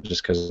Reconnoiter, though,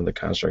 just because the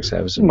constructs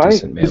have some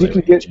decent melee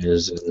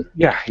ranges.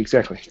 Yeah,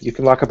 exactly. You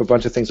can lock up a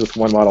bunch of things with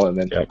one model and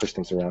then push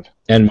things around.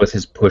 And with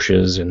his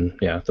pushes, and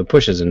the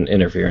pushes and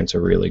interference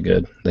are really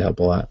good. They help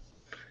a lot.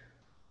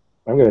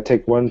 I'm going to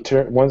take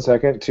one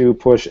second to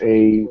push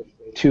a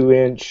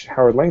 2-inch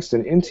Howard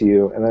Langston into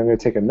you, and I'm going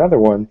to take another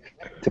one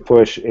to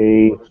push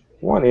a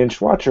 1-inch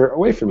Watcher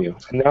away from you.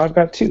 And now I've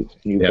got 2.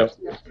 Yeah,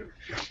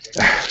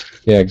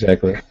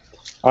 exactly.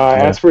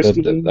 As for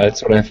Steam,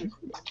 that's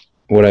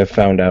what I've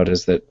found out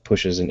is that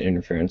pushes and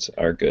interference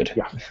are good.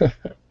 Yeah.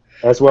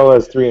 As well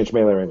as 3-inch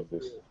melee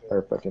ranges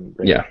are fucking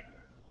great. Yeah.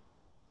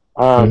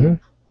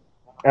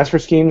 As for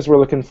schemes, we're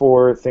looking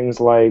for things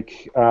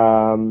like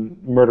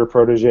Murder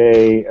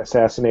Protege,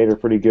 Assassinator,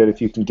 pretty good if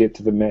you can get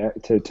to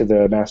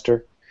the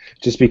master.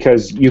 Just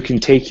because you can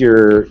take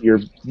your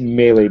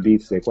melee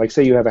beatstick. Like,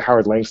 say you have a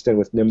Howard Langston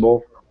with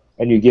Nimble,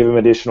 and you give him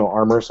additional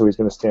armor so he's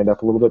going to stand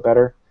up a little bit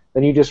better.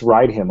 Then you just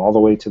ride him all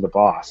the way to the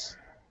boss.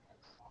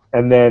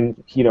 And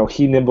then, he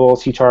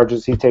nimbles, he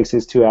charges, he takes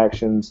his 2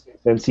 actions,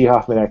 then C.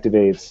 Hoffman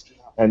activates,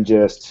 and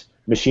just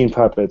machine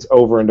puppets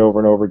over and over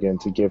and over again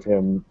to give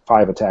him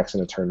 5 attacks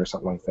in a turn or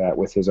something like that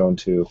with his own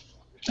 2.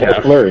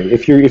 Yeah. Flurry.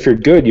 If you're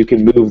good, you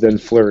can move, then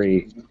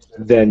flurry,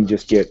 then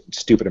just get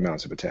stupid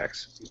amounts of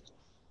attacks.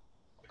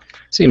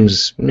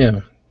 Seems,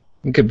 it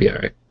could be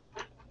alright.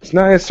 It's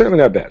certainly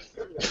not bad.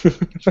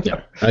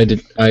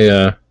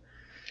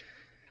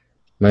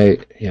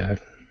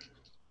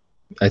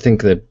 I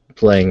think that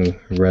playing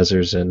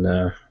Rezzers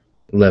and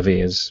Levy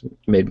has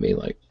made me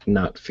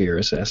not fear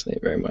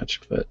Assassinate very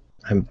much, but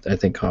I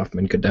think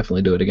Hoffman could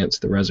definitely do it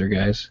against the Rezzer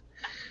guys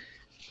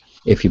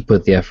if you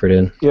put the effort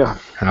in. Yeah.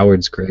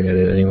 Howard's great at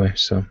it anyway,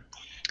 so.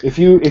 If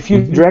you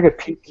drag a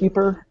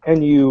Peacekeeper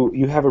and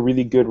you have a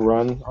really good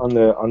run on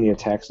the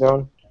attack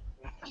zone,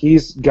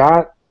 he's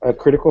got a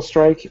critical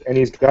strike and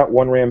he's got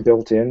 1 ram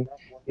built in.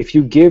 If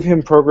you give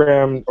him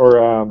program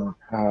or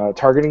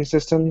targeting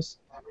systems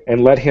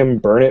and let him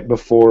burn it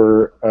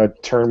before a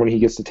turn when he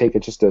gets to take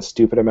just a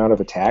stupid amount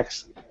of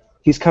attacks,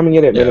 he's coming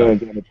in at minimum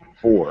damage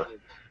 4.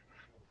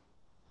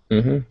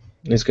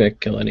 He's going to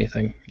kill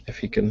anything if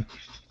he can,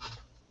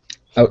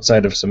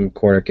 outside of some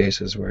corner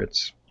cases where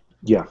it's...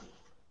 Yeah.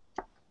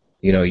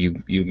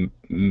 You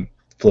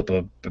flip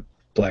a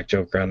Black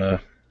Joker on a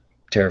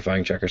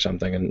terrifying check or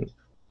something and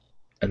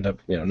end up,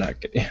 not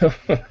getting...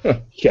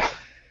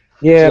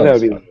 Yeah,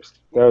 that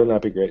would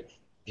not be great.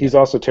 He's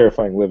also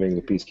terrifying living.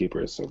 The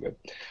Peacekeeper is so good.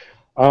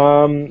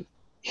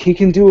 He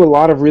can do a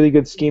lot of really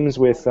good schemes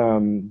with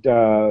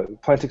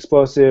plant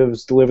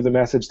explosives, deliver the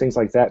message, things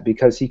like that,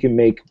 because he can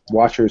make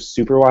Watchers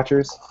super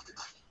Watchers.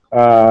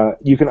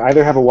 You can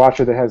either have a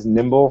Watcher that has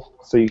Nimble,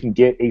 so you can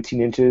get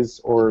 18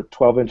 inches or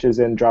 12 inches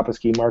in, drop a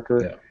scheme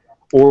marker,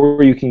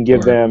 or you can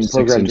give them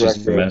program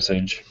director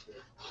message.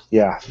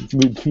 Yeah,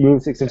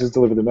 move 6 inches,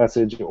 deliver the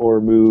message,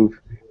 or move,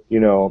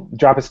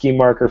 drop a scheme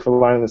marker for the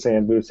line in the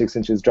sand, move 6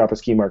 inches, drop a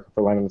scheme marker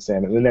for the line in the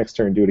sand, and the next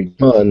turn do it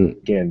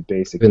again,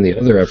 basically. In the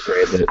other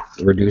upgrade that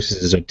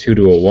reduces a 2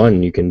 to a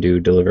 1, you can do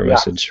deliver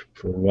message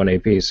for 1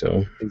 AP,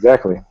 so...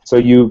 Exactly. So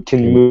you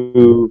can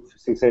move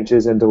 6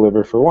 inches and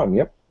deliver for 1,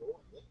 yep.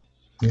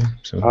 Yeah,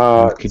 so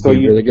you could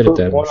be really good at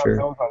that, I'm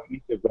sure. On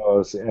each of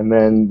those, and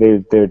then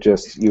they're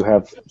just, you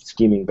have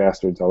scheming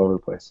bastards all over the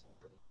place.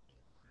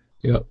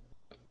 Yep.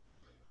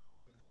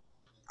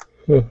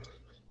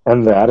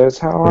 And that is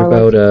how what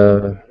about,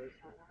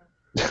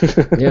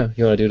 yeah,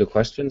 you want to do the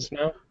questions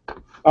now?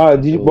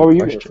 What were you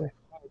going to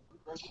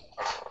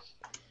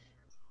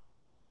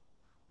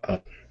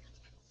say?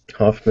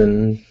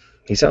 Hoffman,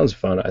 he sounds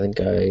fun. I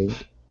think I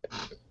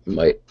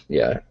might,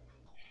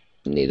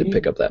 need to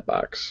pick up that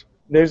box.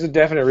 There's a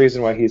definite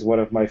reason why he's one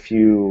of my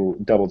few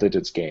double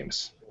digits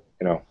games,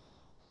 in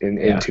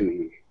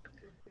 2E.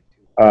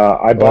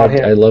 I bought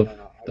him. I love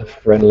the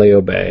friendly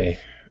obey.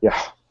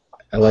 Yeah.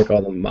 I like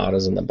all the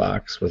models in the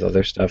box with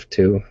other stuff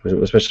too,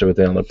 especially with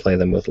being able to play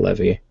them with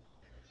Levy.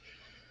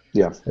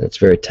 Yeah. It's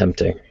very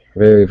tempting.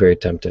 Very, very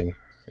tempting.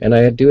 And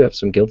I do have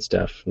some guild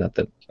stuff. Not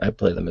that I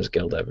play them as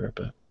guild ever,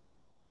 but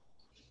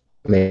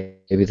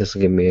maybe this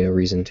will give me a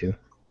reason to.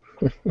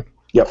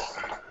 Yep.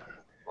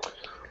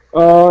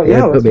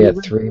 Put me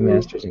at 3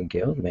 masters in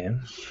guild,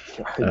 man.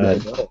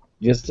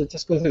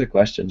 Just go through the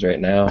questions right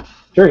now.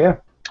 Sure, yeah.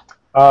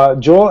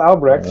 Joel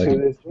Albrecht,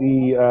 who is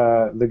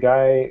the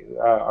guy,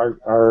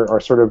 our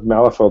sort of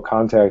Malifaux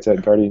contact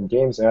at Guardian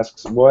Games,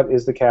 asks, "What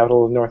is the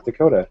capital of North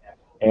Dakota?"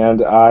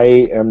 And I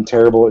am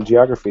terrible at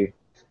geography.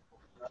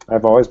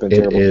 I've always been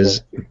terrible. It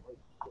is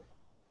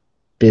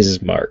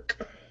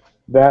Bismarck.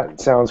 That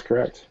sounds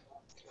correct.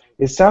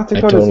 Is South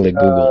Dakota? I totally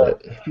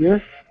Googled it.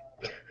 Here?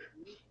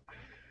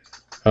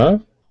 Huh?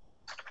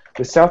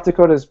 Is South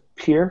Dakota's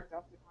Pierre?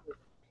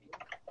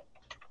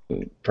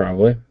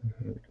 Probably.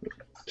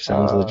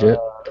 Sounds legit.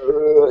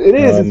 It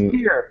is. It's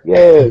Pierre.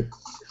 Yay.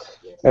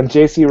 And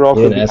J.C. Rolfe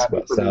You would didn't be ask happy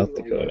about for me South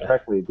saying it Dakota.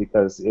 correctly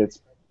because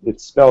it's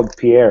spelled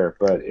Pierre,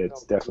 but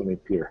it's definitely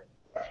Pierre.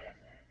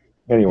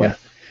 Anyway. Yeah.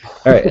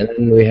 All right, and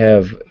then we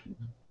have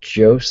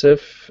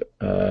Joseph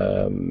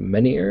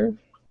Menier.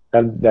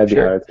 That'd be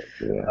Sure. hard.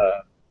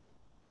 Yeah.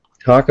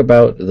 Talk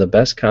about the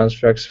best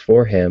constructs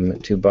for him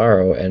to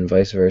borrow and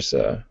vice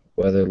versa,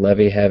 whether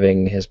Levy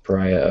having his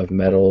pariah of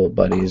metal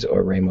buddies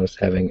or Ramos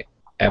having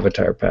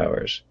avatar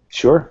powers.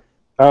 Sure.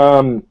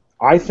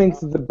 I think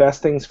that the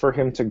best things for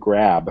him to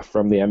grab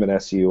from the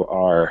MNSU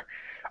are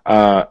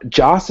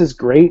Joss is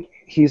great.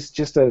 He's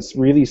just a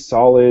really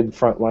solid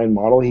frontline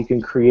model. He can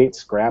create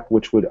scrap,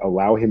 which would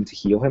allow him to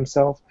heal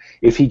himself.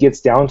 If he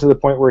gets down to the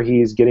point where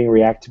he's getting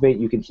reactivate,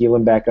 you can heal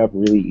him back up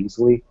really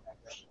easily.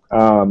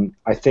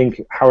 I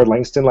think Howard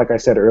Langston, like I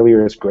said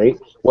earlier, is great.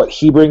 What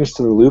he brings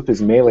to the loop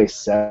is melee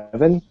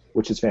 7,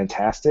 which is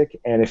fantastic.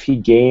 And if he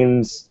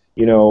gains,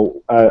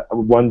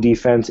 1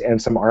 defense and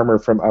some armor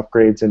from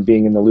upgrades and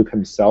being in the loop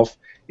himself,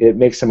 it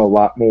makes him a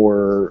lot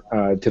more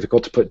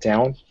difficult to put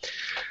down.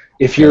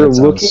 If you're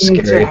looking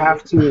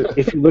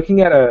if you're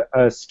looking at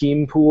a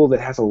scheme pool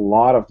that has a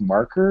lot of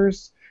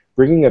markers,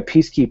 bringing a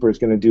Peacekeeper is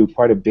going to do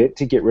quite a bit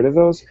to get rid of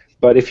those.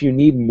 But if you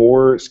need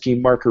more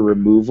scheme marker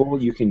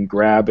removal, you can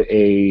grab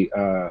a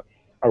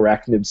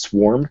Arachnid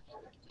Swarm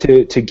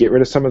to get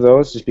rid of some of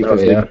those, just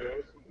because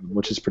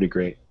which is pretty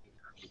great.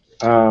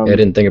 I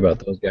didn't think about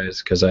those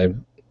guys because I've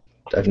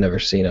never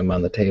seen them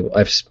on the table.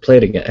 I've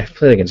played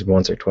against them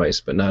once or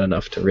twice, but not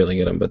enough to really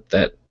get them. But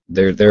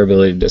their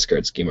ability to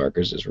discard scheme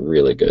markers is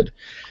really good.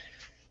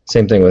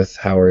 Same thing with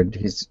Howard.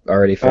 He's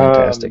already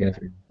fantastic, and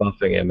if you're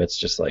buffing him, it's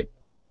just like,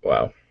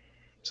 wow.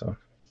 So,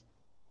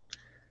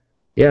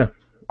 yeah.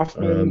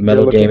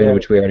 Metal Gaming,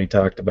 which we already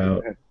talked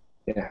about.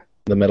 Yeah.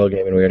 The Metal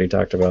Gaming we already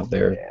talked about.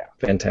 They're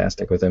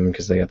fantastic with him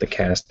because they got the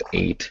cast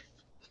 8.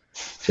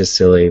 Just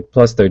silly.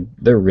 Plus,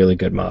 they're really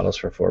good models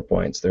for 4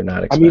 points. They're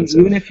not expensive.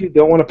 Even if you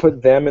don't want to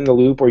put them in the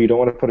loop or you don't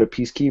want to put a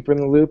Peacekeeper in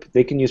the loop,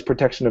 they can use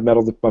Protection of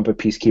Metal to bump a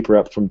Peacekeeper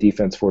up from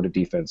Defense 4 to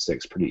Defense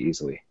 6 pretty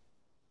easily.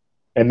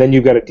 And then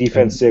you've got a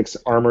Defense 6,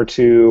 Armor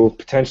 2,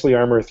 potentially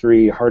Armor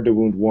 3, Hard to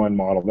Wound 1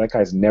 model. That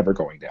guy's never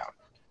going down.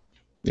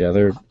 Yeah,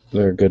 they're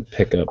a good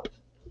pickup.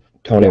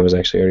 Tony was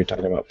actually already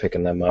talking about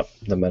picking them up,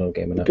 the Metal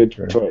Gaming up. Good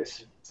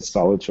choice. It's a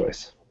solid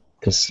choice.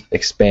 To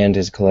expand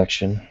his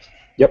collection.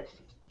 Yep.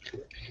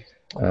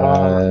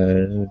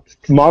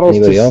 Models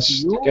anybody else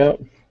stick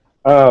out?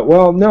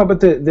 Well, no, but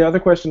the other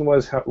question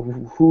was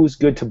who's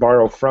good to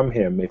borrow from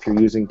him if you're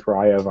using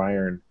Pariah of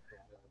Iron,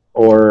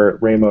 or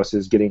Ramos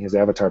is getting his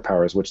avatar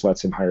powers, which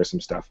lets him hire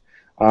some stuff.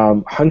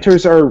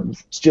 Hunters are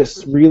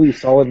just really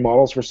solid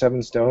models for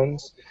 7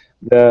 stones.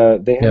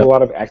 They have a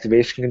lot of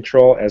activation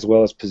control as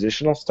well as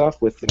positional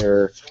stuff with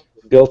their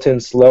built-in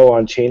slow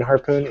on Chain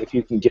Harpoon. If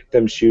you can get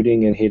them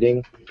shooting and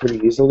hitting pretty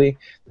easily,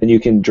 then you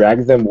can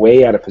drag them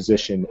way out of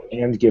position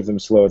and give them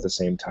slow at the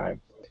same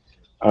time.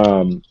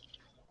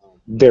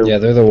 They're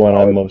the one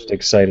I'm most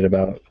excited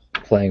about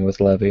playing with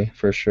Levy,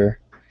 for sure.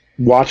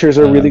 Watchers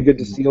are really good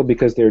to steal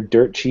because they're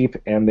dirt cheap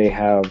and they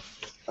have,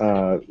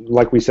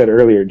 like we said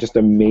earlier, just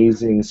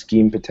amazing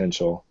scheme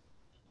potential.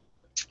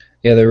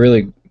 Yeah, they're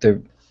really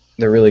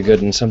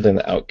good, and something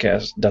that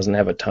Outcast doesn't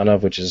have a ton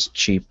of, which is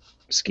cheap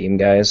scheme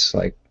guys.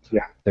 Like,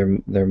 they're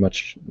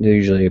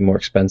usually more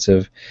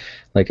expensive.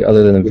 Like,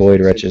 other than the Void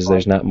Wretches,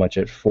 there's not much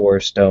at 4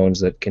 stones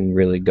that can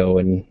really go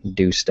and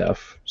do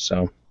stuff.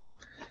 So,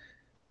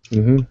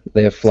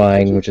 they have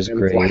flying, which is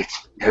great.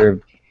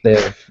 They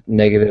have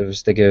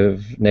negatives. They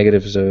give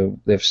negatives. They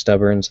have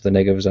stubborn, so the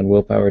negatives on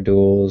willpower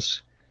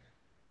duels.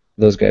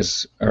 Those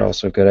guys are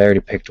also good. I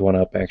already picked one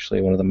up,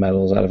 actually, one of the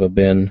medals out of a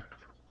bin,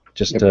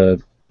 just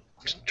to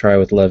try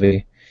with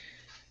Levy.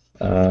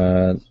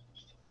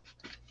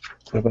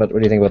 What do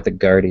you think about the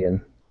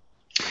Guardian?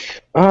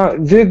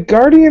 The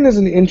Guardian is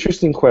an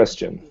interesting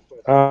question.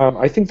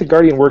 I think the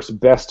Guardian works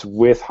best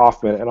with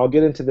Hoffman, and I'll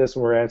get into this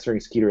when we're answering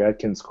Skeeter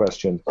Atkins'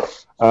 question.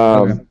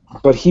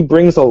 But he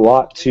brings a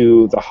lot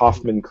to the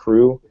Hoffman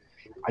crew.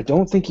 I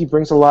don't think he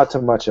brings a lot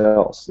to much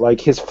else.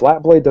 Like, his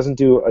flat blade doesn't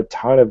do a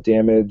ton of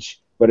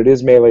damage, but it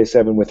is melee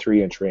 7 with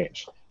 3-inch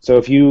range. So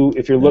if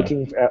you're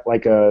looking at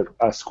like a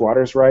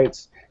squatter's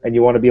rights and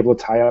you want to be able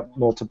to tie up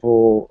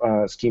multiple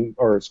scheme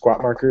or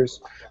squat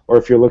markers, or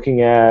if you're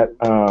looking at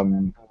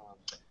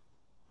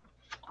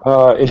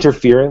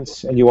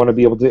interference and you want to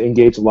be able to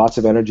engage lots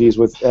of energies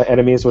with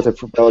enemies with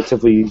a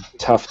relatively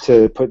tough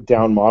to put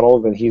down model,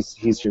 then he's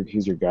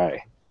your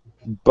guy.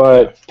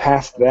 But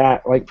past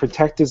that, like,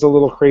 Protect is a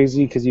little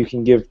crazy because you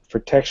can give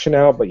protection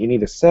out, but you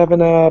need a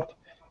 7-up.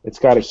 It's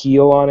got a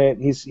heal on it.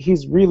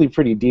 He's really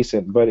pretty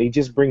decent, but he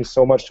just brings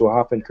so much to a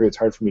Hoffman crew. It's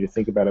hard for me to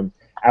think about him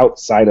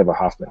outside of a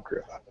Hoffman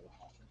crew.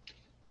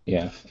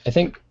 Yeah, I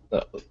think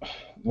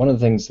one of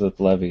the things with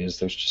Levy is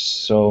there's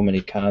just so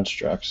many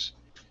constructs.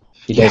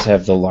 He does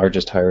have the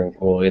largest hiring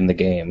pool in the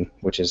game,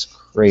 which is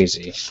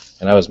crazy.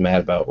 And I was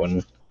mad about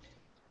when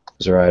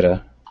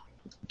Zoraida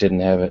didn't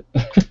have it.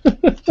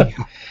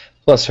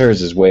 Plus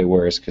hers is way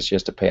worse because she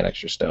has to pay an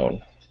extra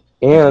stone.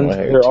 And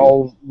they're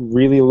all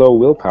really low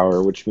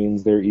willpower, which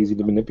means they're easy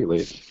to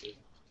manipulate.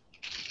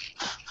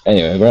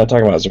 Anyway, we're not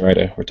talking about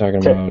Zoraida. We're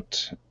talking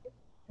about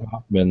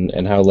Hoffman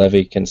and how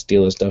Levy can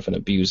steal his stuff and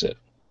abuse it.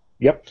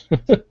 Yep.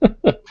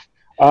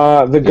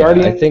 The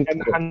Guardian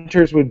and the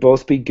Hunters would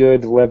both be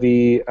good.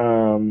 Levy,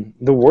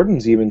 the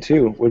Wardens even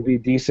too, would be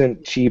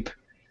decent, cheap,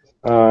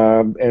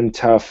 and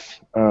tough.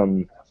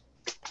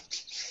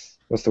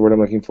 What's the word I'm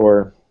looking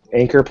for?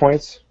 Anchor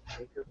points,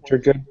 which are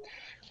good.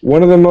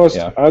 One of the most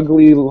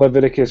ugly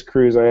Leviticus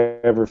crews I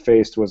ever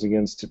faced was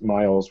against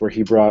Miles, where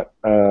he brought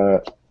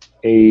a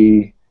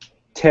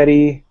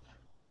Teddy,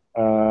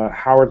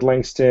 Howard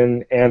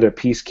Langston, and a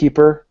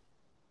Peacekeeper.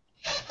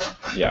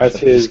 Yeah, as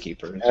his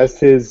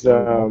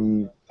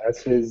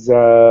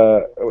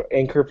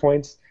anchor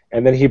points,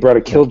 and then he brought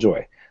a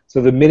Killjoy.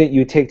 So the minute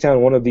you take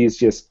down one of these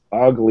just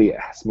ugly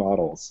ass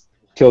models,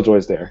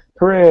 Killjoy's there.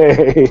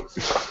 Hooray!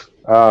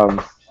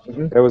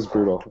 It was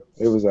brutal.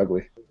 It was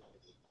ugly.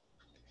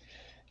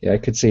 Yeah, I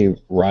could see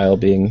Ryle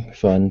being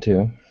fun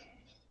too.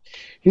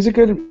 He's a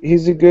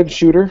good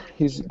shooter.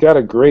 He's got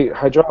a great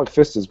hydraulic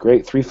fist. Is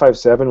great.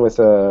 357 with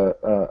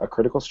a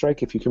critical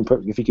strike. If you can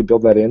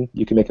build that in,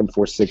 you can make him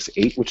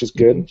 468, which is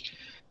good.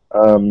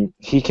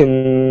 He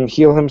can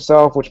heal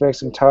himself, which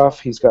makes him tough.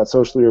 He's got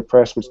socially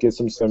repressed, which gives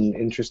him some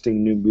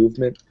interesting new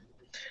movement.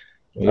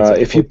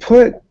 If you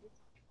put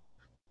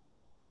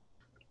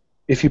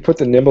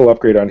the nimble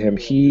upgrade on him,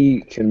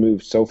 he can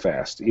move so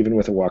fast, even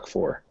with a walk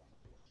 4.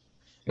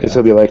 Because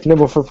he'll be like,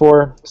 nimble for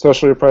 4,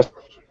 socially repressed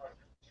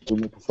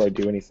before I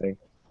do anything.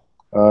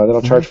 Then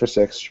I'll charge for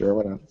 6. Sure,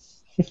 why not?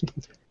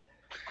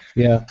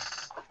 Yeah.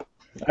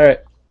 All right.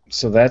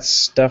 So that's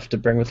stuff to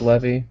bring with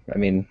Levy. I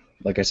mean,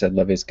 like I said,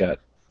 Levy's got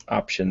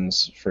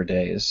options for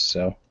days,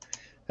 so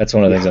that's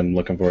one of the things I'm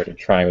looking forward to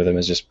trying with him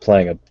is just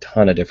playing a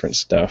ton of different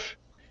stuff.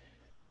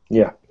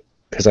 Yeah.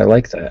 Because I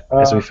like that,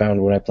 as we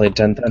found when I played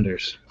 10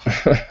 Thunders.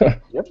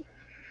 Yep.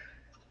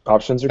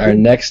 Options are good. Our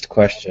next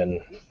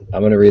question,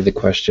 I'm going to read the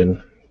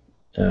question.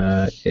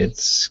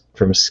 It's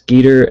from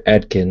Skeeter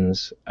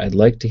Adkins. I'd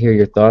like to hear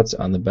your thoughts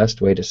on the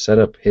best way to set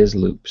up his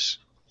loops.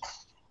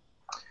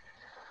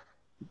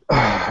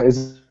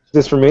 Is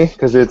this for me?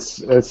 Because it's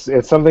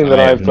something that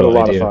I've put a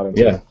lot of thought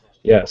into. Yeah.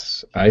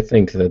 Yes. I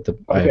think that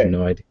I have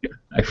no idea.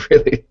 I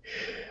really...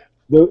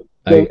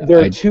 There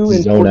are two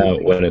zone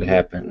out when it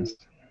happens.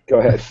 Go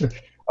ahead.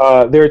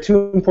 There are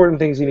two important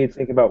things you need to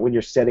think about when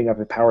you're setting up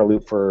a power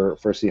loop for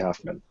C.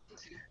 Hoffman.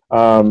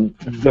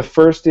 The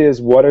first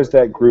is, what is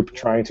that group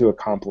trying to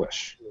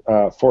accomplish?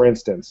 For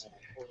instance,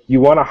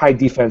 you want a high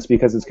defense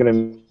because it's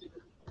going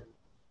to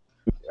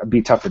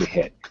be tougher to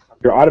hit.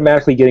 You're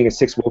automatically getting a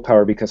 6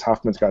 willpower because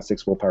Hoffman's got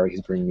 6 willpower.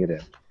 He's bringing it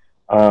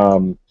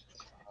in.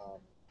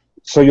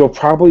 So you'll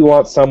probably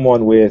want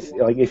someone with,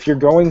 like, if you're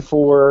going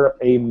for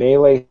a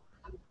melee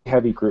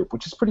heavy group,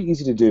 which is pretty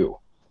easy to do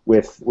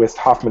with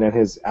Hoffman and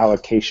his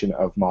allocation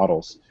of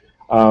models.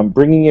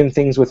 Bringing in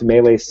things with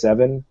melee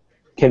 7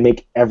 can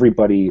make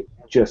everybody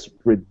just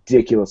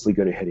ridiculously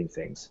good at hitting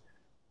things,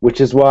 which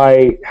is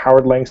why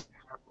Howard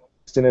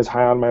Langston is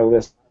high on my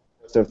list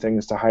of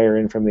things to hire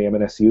in from the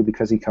MNSU,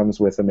 because he comes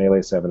with a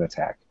melee 7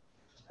 attack,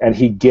 and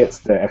he gets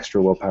the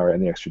extra willpower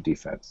and the extra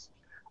defense.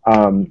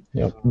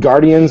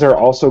 Guardians are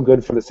also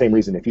good for the same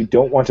reason. If you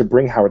don't want to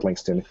bring Howard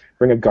Langston,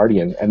 bring a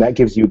Guardian, and that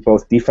gives you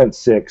both defense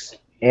 6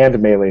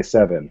 and melee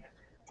 7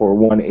 for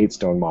one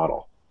 8-stone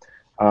model.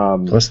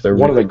 Plus they're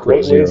one really of the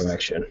great cool zero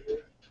action.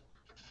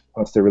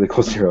 Plus they're really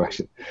cool zero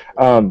action.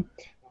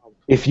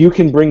 If you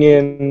can bring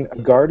in a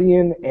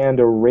Guardian and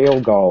a Rail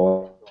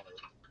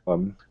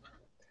Golem,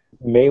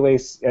 melee,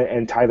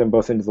 and tie them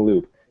both into the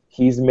loop,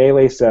 he's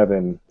melee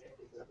 7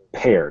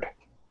 paired.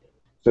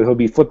 So he'll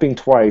be flipping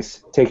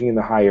twice, taking in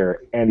the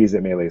higher, and he's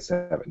at melee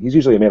 7. He's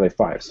usually a melee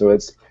 5, so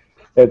it's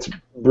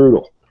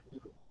brutal.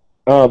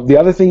 The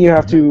other thing you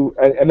have to,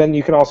 and then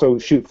you can also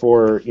shoot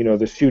for,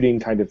 the shooting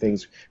kind of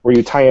things, where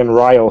you tie in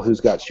Ryle,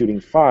 who's got shooting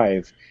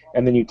 5,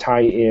 and then you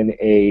tie in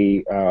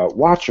a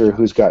Watcher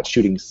who's got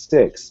shooting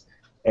 6,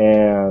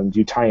 and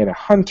you tie in a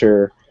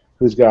Hunter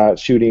who's got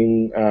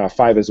shooting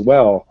 5 as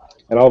well,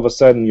 and all of a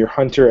sudden your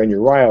Hunter and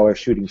your Ryle are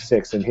shooting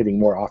 6 and hitting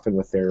more often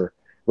with their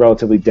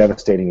relatively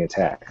devastating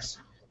attacks.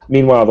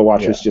 Meanwhile, the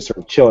Watcher's just sort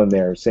of chilling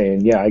there,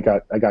 saying, "Yeah, I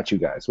got you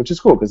guys," which is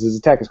cool because his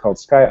attack is called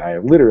Sky Eye.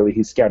 Literally,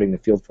 he's scouting the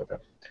field for them.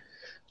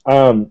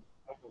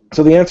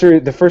 So the answer,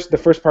 the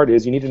first part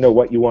is you need to know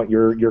what you want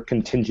your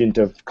contingent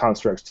of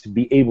constructs to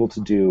be able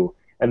to do,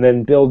 and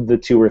then build the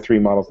 2 or 3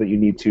 models that you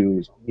need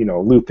to,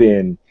 loop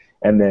in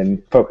and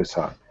then focus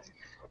on.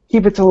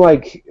 Keep it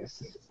to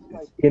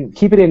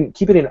keep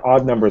it in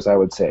odd numbers, I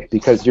would say,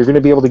 because you're going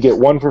to be able to get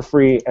 1 for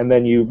free, and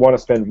then you want to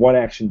spend 1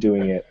 action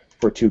doing it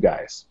for 2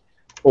 guys,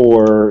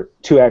 or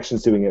 2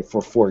 actions doing it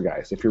for 4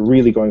 guys. If you're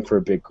really going for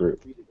a big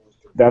group,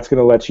 that's going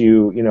to let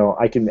you,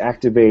 I can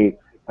activate.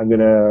 I'm going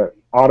to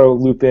auto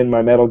loop in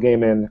my Metal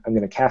Gaiman. I'm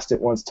going to cast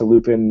it once to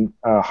loop in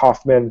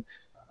Howard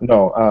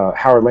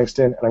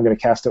Langston, and I'm going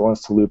to cast it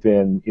once to loop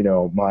in,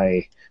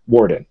 my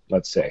Warden,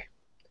 let's say.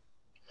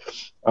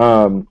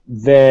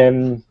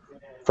 Then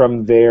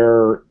From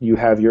there, you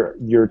have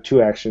your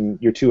two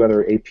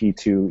other AP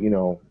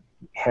to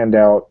hand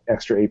out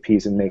extra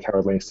APs and make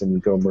Howard Langston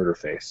go murder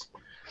face.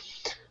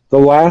 The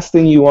last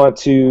thing you want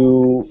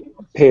to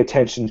pay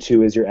attention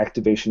to is your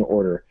activation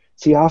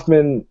C.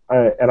 Hoffman,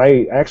 and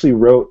I actually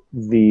wrote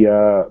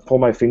the Pull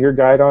My Finger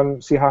guide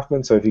on C.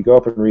 Hoffman, so if you go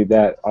up and read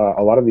that,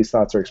 a lot of these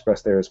thoughts are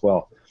expressed there as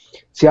well.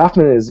 C.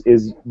 Hoffman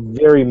is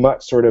very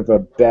much sort of a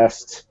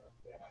best,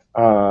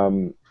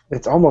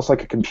 it's almost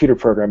like a computer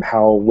program,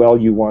 how well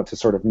you want to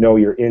sort of know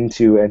you're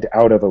into and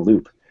out of a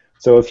loop.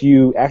 So if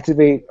you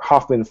activate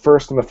Hoffman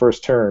first on the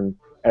first turn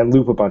and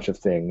loop a bunch of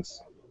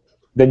things,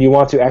 then you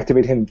want to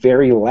activate him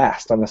very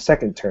last on the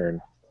second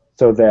turn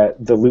so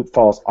that the loop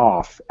falls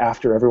off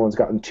after everyone's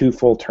gotten 2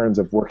 full turns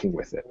of working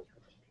with it.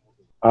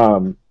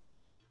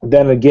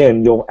 Then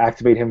again, you'll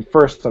activate him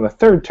first on the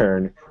third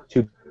turn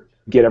to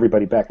get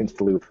everybody back into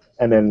the loop,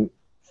 and then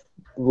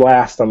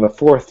last on the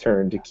fourth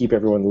turn to keep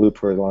everyone in the loop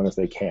for as long as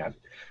they can.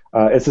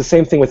 It's the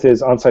same thing with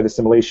his on-site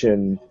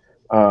assimilation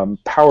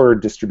power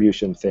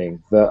distribution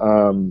thing,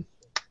 the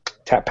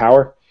tap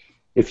power.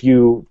 If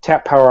you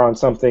tap power on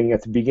something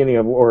at the beginning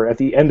of or at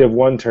the end of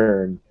one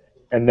turn,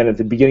 and then at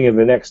the beginning of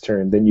the next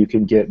turn, then you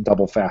can get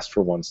double fast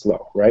for 1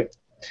 slow, right?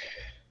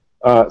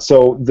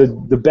 So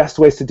the best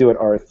ways to do it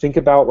are think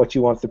about what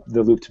you want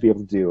the loop to be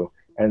able to do,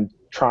 and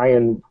try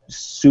and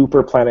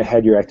super plan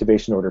ahead your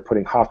activation order,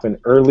 putting Hoffman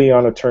early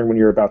on a turn when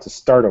you're about to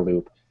start a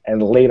loop,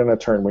 and late on a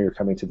turn when you're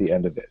coming to the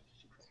end of it.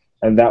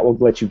 And that will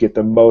let you get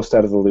the most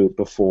out of the loop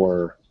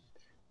before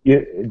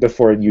you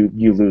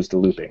lose the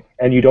looping.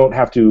 And you don't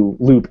have to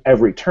loop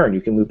every turn.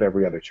 You can loop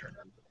every other turn.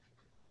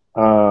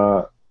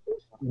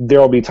 There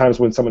will be times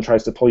when someone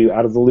tries to pull you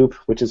out of the loop,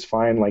 which is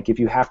fine. Like if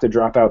you have to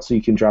drop out so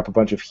you can drop a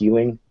bunch of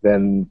healing,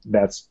 then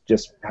that's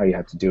just how you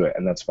have to do it,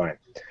 and that's fine.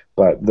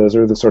 But those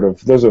are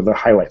the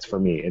highlights for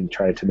me in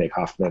trying to make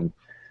Hoffman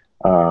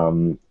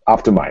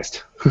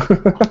optimized.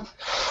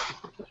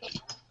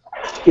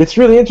 It's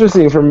really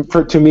interesting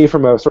to me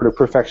from a sort of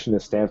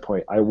perfectionist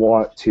standpoint. I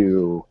want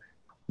to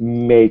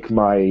make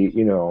my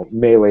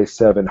melee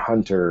 7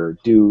 hunter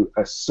do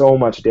so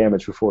much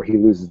damage before he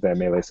loses that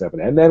melee 7,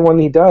 and then when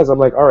he does, I'm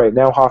like, all right,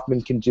 now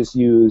Hoffman can just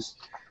use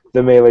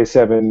the melee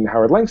 7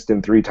 Howard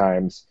Langston 3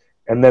 times,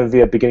 and then at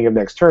the beginning of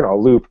next turn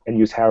I'll loop and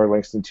use Howard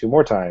Langston 2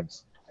 more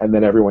times, and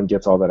then everyone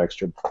gets all that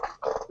extra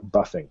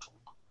buffing.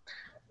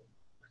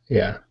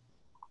 Yeah.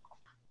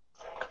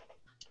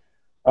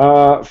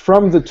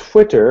 From the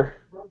Twitter,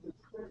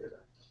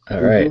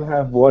 all right. We do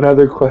have one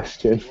other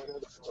question.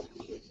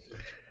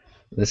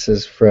 This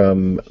is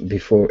from at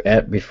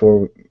BEF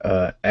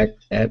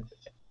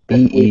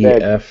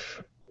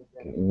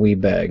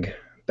Weebeg,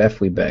 Bef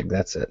Weebeg,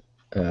 that's it.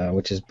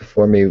 Which is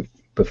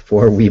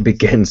before we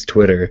begins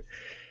Twitter,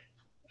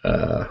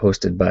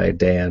 hosted by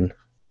Dan.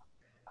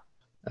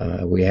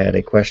 We had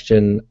a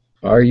question: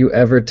 are you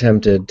ever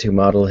tempted to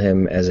model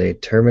him as a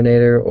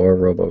Terminator or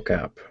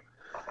RoboCop?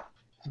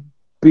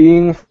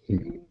 Being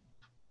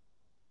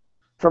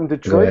from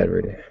Detroit? Go ahead,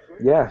 Rudy.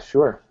 Yeah,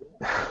 sure.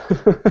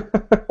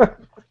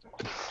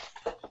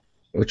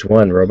 Which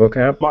one,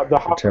 RoboCop The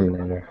or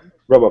Terminator?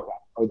 RoboCop.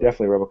 Oh,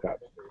 definitely RoboCop.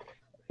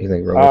 You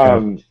think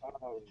RoboCop?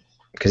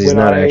 Because he's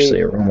not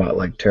actually a robot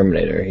like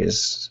Terminator.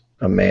 He's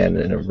a man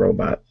in a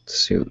robot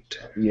suit.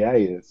 Yeah,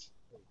 he is.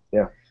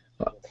 Yeah.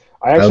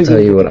 I'll tell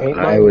you what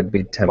I would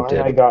be tempted.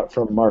 Mine I got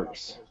from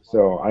Marks,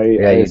 so I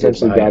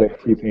essentially got it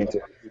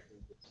pre-painted.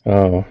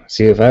 Oh,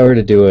 see, if I were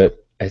to do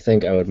it, I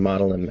think I would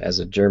model him as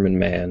a German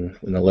man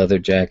in a leather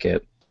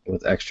jacket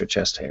with extra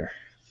chest hair.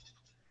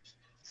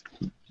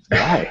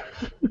 Why?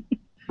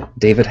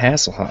 David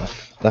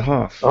Hasselhoff, the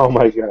Hoff. Oh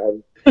my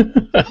God.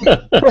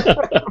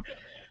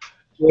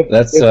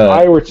 If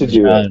I were to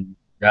do it.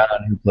 John,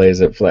 who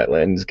plays at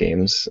Flatlands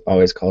Games,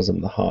 always calls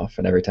him the Hoff,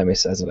 and every time he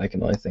says it, I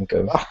can only think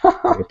of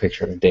a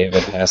picture of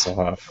David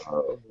Hasselhoff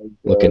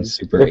looking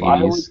super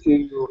 80s.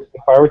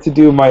 If I were to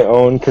do my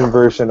own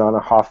conversion on a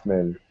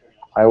Hoffman,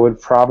 I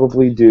would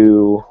probably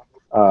do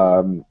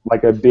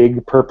like a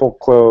big purple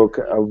cloak,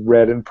 a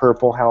red and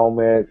purple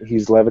helmet.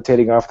 He's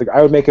levitating off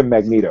I would make him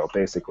Magneto,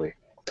 basically.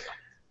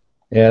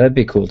 Yeah, that'd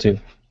be cool too.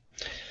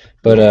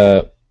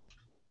 But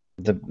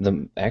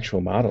the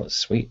actual model is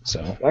sweet.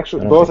 So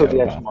actually, both of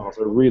the actual models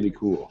are really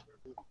cool.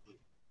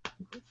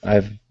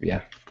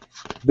 Yeah.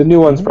 The new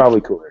one's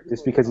probably cooler,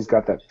 just because he's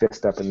got that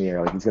fist up in the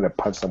air, like he's gonna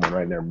punch someone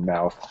right in their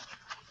mouth.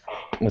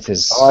 With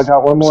his. Oh, I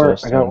got one more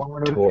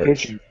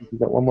notification. We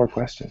got one more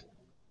question.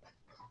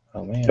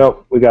 Oh man.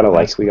 Nope, we got a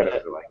like. We got a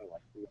like.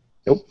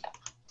 Nope.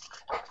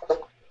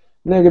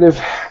 Negative.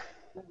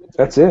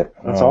 That's it.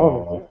 That's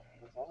all of them.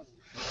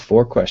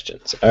 4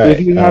 questions. All right.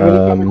 If you have any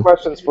other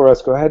questions for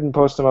us, go ahead and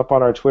post them up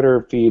on our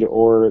Twitter feed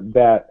or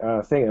that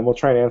thing, and we'll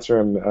try and answer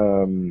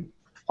them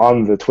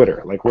on the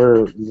Twitter. Like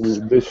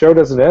the show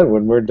doesn't end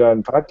when we're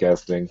done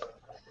podcasting.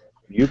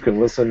 You can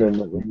listen and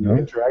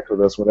interact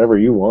with us whenever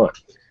you want.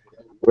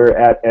 We're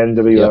at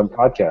NWM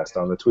Podcast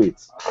on the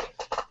tweets.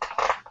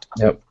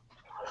 Yep.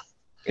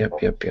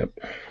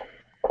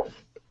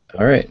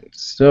 All right.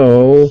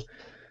 So,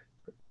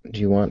 do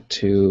you want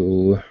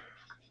to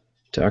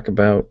talk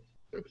about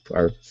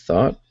our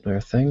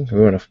thing?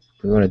 We want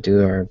to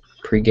do our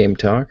pregame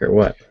talk or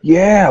what?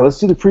 Yeah, let's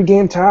do the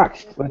pregame talk.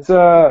 Let's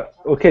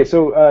okay.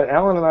 So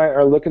Alan and I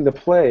are looking to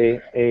play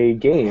a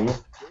game,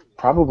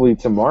 probably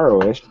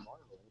tomorrow-ish,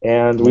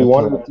 and we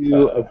wanted to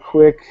do a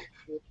quick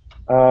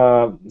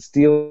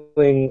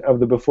stealing of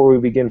the before we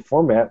begin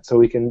format, so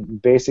we can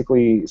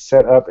basically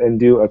set up and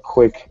do a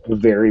quick,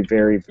 very,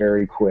 very,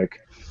 very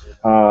quick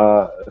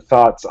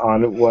thoughts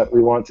on what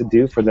we want to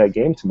do for that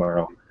game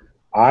tomorrow.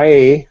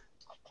 I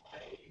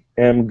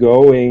am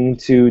going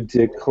to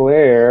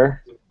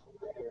declare.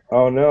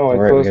 Oh no! All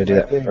right, we gotta do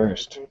that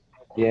first.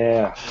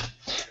 Yeah.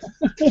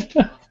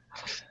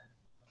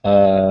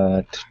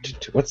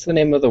 What's the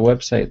name of the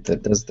website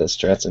that does the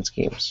strats and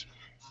schemes?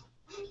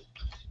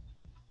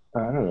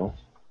 I don't know.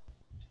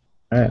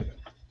 All right.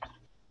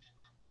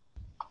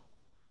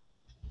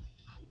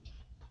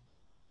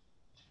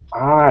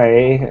 I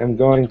am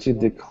going to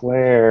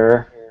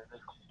declare.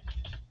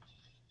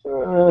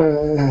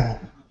 I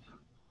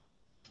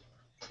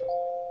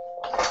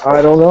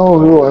don't know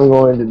who I'm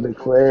going to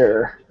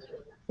declare.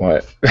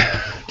 What? Do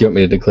you want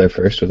me to declare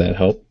first? Would that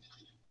help?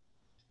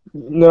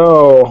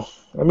 No.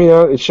 I mean,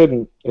 it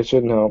shouldn't. It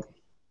shouldn't help.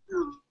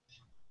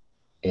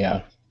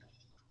 Yeah.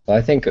 Well,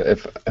 I think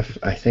if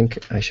I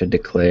think I should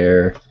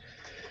declare.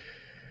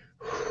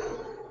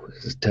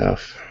 This is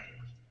tough.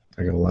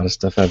 I got a lot of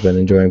stuff I've been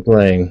enjoying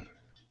playing.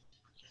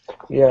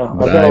 Yeah, I've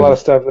got a lot of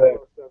stuff that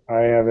I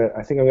haven't.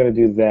 I think I'm going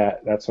to do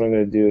that. That's what I'm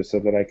going to do so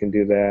that I can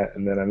do that,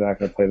 and then I'm not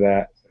going to play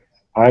that.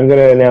 I'm going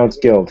to announce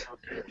Guild.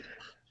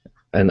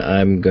 And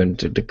I'm going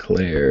to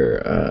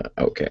declare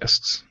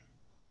Outcasts.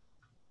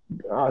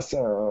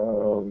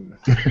 Awesome.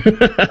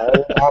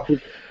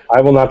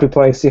 I will not be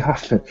playing C.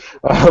 Hoffman.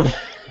 I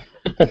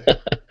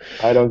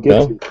don't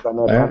get to because I'm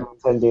not on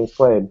 10 games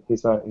played.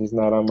 He's not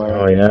on my.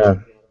 Oh yeah.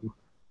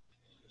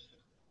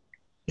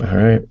 All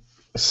right.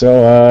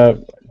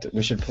 So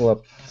we should pull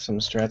up some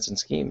strats and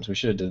schemes. We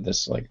should have did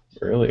this like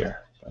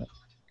earlier. But...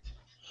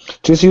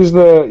 Just use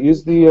the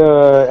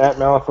at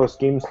Malifaux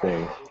schemes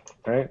thing,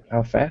 right?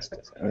 How fast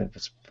is it? I mean,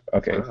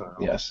 okay.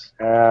 Yes.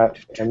 At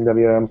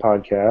MWM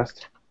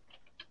podcast.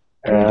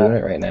 Are we doing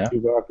it right now?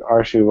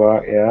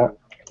 Shuvak, yeah.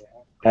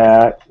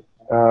 At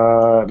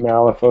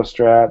Malifaux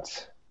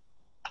strats.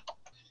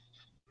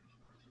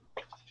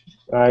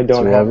 I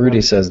don't have.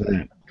 Rudy says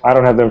that. I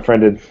don't have them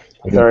friended.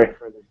 Okay. Sorry.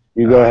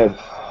 You go ahead.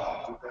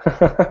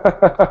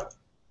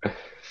 All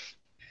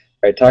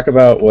right. Talk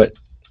about what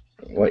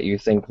you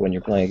think when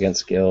you're playing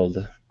against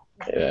Guild.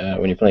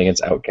 When you're playing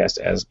against Outcast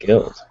as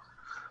Guild.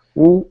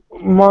 Well,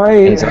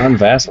 and it's on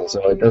Vassal,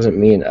 so it doesn't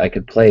mean I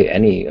could play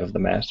any of the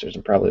Masters,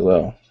 and probably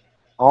will.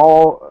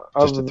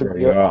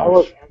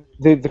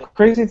 The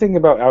crazy thing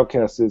about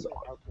Outcasts is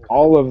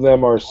all of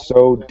them are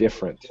so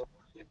different.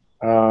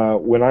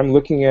 When I'm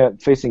looking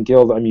at facing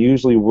Guild, I'm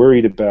usually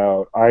worried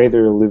about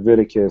either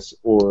Leviticus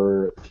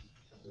or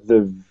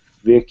the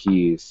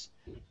Vickies,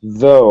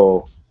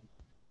 though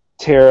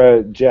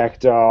Terra,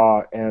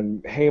 Jackdaw,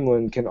 and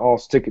Hamelin can all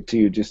stick it to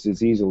you just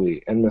as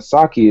easily. And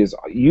Misaki is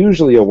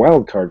usually a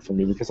wild card for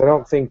me because I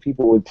don't think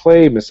people would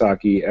play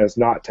Misaki as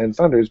not 10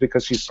 Thunders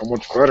because she's so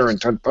much better in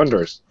 10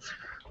 Thunders.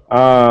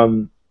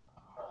 I'm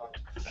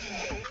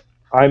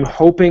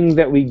hoping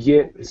that we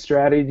get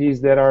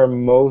strategies that are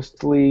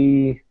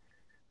mostly,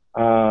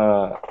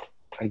 scheme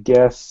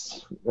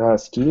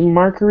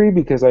markery,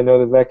 because I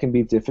know that can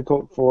be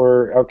difficult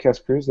for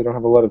Outcast crews. They don't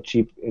have a lot of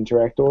cheap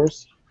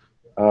interactors.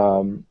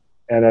 And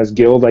as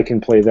Guild, I can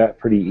play that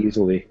pretty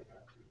easily.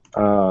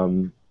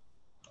 The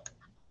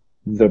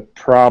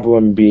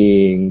problem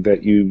being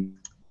that you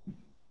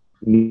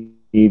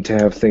need to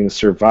have things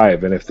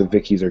survive, and if the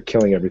Vickies are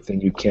killing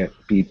everything, you can't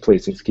be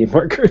placing scheme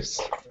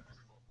markers.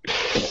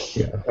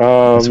 Yeah.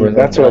 That's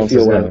what I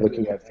feel when I'm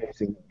looking at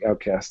facing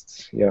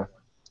Outcasts. Yeah.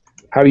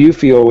 How do you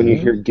feel when you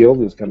hear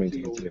Guild is coming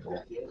to the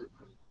table?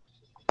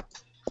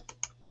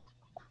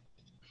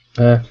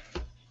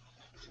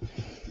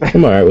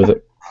 I'm alright with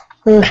it.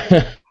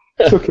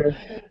 It's okay.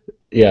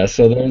 Yeah,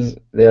 so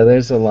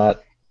there's a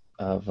lot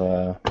of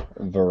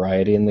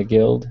variety in the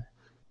Guild.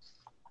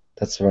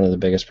 That's one of the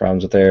biggest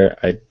problems with there.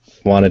 I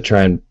want to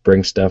try and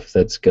bring stuff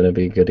that's going to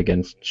be good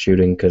against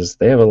shooting, because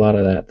they have a lot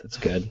of that's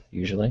good,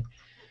 usually.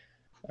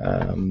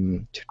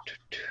 You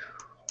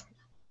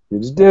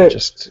just did it.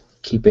 Just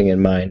keeping in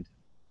mind.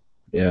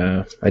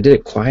 Yeah, I did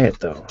it quiet,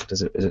 though.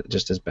 Is it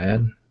just as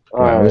bad? Do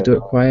I always do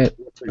it quiet?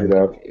 I'm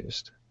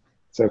confused.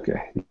 It's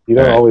okay. You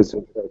don't always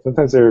do it.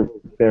 Sometimes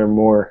they're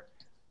more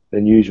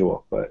than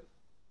usual, but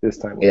this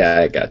time. Yeah,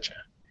 I gotcha.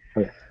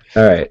 Okay.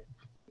 All right.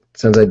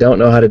 Since I don't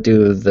know how to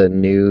do the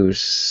new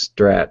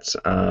strats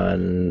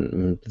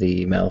on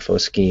the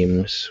Malifaux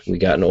schemes, we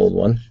got an old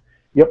one.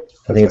 Yep.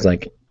 I think it's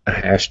like a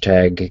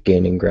hashtag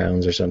gaining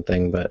grounds or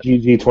something, but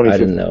GG20. I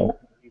didn't know.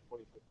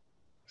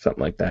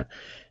 Something like that.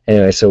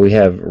 Anyway, so we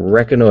have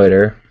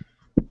Reconnoiter.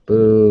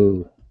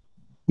 Boo.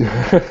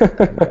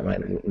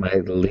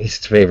 my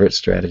least favorite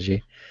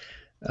strategy.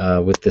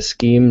 With the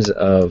schemes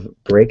of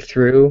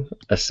Breakthrough,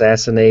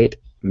 Assassinate,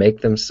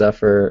 Make Them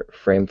Suffer,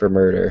 Frame for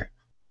Murder,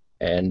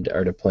 and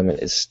our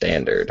deployment is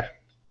standard.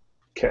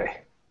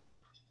 Okay.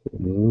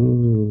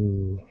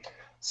 Ooh.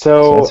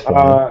 So,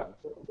 So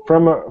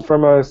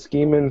from a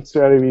scheme and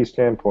strategy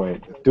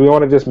standpoint, do we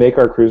want to just make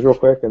our crews real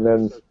quick and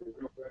then?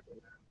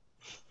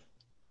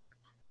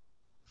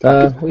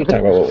 we can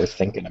talk about what we're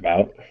thinking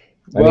about.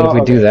 I Well, mean, if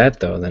we do okay. that,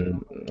 though,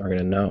 then we're going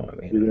to know. I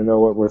You're mean, gonna know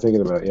what we're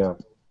thinking about, yeah.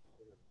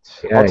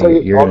 yeah, I'll tell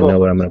you. you're I'll going to go know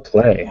what I'm first.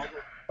 going to play.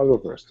 I'll go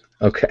first.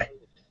 Okay.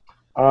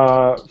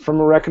 From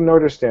a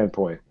reconnoiter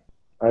standpoint,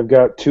 I've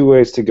got two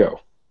ways to go.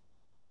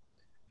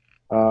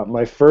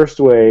 My first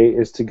way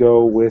is to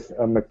go with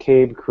a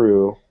McCabe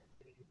crew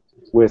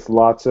with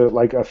lots of,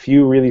 like, a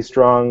few really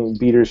strong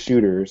beater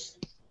shooters,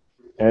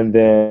 and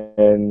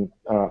then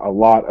a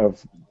lot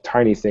of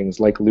tiny things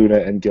like Luna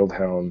and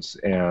Guildhounds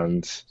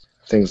and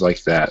things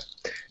like that.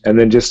 And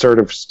then just sort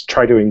of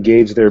try to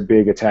engage their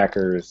big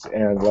attackers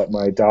and let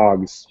my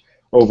dogs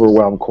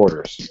overwhelm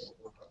quarters.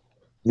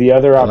 The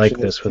other I option like is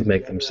this with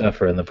make them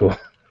suffer in the pool.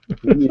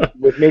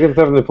 with making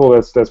stuff in the pool,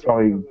 that's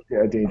probably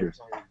dangerous.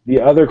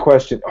 The other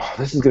question, oh,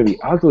 this is going to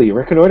be ugly.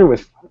 Reconnoiter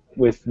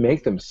with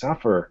make them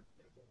suffer.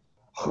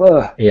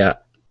 Ugh. Yeah.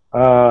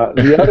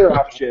 The other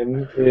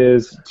option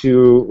is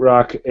to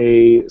rock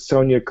a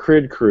Sonya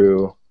Crid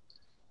crew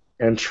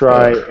and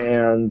try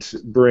and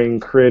bring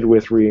Crid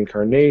with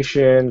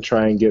reincarnation,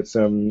 try and get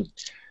some,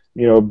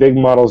 big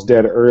models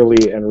dead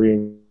early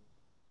and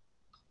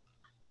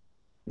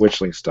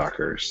Witchling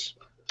Stalkers.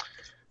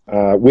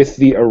 With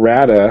the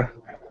errata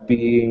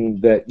being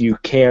that you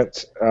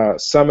can't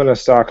summon a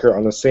stalker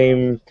on the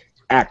same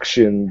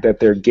action that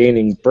they're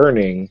gaining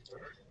burning.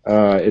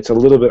 It's a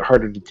little bit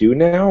harder to do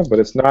now, but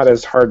it's not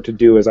as hard to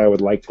do as I would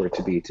like for it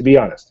to be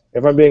honest,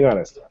 if I'm being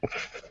honest.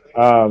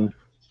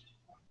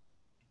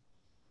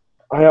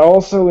 I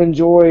also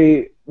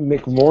enjoy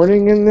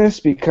McMorning in this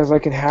because I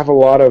can have a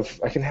lot of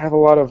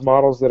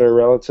models that are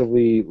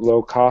relatively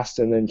low cost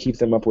and then keep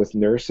them up with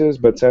nurses.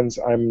 But since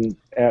I'm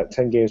at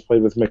 10 games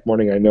played with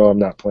McMorning, I know I'm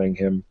not playing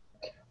him.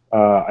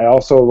 I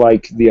also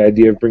like the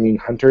idea of bringing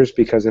hunters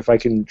because if I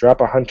can drop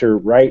a hunter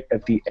right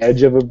at the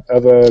edge of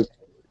a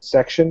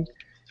section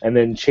and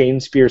then chain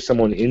spear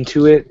someone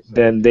into it,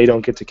 then they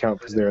don't get to count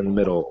because they're in the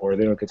middle, or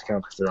they don't get to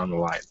count because they're on the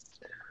line.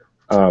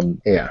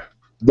 Yeah.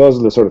 Those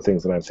are the sort of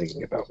things that I'm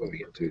thinking about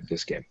moving into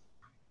this game.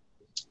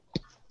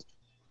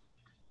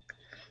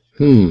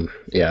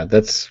 Yeah,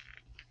 that's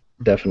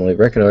definitely...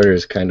 Reconnoiter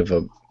is kind of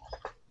a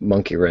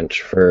monkey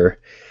wrench for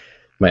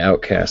my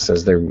outcasts,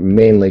 as they're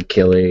mainly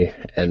killy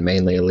and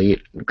mainly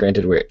elite.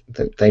 Granted,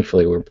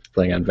 thankfully we're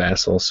playing on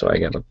Vassal, so I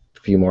got a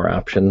few more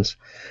options.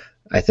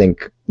 I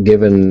think,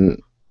 given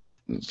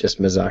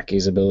just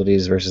Mizaki's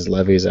abilities versus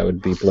Levy's, I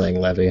would be playing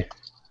Levy.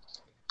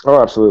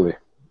 Oh, absolutely.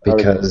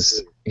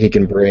 Because he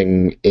can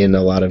bring in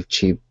a lot of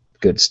cheap,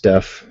 good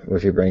stuff.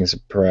 If he brings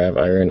Pariah of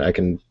Iron, I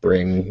can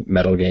bring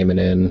Metal Gaming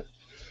in.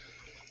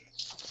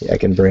 I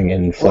can bring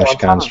in Flesh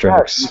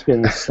Constructs. You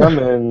can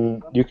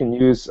summon. You can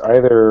use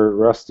either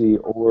Rusty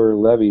or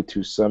Levy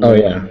to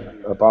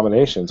summon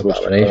Abominations,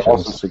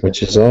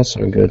 which is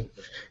also good.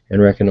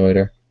 And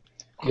Reconnoiter.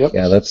 Yep.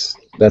 Yeah, that's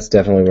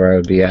definitely where I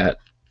would be at.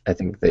 I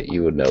think that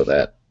you would know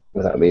that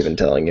without me even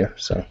telling you.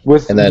 So.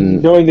 And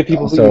then knowing the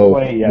people who you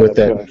play, that's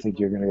what I think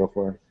you're going to go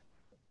for.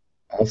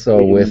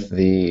 Also, with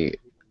the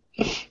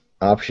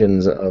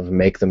options of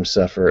make them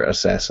suffer,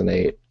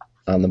 assassinate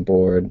on the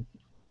board,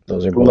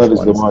 those are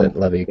both ones that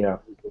Levy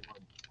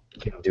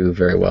can do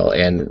very well,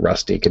 and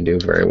Rusty can do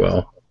very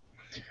well.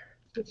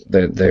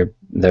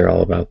 They're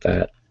all about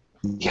that.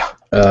 Yeah.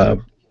 I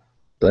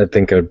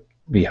think it would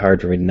be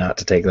hard for me not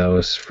to take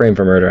those. Frame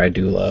for Murder I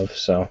do love,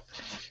 so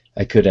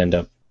I could end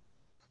up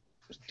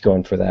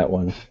going for that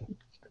one.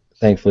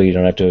 Thankfully, you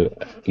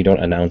don't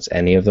announce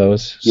any of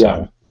those. So.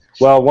 Yeah.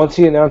 Well, once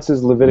he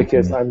announces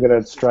Leviticus, I'm going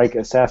to strike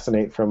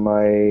Assassinate from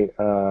my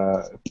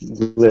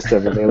list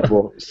of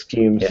available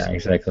schemes. Yeah,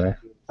 exactly.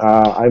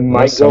 I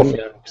might go.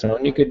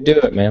 You could do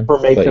it, man. For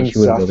make them suffer.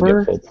 You wouldn't be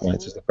able to get full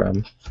points is the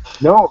problem.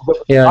 No, but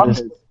the problem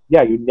is,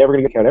 you're never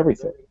going to count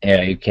everything.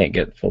 Yeah, you can't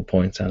get full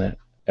points on it,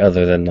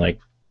 other than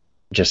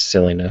just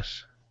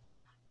silliness.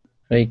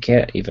 No, you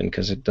can't even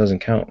because it doesn't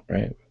count,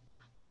 right?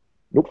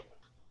 Nope.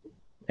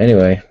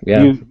 Anyway,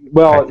 yeah.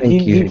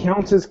 He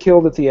counts as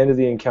killed at the end of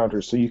the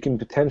encounter, so you can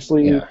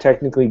potentially,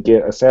 technically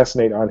get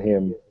Assassinate on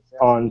him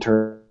on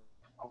turn,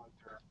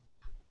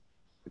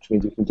 which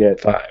means you can get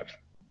 5.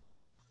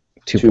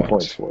 2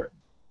 points for it.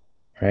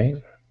 Right?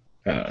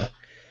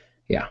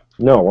 Yeah.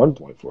 No, 1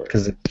 point for it.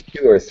 Because it's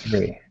 2 or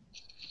 3.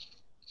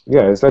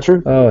 Yeah, is that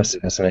true? Oh,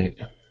 Assassinate.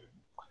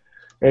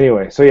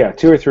 Anyway, so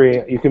 2 or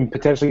 3, you can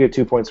potentially get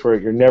 2 points for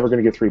it. You're never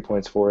going to get 3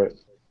 points for it,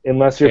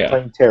 unless you're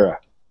playing Terra.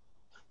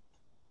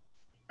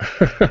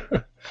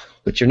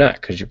 But you're not,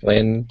 because you're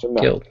playing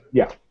Guild.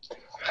 Yeah.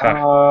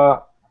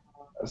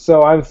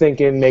 So I'm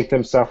thinking make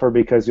them suffer,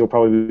 because you'll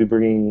probably be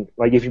bringing...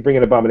 if you bring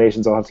in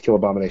Abominations, I'll have to kill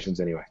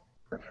Abominations anyway.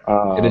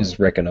 It is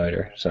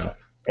Reconnoiter, so...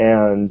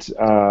 And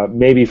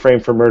maybe Frame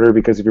for Murder,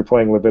 because if you're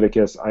playing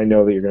Leviticus, I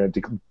know that you're going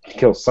to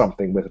kill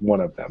something with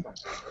one of them.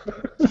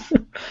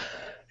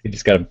 You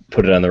just got to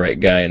put it on the right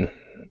guy and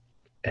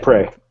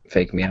pray.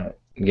 Fake me out.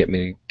 get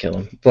me to kill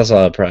him. Plus,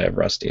 I'll probably have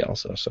Rusty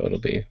also, so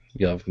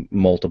you'll have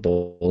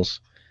multiples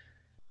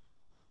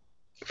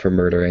for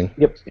murdering.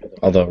 Yep.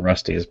 Although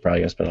Rusty is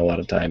probably gonna spend a lot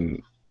of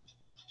time.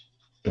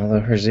 Although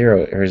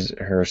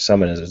her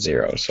summon is at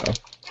 0, so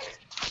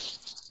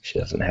she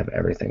doesn't have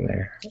everything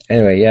there.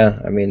 Anyway, yeah,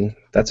 I mean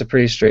that's a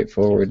pretty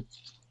straightforward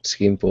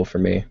scheme pool for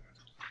me.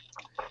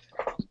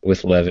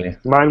 With Levy,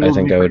 Mine will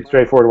be pretty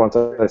straightforward once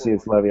I see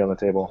it's Levy on the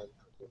table.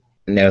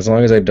 Now, as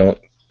long as I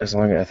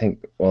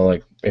think, well,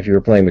 like if you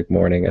were playing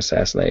McMorning,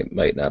 Assassinate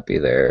might not be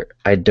there.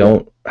 I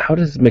don't. How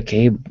does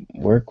McCabe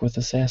work with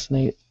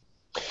Assassinate?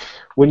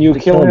 When you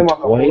kill him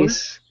on the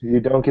horse, you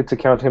don't get to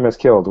count him as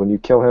killed. When you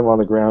kill him on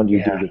the ground,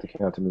 you do get to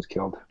count him as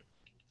killed.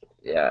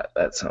 Yeah,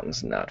 that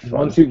sounds not fun.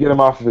 Once you get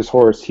him off of his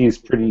horse, he's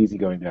pretty easy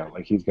going down.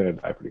 Like he's gonna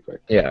die pretty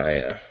quick.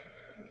 Yeah.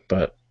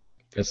 But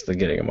it's the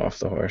getting him off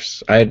the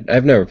horse.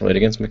 I've never played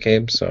against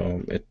McCabe,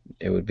 so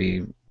it would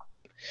be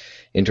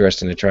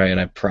interesting to try, and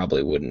I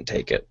probably wouldn't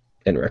take it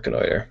in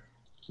Reconnoiter.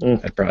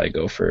 I'd probably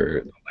go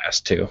for the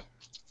last 2,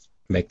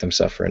 make them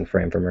suffer and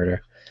frame for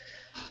murder.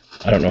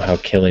 I don't know how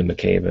killy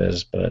McCabe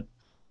is, but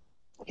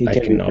I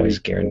can always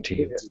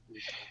guarantee it.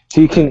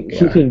 He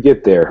can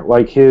get there.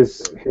 Like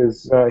he's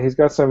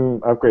got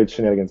some upgrade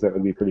shenanigans that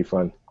would be pretty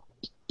fun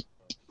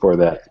for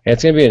that. Yeah,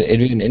 it'd be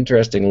an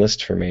interesting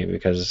list for me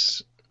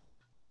because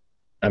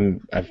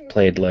I've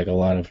played like a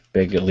lot of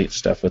big elite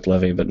stuff with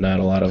Levy, but not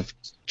a lot of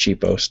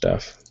cheapo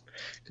stuff.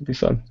 It'd be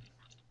fun.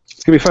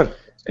 It's gonna be fun.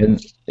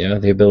 And yeah,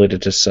 the ability to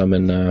just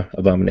summon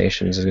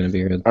abominations is gonna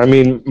be good. I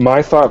mean,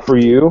 my thought for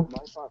you.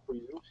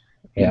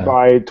 Yeah.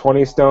 Buy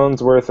 20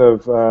 stones worth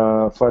of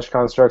flesh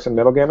constructs and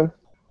metal gammon.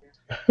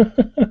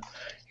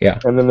 Yeah.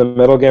 And then the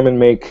metal gammon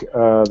make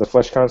the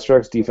flesh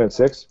constructs defense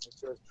 6.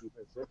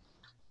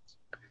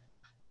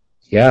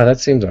 Yeah,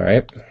 that seems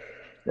alright.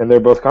 And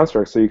they're both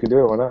constructs, so you can do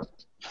it. Why not?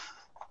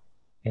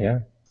 Yeah.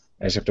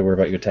 I just have to worry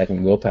about you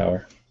attacking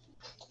willpower.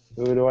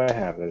 Who do I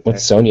have?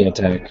 What's Sonya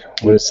attack?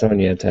 What does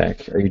Sonya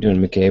attack? Are you doing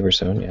McCabe or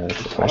Sonya?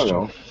 That's the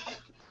question.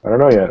 I don't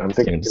know yet. I'm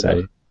thinking.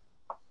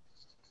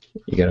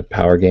 You gotta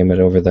power game it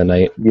over the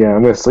night. Yeah,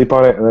 I'm gonna sleep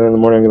on it, and then in the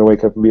morning I'm gonna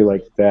wake up and be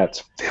like,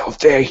 "That's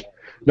filthy."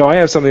 No, I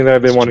have something that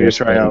I've been wanting to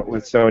try out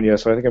with Sonya,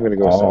 so I think I'm gonna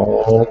go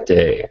all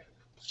day.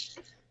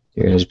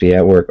 You're gonna just be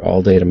at work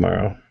all day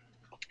tomorrow.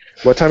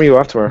 What time are you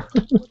off tomorrow?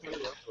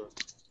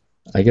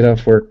 I get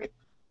off work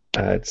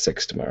at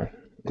 6 tomorrow.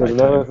 There's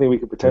another thing we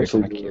could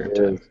potentially do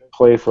is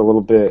play for a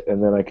little bit,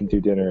 and then I can do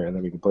dinner, and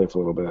then we can play for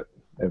a little bit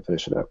and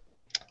finish it up.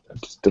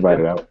 Just divide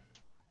it out.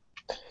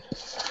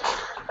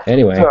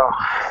 Anyway,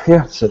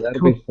 so that'll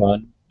cool. be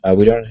fun. I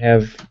don't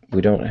have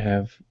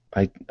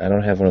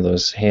one of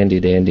those handy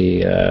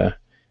dandy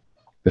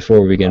before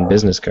we begin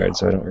business cards,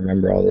 so I don't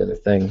remember all the other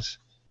things.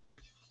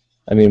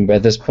 I mean,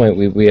 at this point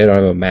we don't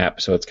have a map,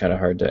 so it's kind of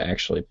hard to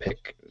actually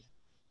pick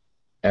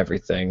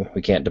everything.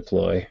 We can't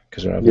deploy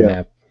because we don't have a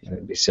map.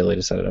 It'd be silly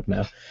to set it up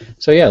now.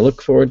 So yeah,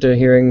 look forward to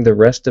hearing the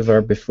rest of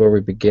our before we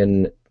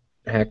begin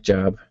hack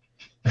job.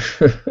 We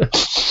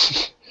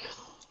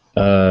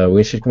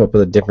should come up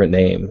with a different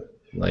name,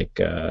 like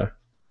the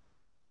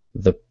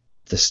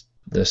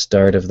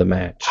start of the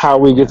match. How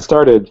we get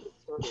started.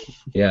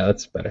 Yeah,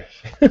 that's better.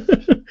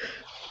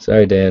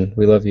 Sorry, Dan.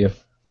 We love you.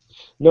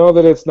 No,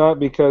 that it's not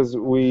because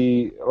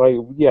we like.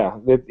 Yeah,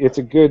 it's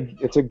a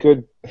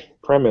good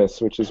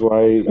premise, which is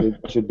why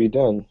it should be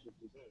done.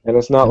 And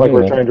it's not like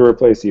we're trying to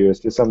replace you. It's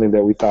just something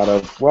that we thought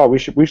of. Well, we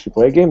should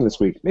play a game this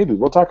week. Maybe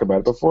we'll talk about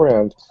it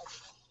beforehand.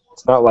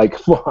 It's not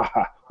like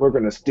we're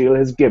going to steal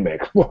his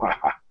gimmick.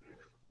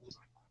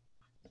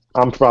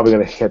 I'm probably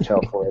going to catch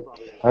hell for it.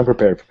 I'm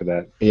prepared for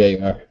that. Yeah,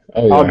 you are.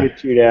 Oh, I'll get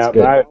chewed out.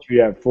 I have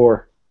chewed out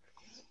 4.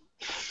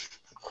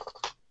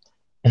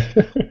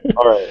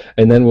 All right.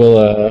 And then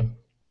we'll.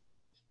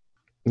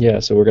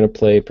 So we're going to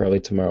play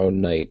probably tomorrow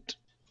night,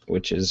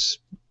 which is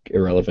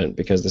irrelevant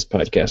because this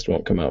podcast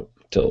won't come out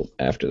till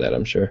after that,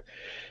 I'm sure.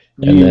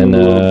 And then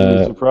will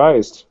be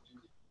surprised.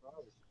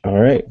 All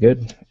right,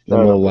 good.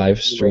 Then we'll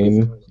live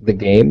stream the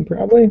game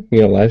probably.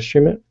 You gonna live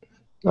stream it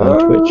on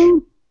Twitch?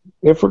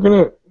 If we're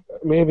gonna,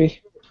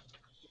 maybe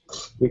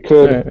we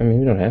could. I mean,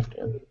 we don't have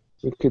to.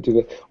 We could do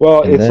that.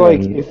 Well, and it's then, like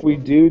if we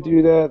do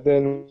that,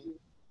 then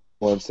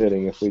one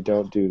sitting. If we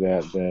don't do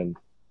that, then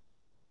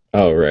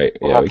oh right,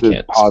 we'll have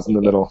to pause in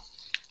the middle.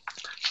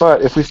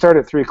 But if we start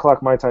at 3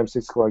 o'clock my time,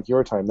 6 o'clock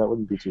your time, that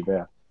wouldn't be too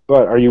bad.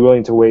 But are you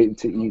willing to wait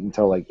to eat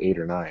until like 8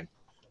 or 9?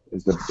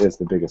 Is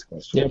the biggest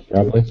question. Yeah,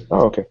 probably.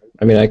 Oh, okay.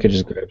 I mean, I could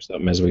just grab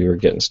something as we were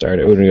getting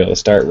started. We wouldn't be able to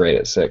start right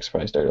at 6.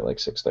 Probably start at like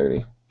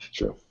 6:30.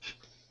 Sure.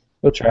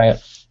 We'll try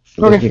it.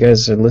 Okay. You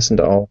guys have listened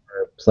to all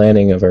our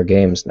planning of our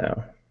games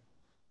now.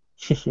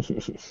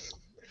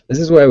 This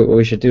is why what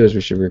we should do is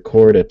we should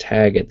record a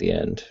tag at the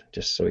end,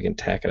 just so we can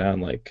tack it on,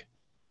 like,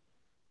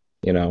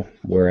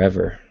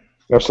 wherever.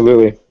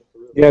 Absolutely.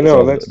 Yeah,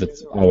 no,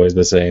 that's always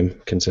the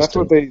same,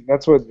 consistent.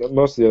 That's what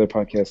most of the other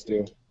podcasts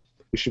do.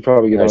 We should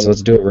probably get on. So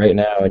let's do it right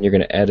now, and you're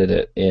going to edit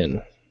it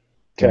in.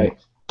 Okay.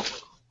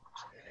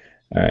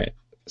 All right.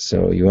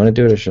 So you want to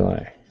do it, or shall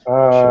I?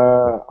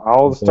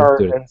 I'll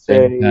start and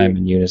say. Same time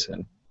in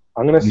unison.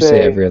 I'm going to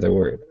say every other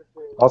word.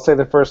 I'll say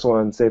the first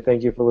one. Say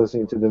thank you for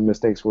listening to the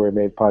Mistakes Were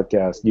Made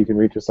podcast. You can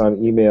reach us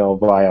on email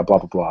via blah,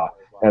 blah, blah.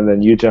 And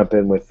then you jump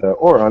in with,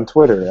 or on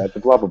Twitter at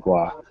the blah, blah,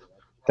 blah.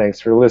 Thanks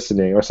for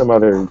listening, or some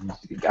other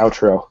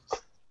outro.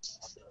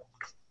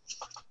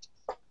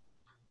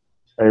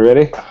 Are you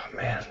ready? Oh,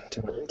 man.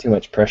 Too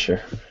much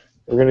pressure.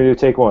 We're going to do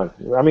take one.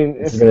 I mean,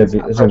 it's going to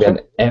be on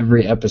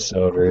every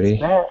episode, Rudy.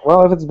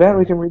 Well, if it's bad,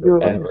 we can redo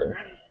it later.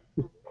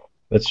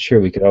 That's true.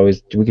 We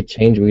could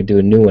change. We could do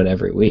a new one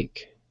every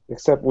week.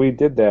 Except we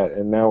did that,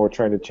 and now we're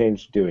trying to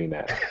change doing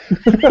that.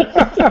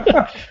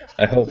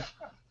 I hope.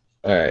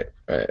 All right.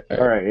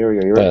 Here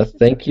we go. You ready?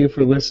 Thank you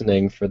for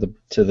listening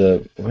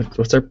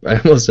what's our? I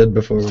almost said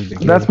before we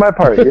begin. That's my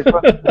part. You're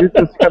supposed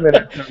to come in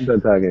after I'm done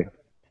talking.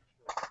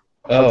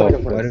 Oh,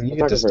 why don't you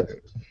get to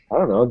start? I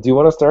don't know. Do you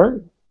want to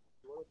start? Do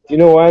you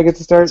know why I get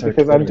to start?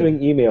 Because I'm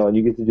doing email, and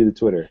you get to do the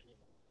Twitter.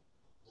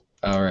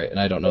 All right, and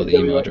I don't know the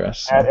email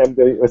address. So. At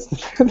MW, it's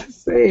the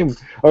same.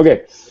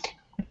 Okay.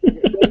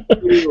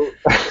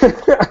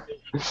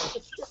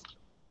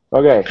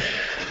 Okay,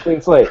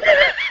 clean slate.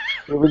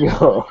 Here we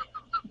go.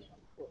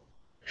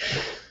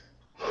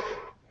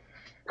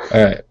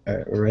 All right,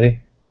 we're ready?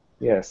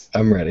 Yes.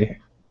 I'm ready.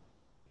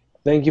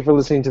 Thank you for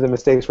listening to the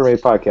Mistakes Were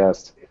Made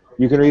podcast.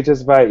 You can reach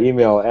us via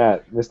email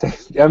at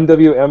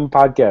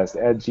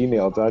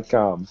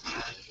mwmpodcast@gmail.com.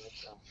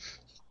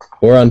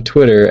 Or on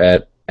Twitter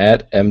at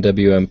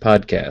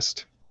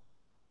MWMpodcast.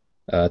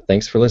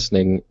 Thanks for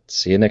listening.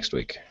 See you next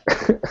week.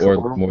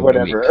 Or more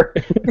whatever.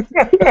 Than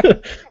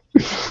a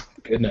week.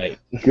 Good night.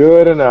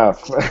 Good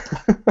enough.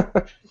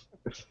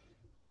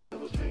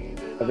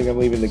 I think I'm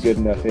leaving the good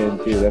enough in,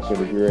 too. That's going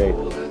to be great.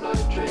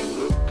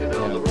 Yeah,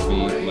 be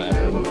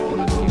laughing and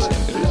then you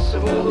saying good enough.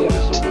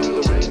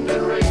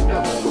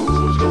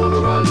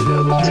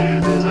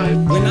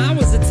 When I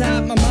was a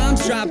child, my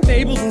mom's dropped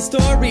fables and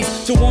stories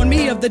to warn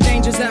me of the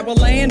dangers that were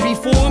laying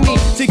before me.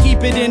 To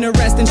keep it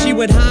interesting, she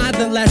would hide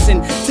the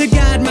lesson. To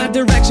guide my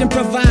direction,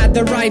 provide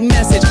the right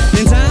message.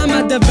 In time,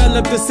 I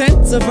developed a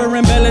sense of her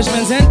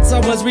embellishments. Hence, I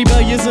was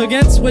rebellious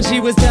against what she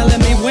was telling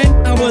me. When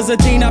I was a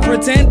teen, I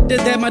pretended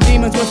that my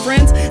demons were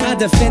friends. I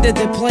defended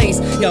the place,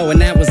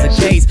 and that was the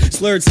case.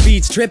 Slurred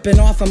speech dripping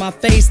off of my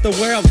face. The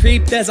world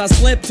creeped as I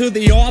slipped to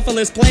the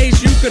awfulest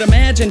place you could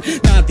imagine.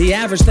 Not the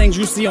average things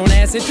you see on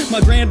acid.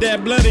 My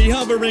granddad bloody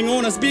hovering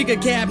on a speaker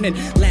cabinet,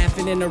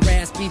 laughing in a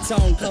raspy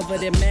tone,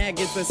 covered in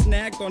maggots, but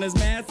snacked on his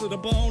mass to the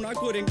bone. I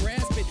couldn't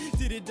grasp it.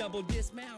 Did it double dismount?